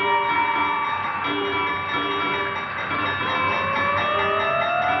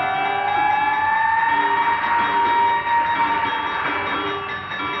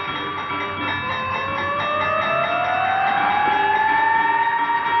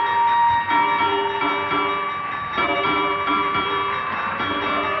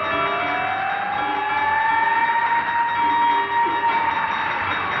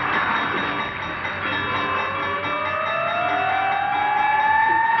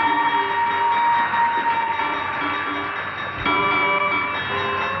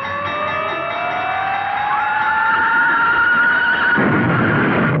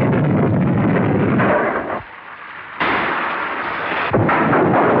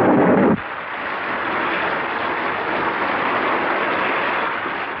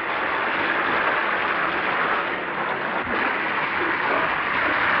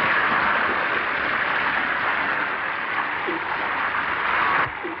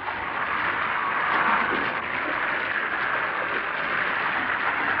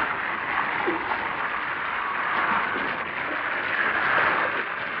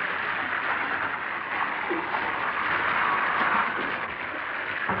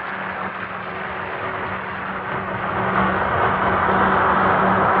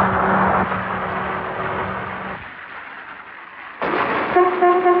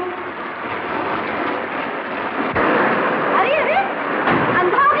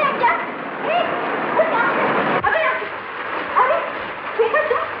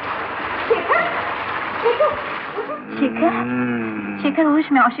 शेखर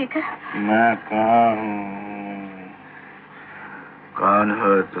होश में आओ शेखर। मैं कहाँ हूँ? कौन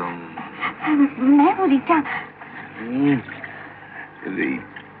हो तुम? मैं हूँ रीटा।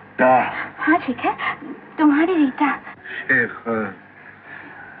 रीटा? हाँ शेखर, तुम्हारी रीटा। शेखर,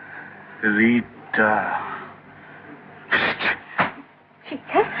 रीटा।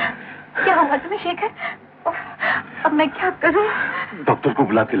 शेखर, क्या हुआ तुम्हें शेखर? अब मैं क्या करूँ? डॉक्टर को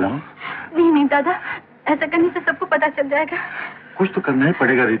बुला के लाऊं? नहीं दादा, ऐसा करने से सबको पता चल जाएगा। कुछ तो करना ही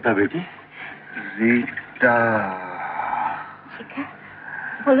पड़ेगा रीता बेटी। रीता। शेखर,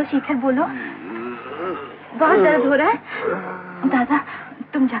 बोलो शेखर बोलो। बहुत दर्द हो रहा है। दादा,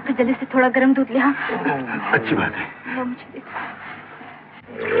 तुम जाकर जल्दी से थोड़ा गर्म दूध ले आओ। अच्छी बात है। लो मुझे देखो।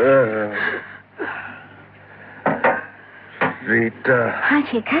 रीता। हाँ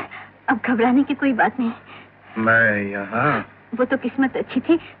शेखर, अब घबराने की कोई बात नहीं। मैं यहाँ? वो तो किस्मत अच्छी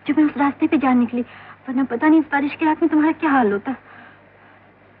थी जो मैं उस रास्ते पे जा निकली, वरना पता नहीं इस बारिश की रात में तुम्हारा क्या हाल होता।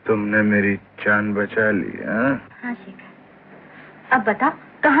 तुमने मेरी जान बचा ली। हाँ शेखर, अब बताओ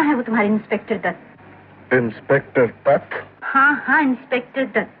कहाँ है वो तुम्हारे इंस्पेक्टर दत्त? इंस्पेक्टर दत्त? हाँ इंस्पेक्टर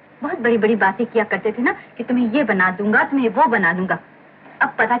दत्त। बहुत बड़ी बड़ी बातें किया करते थे ना कि तुम्हें ये बना दूंगा, तुम्हें वो बना दूंगा।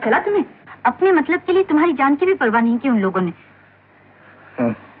 अब पता चला तुम्हें? अपने मतलब के लिए तुम्हारी जान की भी परवाह नहीं की उन लोगों ने।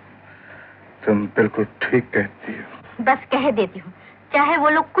 तुम बिल्कुल ठीक कहती हो। बस कह देती हूँ, चाहे वो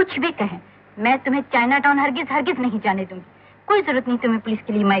लोग कुछ भी कहें, मैं तुम्हें चाइनाटाउन हरगिज नहीं जाने दूंगी। कोई जरूरत नहीं तुम्हें पुलिस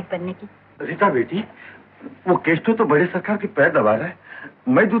के लिए माइक बनने की। रीता बेटी, वो केस्टो तो बड़े सरकार के पैर दबा रहा है,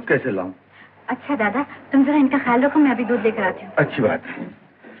 मैं दूध कैसे लाऊं? अच्छा दादा, तुम जरा इनका ख्याल रखो, मैं अभी दूध लेकर आती हूँ। अच्छी बात है।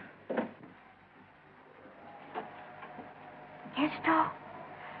 Kesto,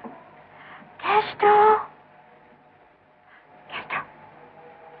 Kesto, Kesto.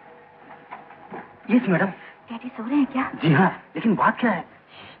 Yes madam. Daddy सो रहे हैं क्या? जी हाँ, लेकिन बात क्या है?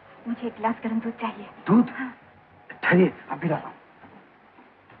 मुझे एक गिलास गर्म दूध चाहिए। दूध? हाँ। ठहरिए, अभी लाता हूँ।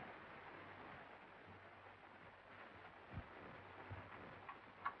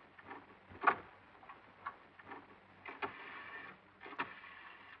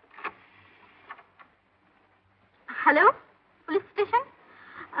 Hello, police station.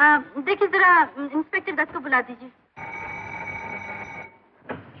 देखिए जरा इंस्पेक्टर दत्त को बुला दीजिए।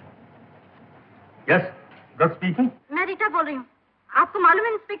 Yes, Dutt speaking. मैं रीटा बोल रही हूँ। आपको मालूम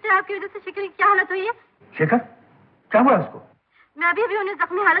है इंस्पेक्टर, आपकी वजह से शेखर की क्या हालत हुई है? शेखर, क्या हुआ उसको? मैं अभी उन्हें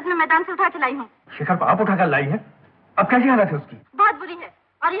जख्मी हालत में मैदान से उठा के लाई हूँ। शेखर को आप उठाकर लाई है? अब कैसी हालत है उसकी? बहुत बुरी है,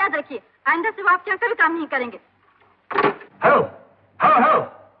 और याद रखिए आइंदा से वो आपके यहाँ कभी काम नहीं करेंगे। हेलो हेलो हेलो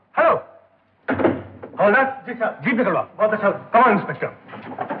हेलो, हवलदार जी साहब, जीप निकलवा। बहुत अच्छा, कम ऑन इंस्पेक्टर।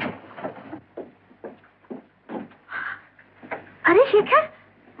 अरे शेखर,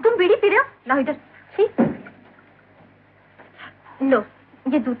 तुम बीड़ी पी रहे हो? लाओ इधर। लो,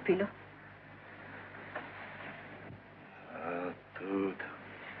 ये दूध पी लो। दूध?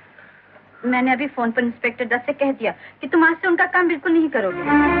 मैंने अभी फोन पर इंस्पेक्टर दत्त से कह दिया कि तुम आज से उनका काम बिल्कुल नहीं करोगे।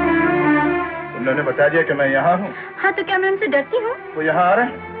 उन्होंने बता दिया कि मैं यहाँ हूँ। हाँ, तो क्या मैं उनसे डरती हूँ? वो यहाँ आ रहे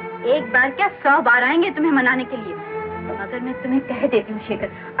हैं? एक बार क्या 100 बार आएंगे तुम्हें मनाने के लिए। आकर मैं तुम्हें कह देती हूँ शेखर,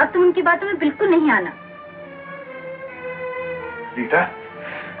 अब तुम उनकी बातों में बिल्कुल नहीं आना। रीटा,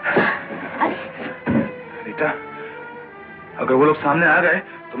 रीटा, अगर वो लोग सामने आ गए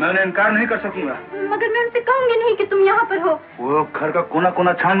तो मैं उन्हें इनकार नहीं कर सकूंगा। मगर मैं उनसे कहूंगी नहीं कि तुम यहाँ पर हो। वो घर का कोना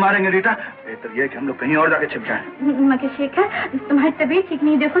कोना छान मारेंगे रीटा। बेहतर यह कि हम लोग कहीं और जाके छिप जाएं। मगर शेखर, तुम्हारी तबीयत ठीक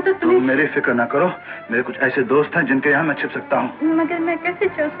नहीं, देखो तो तुम्हें। तुम मेरी फिक्र ना करो, मेरे कुछ ऐसे दोस्त हैं जिनके यहाँ मैं छिप सकता हूँ। मगर मैं कैसे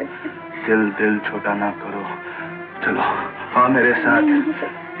छोड़ सकती हूँ? दिल छोटा ना करो। चलो हाँ मेरे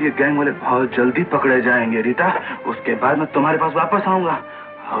साथ। ये गैंग वाले बहुत जल्दी पकड़े जाएंगे रीटा। उसके बाद मैं तुम्हारे पास वापस आऊंगा।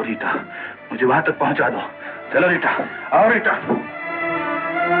 आओ रीटा, मुझे वहां तक पहुंचा दो। चलो रीटा, आओ रीटा।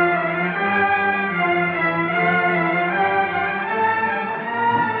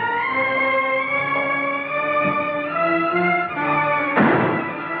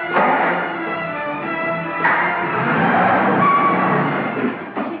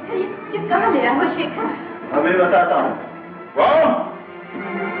 अभी बताता हूँ।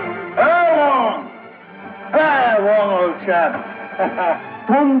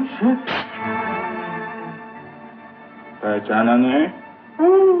 तुम पहचाना नहीं?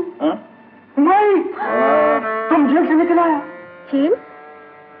 माइक, तुम जेल से निकल आया। जेल?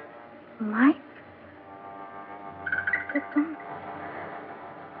 माइक, तो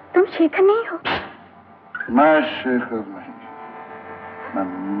तुम शेखर नहीं हो? मैं शेखर नहीं, मैं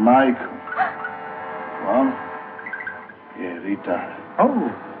माइक हूँ। ये रीटा है।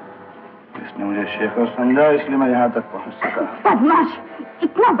 इसने मुझे शेखर समझा, इसलिए मैं यहाँ तक पहुँच सका। बदमाश,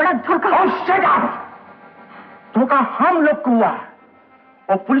 इतना बड़ा धोखा। धोखा हम लोग को हुआ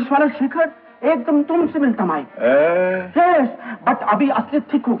और पुलिस वाला शेखर एकदम तुमसे मिलता माइक। यस, बट अभी असली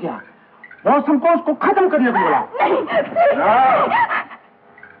ठीक हो गया। बॉस हमको उसको खत्म करने को बोला।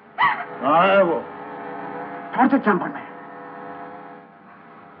 कहाँ है वो? टॉर्चर चैम्बर में।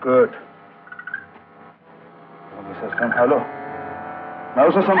 गुड, उसे संभालो। मैं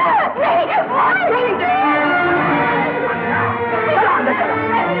उसे संभालूं।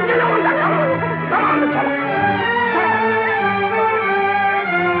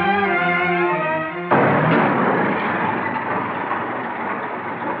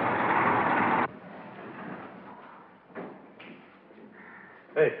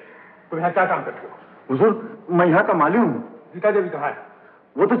 तुम यहाँ क्या काम करते हो? हुजूर, मैं यहाँ का माली हूँ। रीता देवी कहाँ है?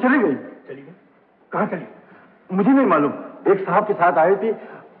 वो तो चली गई। चली गई? कहाँ चली? मुझे नहीं मालूम। एक साहब के साथ आई थी,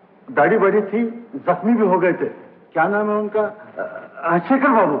 दाढ़ी बड़ी थी, जख्मी भी हो गए थे। क्या नाम है उनका? शेखर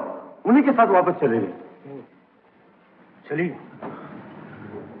बाबू। उन्हीं के साथ वापस चले गए। चली?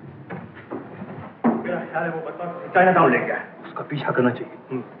 मेरा ख्याल है वो बदमाश चाइनाटाउन ले गया है। उसका पीछा करना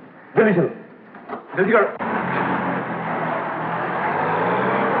चाहिए। जल्दी चलो, जल्दी करो।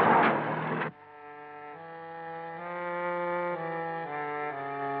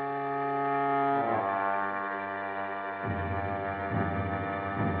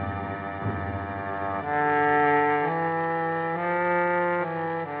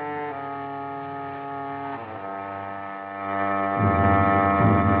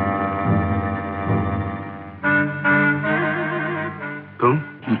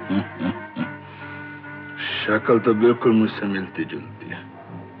 शक्ल तो बिल्कुल मुझसे मिलती जुलती है,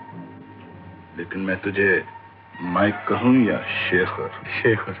 लेकिन मैं तुझे माइक कहूं या शेखर?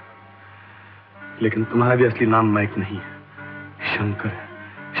 शेखर, लेकिन तुम्हारा भी असली नाम माइक नहीं है, शंकर है।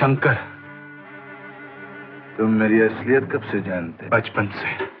 शंकर। तुम मेरी असलियत कब से जानते? बचपन से।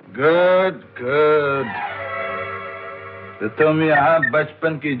 Good good. तो तुम यहाँ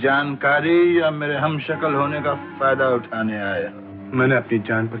बचपन की जानकारी या मेरे हम शक्ल होने का फायदा उठाने आए? मैंने अपनी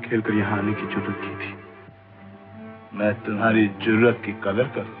जान पर खेलकर यहाँ आने की जरूरत की थी। मैं तुम्हारी जरूरत की कदर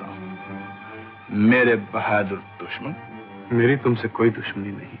करता हूँ, मेरे बहादुर दुश्मन। मेरी तुमसे कोई दुश्मनी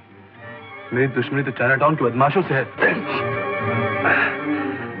नहीं। मेरी दुश्मनी तो चाइनाटाउन के बदमाशों से है।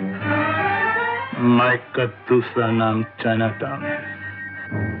 माइक का दूसरा नाम चाइनाटाउन है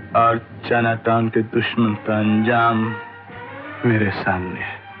और चाइनाटाउन के दुश्मन का अंजाम मेरे सामने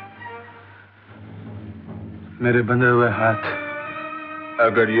है। मेरे बंधे हुए हाथ।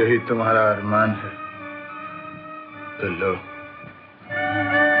 अगर यही तुम्हारा अरमान है तो लो।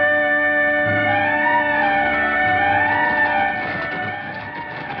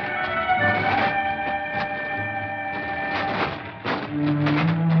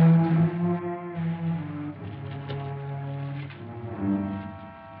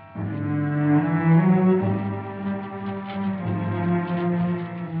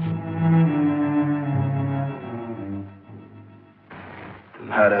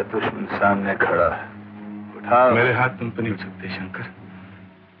 तुम्हारा दुश्मन सामने खड़ा है, उठाओ। मेरे हाथ तुम पर नहीं उठ सकते शंकर,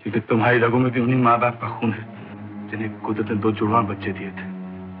 क्योंकि तुम्हारी रगों में भी उन्हीं माँ बाप का खून है जिन्हें कुदरत ने 2 जुड़वा बच्चे दिए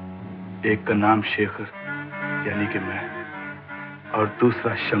थे। एक का नाम शेखर यानी कि मैं, और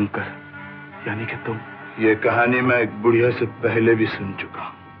दूसरा शंकर, यानी कि तुम। ये कहानी मैं एक बुढ़िया से पहले भी सुन चुका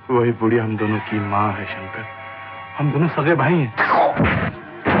हूँ। वही बुढ़िया हम दोनों की माँ है शंकर। हम दोनों सगे भाई हैं।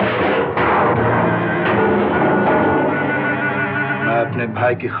 मैं अपने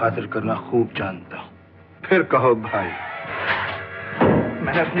भाई की खातिर करना खूब जानता हूँ। फिर कहो भाई।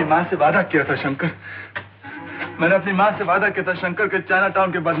 मैंने अपनी माँ से वादा किया था शंकर, मैंने अपनी माँ से वादा किया था शंकर के चाइना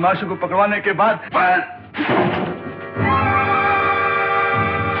टाउन के बदमाशों को पकड़वाने के बाद।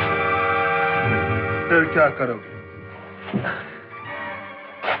 फिर क्या करोगे?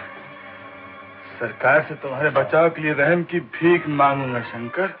 सरकार से तुम्हारे बचाव के लिए रहम की भीख मांगूंगा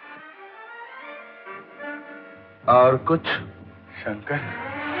शंकर। और कुछ? शंकर,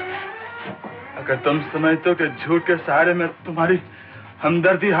 अगर तुम समझते हो कि झूठ के सहारे में तुम्हारी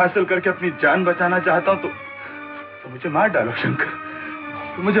हमदर्दी हासिल करके अपनी जान बचाना चाहता हूं तो मुझे मार डालो शंकर,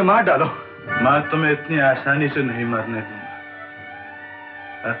 तो मुझे मार डालो। मैं तुम्हें इतनी आसानी से नहीं मरने दूंगा।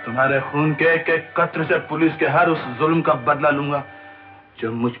 मैं तुम्हारे खून के एक एक कत्र से पुलिस के हर उस जुल्म का बदला लूंगा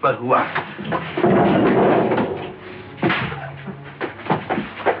जो मुझ पर हुआ।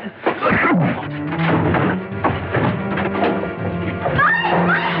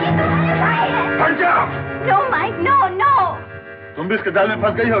 No mic, no no. तुम भी इसके जाल में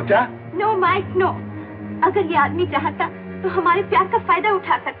फंस गई हो क्या? No mic, no. अगर ये आदमी चाहता तो हमारे प्यार का फायदा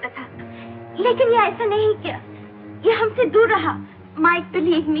उठा सकता था, लेकिन ये ऐसा नहीं किया। ये हमसे दूर रहा। माइक,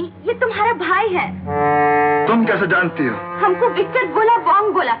 बिलीव मी, ये तुम्हारा भाई है। तुम कैसे जानती हो? हमको विक्टर बोला,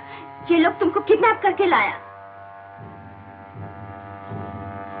 वॉन्ग बोला। ये लोग तुमको किडनैप करके लाया।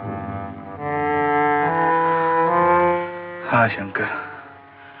 हाँ शंकर,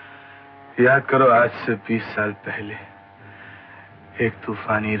 याद करो आज से 20 साल पहले एक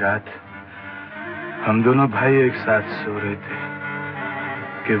तूफानी रात हम दोनों भाई एक साथ सो रहे थे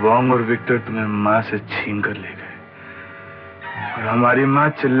कि वॉन्ग और विक्टर तुम्हें माँ से छीन कर ले गए और हमारी माँ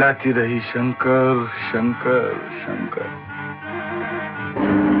चिल्लाती रही, शंकर शंकर शंकर।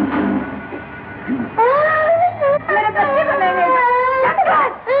 मेरे बच्चे को ले लेना।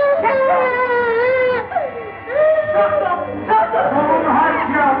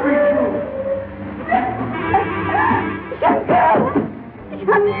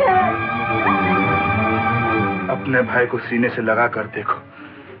 अपने भाई को सीने से लगा कर देखो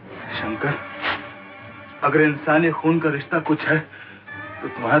शंकर, अगर इंसानी खून का रिश्ता कुछ है तो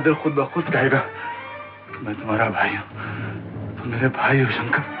तुम्हारा दिल खुद ब खुद कहेगा कि मैं तुम्हारा भाई हूं, तुम मेरे भाई हो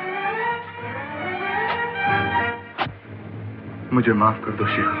शंकर। मुझे माफ कर दो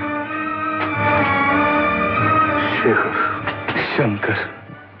शेखर। शेखर, शंकर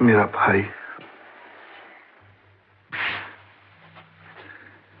मेरा भाई।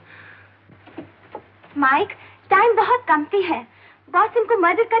 माइक, टाइम बहुत कमती है। बॉस इनको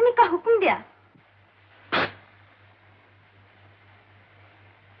मर्डर करने का हुक्म दिया।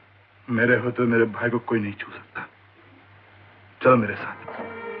 मेरे हो तो मेरे भाई को कोई नहीं छू सकता। चलो मेरे साथ,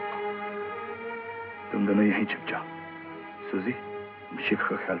 तुम दोनों यहीं छिप जाओ। सूजी, शेखर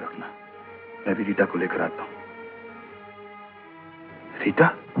का ख्याल रखना। मैं भी रीटा को लेकर आता हूँ। रीटा,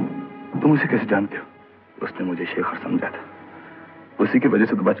 तुम उसे कैसे जानते हो? उसने मुझे शेखर समझा था, उसी की वजह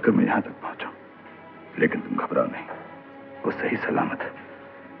से तो बचकर मैं यहाँ तक पहुंचा। लेकिन तुम घबराओ नहीं, वो सही सलामत है।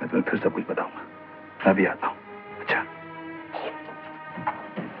 मैं तुम्हें फिर सब कुछ बताऊंगा। मैं भी आता हूँ। अच्छा,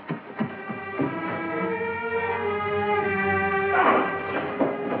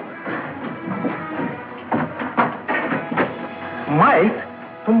 माइक,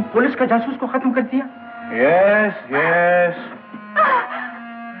 तुम पुलिस का जासूस को खत्म कर दिया? Yes yes.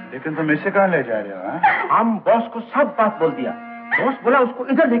 लेकिन तुम इसे कहाँ ले जा रहे हो? हम बॉस को सब बात बोल दिया। बॉस बोला उसको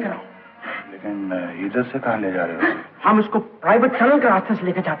इधर लेकर आओ। लेकिन इधर से कहाँ ले जा रहे हो? हम इसको प्राइवेट टनल के रास्ते से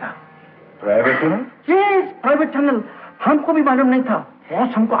लेकर जाता। Private tunnel? Yes, private tunnel. हमको भी मालूम नहीं था,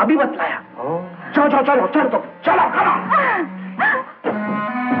 बॉस हमको अभी बतलाया। चलो चलो चलो चलो तो चलो चलो।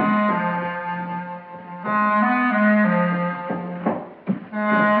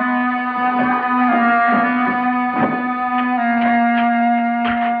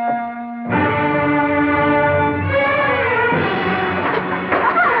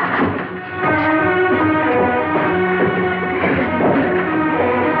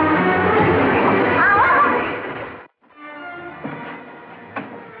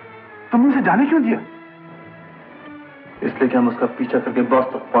 जाने क्यों दिया? इसलिए कि हम उसका पीछा करके बॉस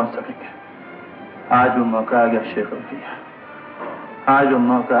तक पहुंच सकेंगे। आज वो मौका आ गया शेखर भैया, आज वो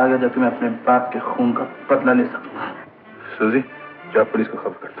मौका आ गया जब मैं अपने बाप के खून का बदला ले सकूंगा। सूजी, जाओ पुलिस को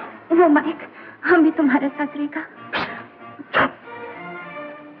खबर करता हूँ। वो माइक, हम भी तुम्हारे साथ रहेगा।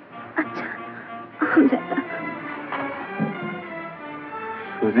 अच्छा, हम जाता।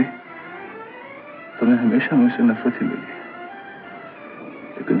 सूजी, तुम्हें हमेशा मुझसे नफरत ही मिली,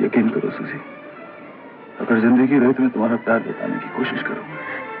 यकीन करो सुजी, अगर जिंदगी रही तो मैं तुम्हारा प्यार बताने की कोशिश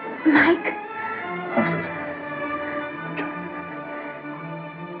करूंगा। माइक। हाँ सुजी।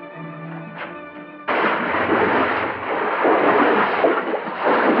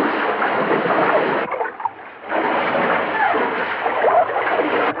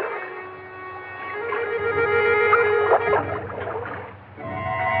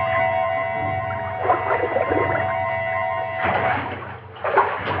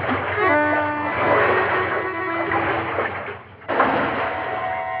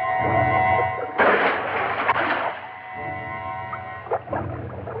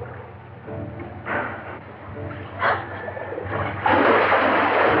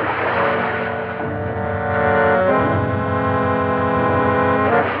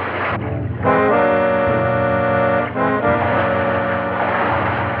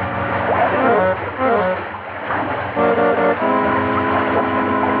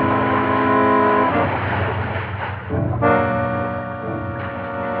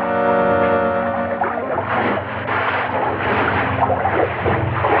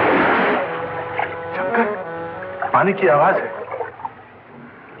 पानी की आवाज है।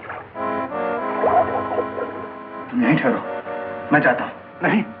 तुम यहीं ठहरो, मैं जाता हूं।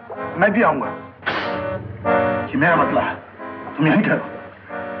 नहीं, मैं भी आऊंगा। ये मेरा मतलब है, तुम यहीं ठहरो,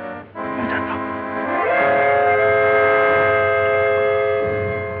 मैं जाता हूं।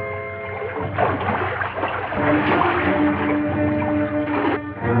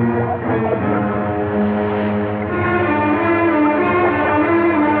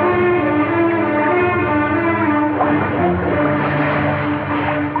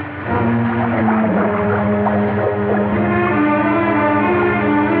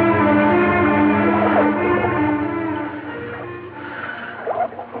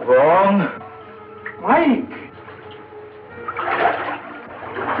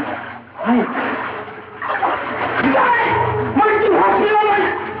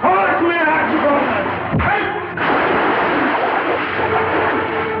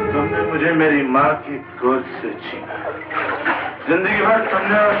 जिंदगी भर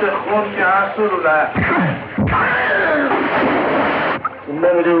तुमने उसे खून के आंसू रुलाया।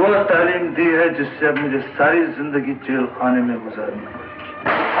 तुमने मुझे वो तालीम दी है जिससे अब मुझे सारी जिंदगी जेल खाने में गुजारनी पड़ेगी।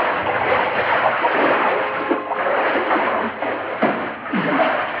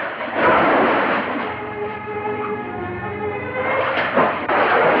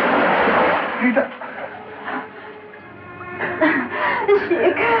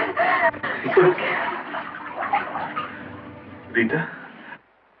 रीटा,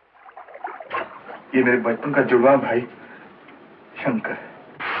 ये मेरे बचपन का जुड़वा भाई शंकर।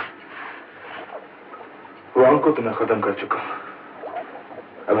 वांग को तो मैं खत्म कर चुका हूं।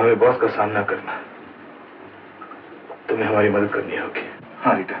 अब हमें बॉस का सामना करना, तुम्हें हमारी मदद करनी होगी।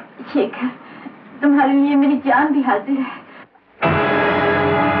 हाँ रीटा। शेखर, तुम्हारे लिए मेरी जान भी हाजिर है।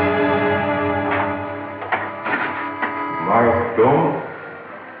 तुम?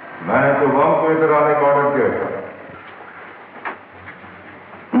 मैंने तो वांग को इधर आने का ऑर्डर किया था।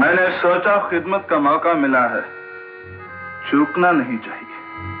 मैंने सोचा खिदमत का मौका मिला है, चूकना नहीं चाहिए।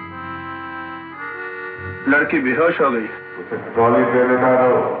 लड़की बेहोश हो गई। उसे ट्रॉली पे लेटा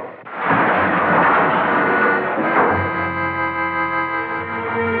दो।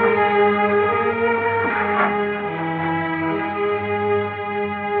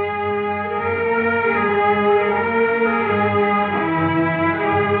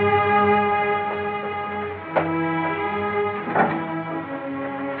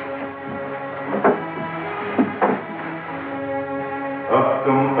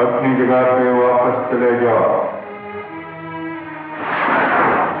 जगह पे वापस चले जाओ।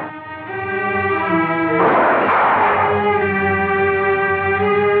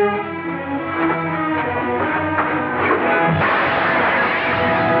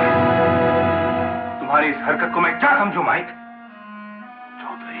 तुम्हारी इस हरकत को मैं क्या समझूं माइक?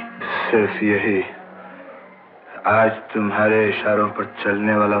 चौधरी, सिर्फ यही, आज तुम्हारे इशारों पर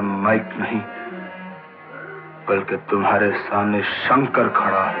चलने वाला माइक नहीं, बल्कि तुम्हारे सामने शंकर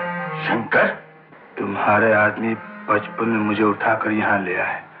खड़ा है। शंकर? तुम्हारे आदमी बचपन में मुझे उठाकर यहां ले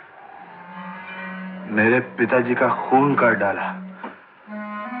आए, मेरे पिताजी का खून कर डाला।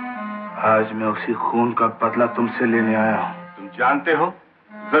 आज मैं उसी खून का बदला तुमसे लेने आया हूं। तुम जानते हो,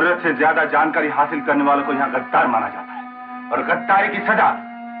 जरूरत से ज्यादा जानकारी हासिल करने वालों को यहां गद्दार माना जाता है, और गद्दारी की सजा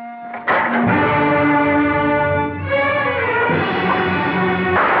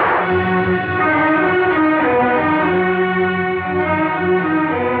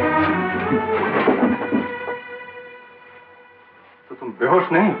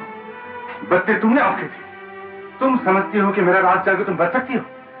बेहोश नहीं, बत्ती तुमने आंखें थी। तुम समझती हो कि मेरा राज जाके तुम बच सकती हो?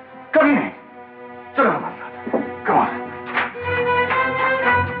 कभी नहीं। चलो हमारे साथ, कम ऑन।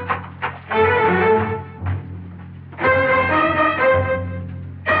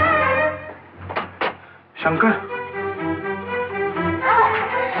 शंकर,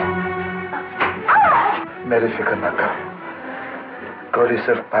 मेरी फिक्र न कर, गोली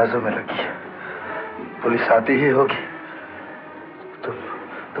सिर्फ बाजू में लगी है, पुलिस आती ही होगी।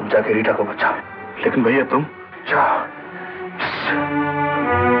 तुम जाके रीटा को बचाओ। लेकिन भैया तुम जाओ।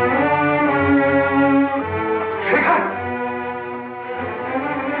 शेखर,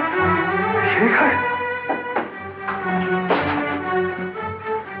 शेखर,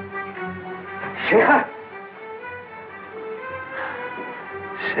 शेखर,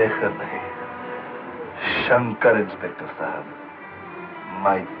 शेखर नहीं, शंकर इंस्पेक्टर साहब।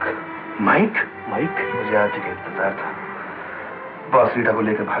 माइक। माइक? माइक? मुझे आज ही का इंतजार था। बॉस रीटा को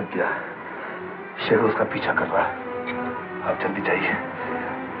लेकर भाग गया, शेखर उसका पीछा कर रहा है। आप जल्दी जाइए,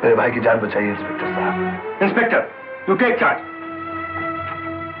 मेरे भाई की जान बचाइए इंस्पेक्टर साहब। Inspector, you take charge.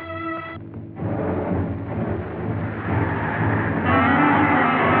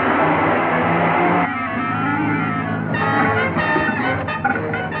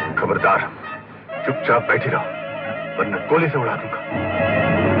 खबरदार, चुपचाप बैठी रहो वरना गोली से उड़ा दूंगा।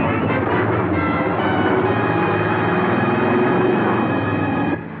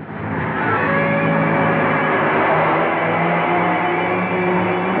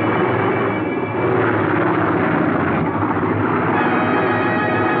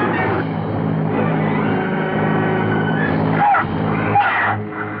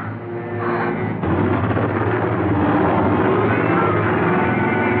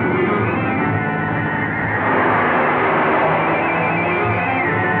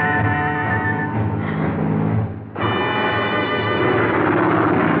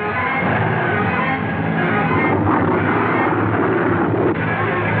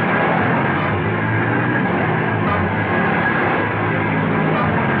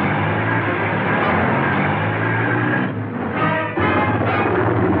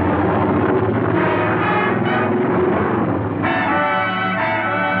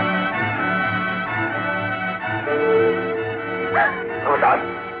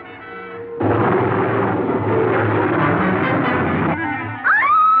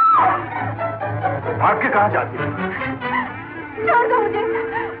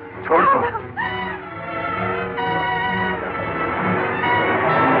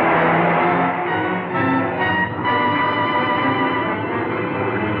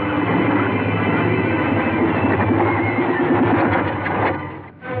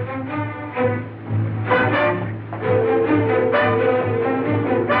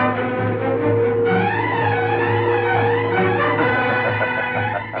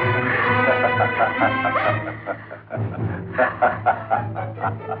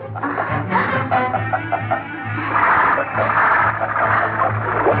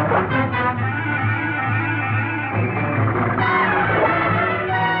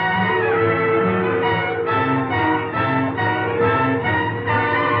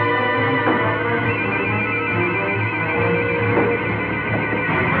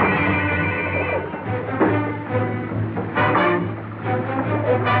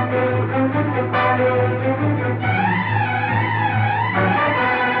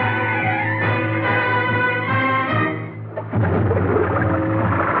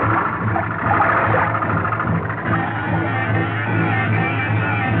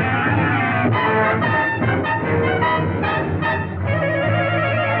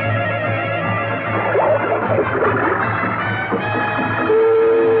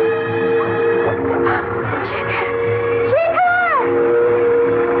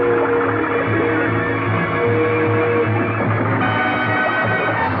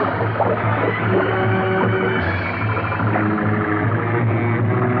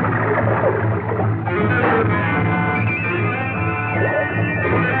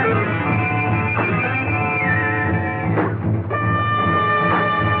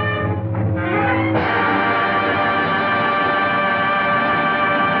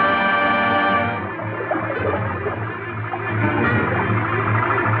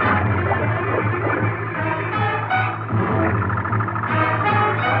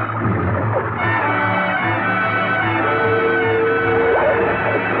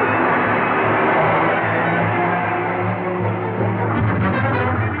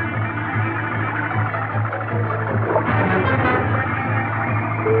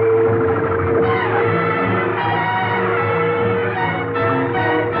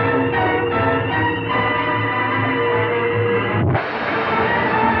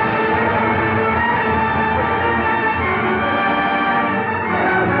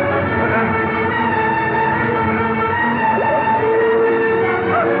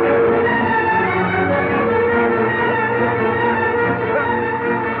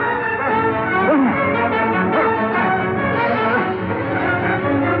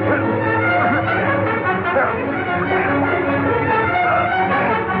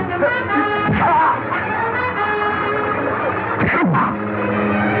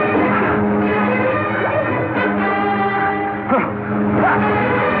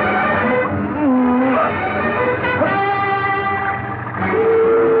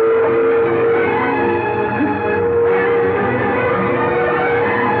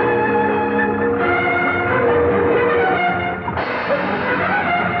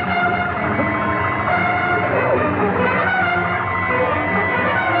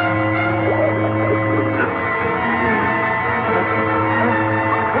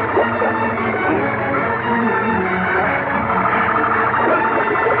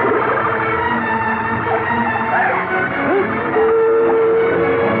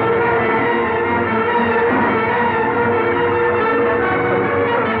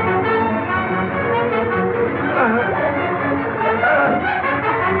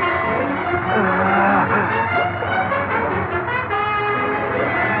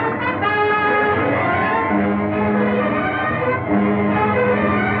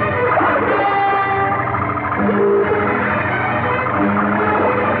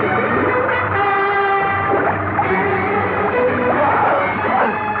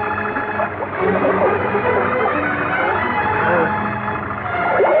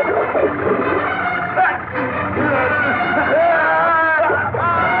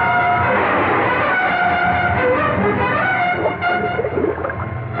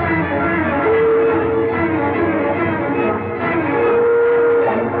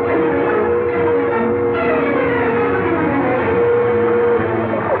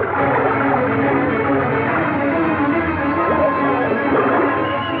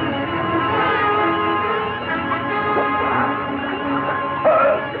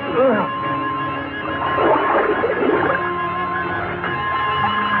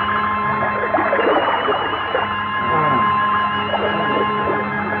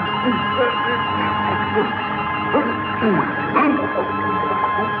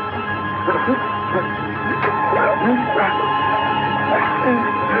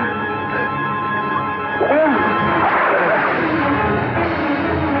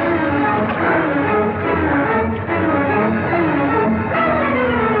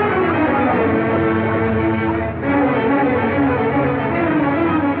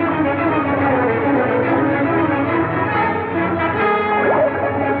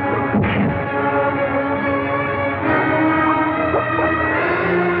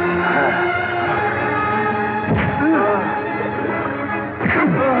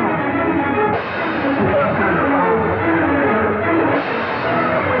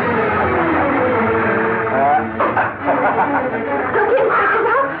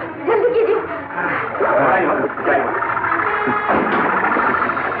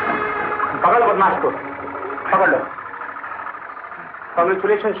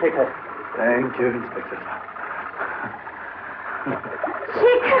 Congratulations, Shekhar. Thank you, Inspector साहब.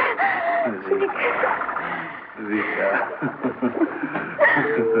 Rita.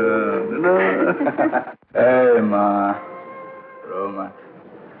 ए माँ, रो मत.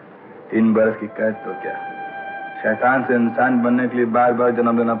 3 बरस की कैद तो क्या? शैतान से इंसान बनने के लिए बार-बार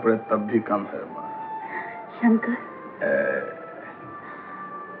जन्म लेना पड़े तब भी कम है माँ. शंकर.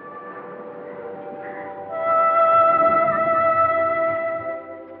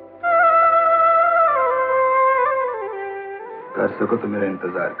 कर सको तो मेरा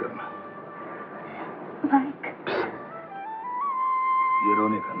इंतजार करना. ये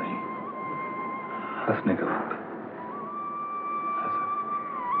रोने का नहीं, हंसने का वक्त.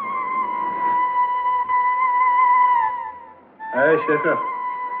 शेखर,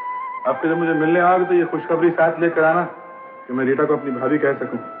 अब फिर मुझे मिलने आओगे तो ये खुशखबरी साथ लेकर आना कि मैं रीटा को अपनी भाभी कह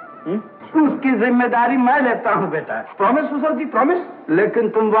सकूं. उसकी जिम्मेदारी मैं लेता हूँ बेटा. प्रॉमिस सुसर जी, प्रॉमिस. लेकिन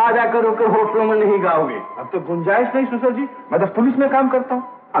तुम वादा करो कि होटलों में नहीं गाओगे. अब तो गुंजाइश नहीं सुसर जी, मैं तो पुलिस में काम करता हूँ.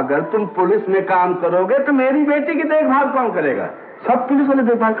 अगर तुम पुलिस में काम करोगे तो मेरी बेटी की देखभाल कौन करेगा? सब पुलिस वाले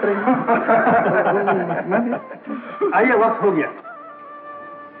देखभाल करेंगे. आइए, वक्त हो गया.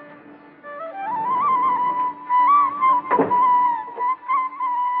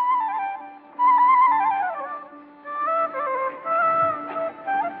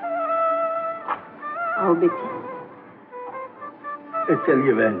 आओ बेटी.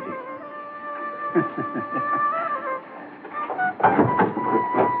 चलिए बहन जी.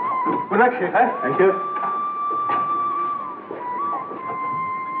 Good luck Shekhar. Thank you.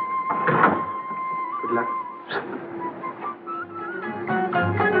 Good luck.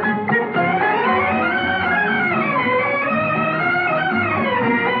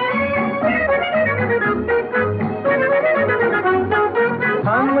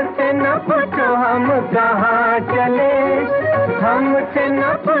 हमसे न पूछो हम कहाँ चले, हमसे न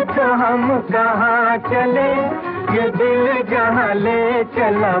पूछो हम कहाँ चले, ये दिल जहाँ ले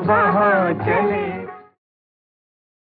चला वहाँ चले.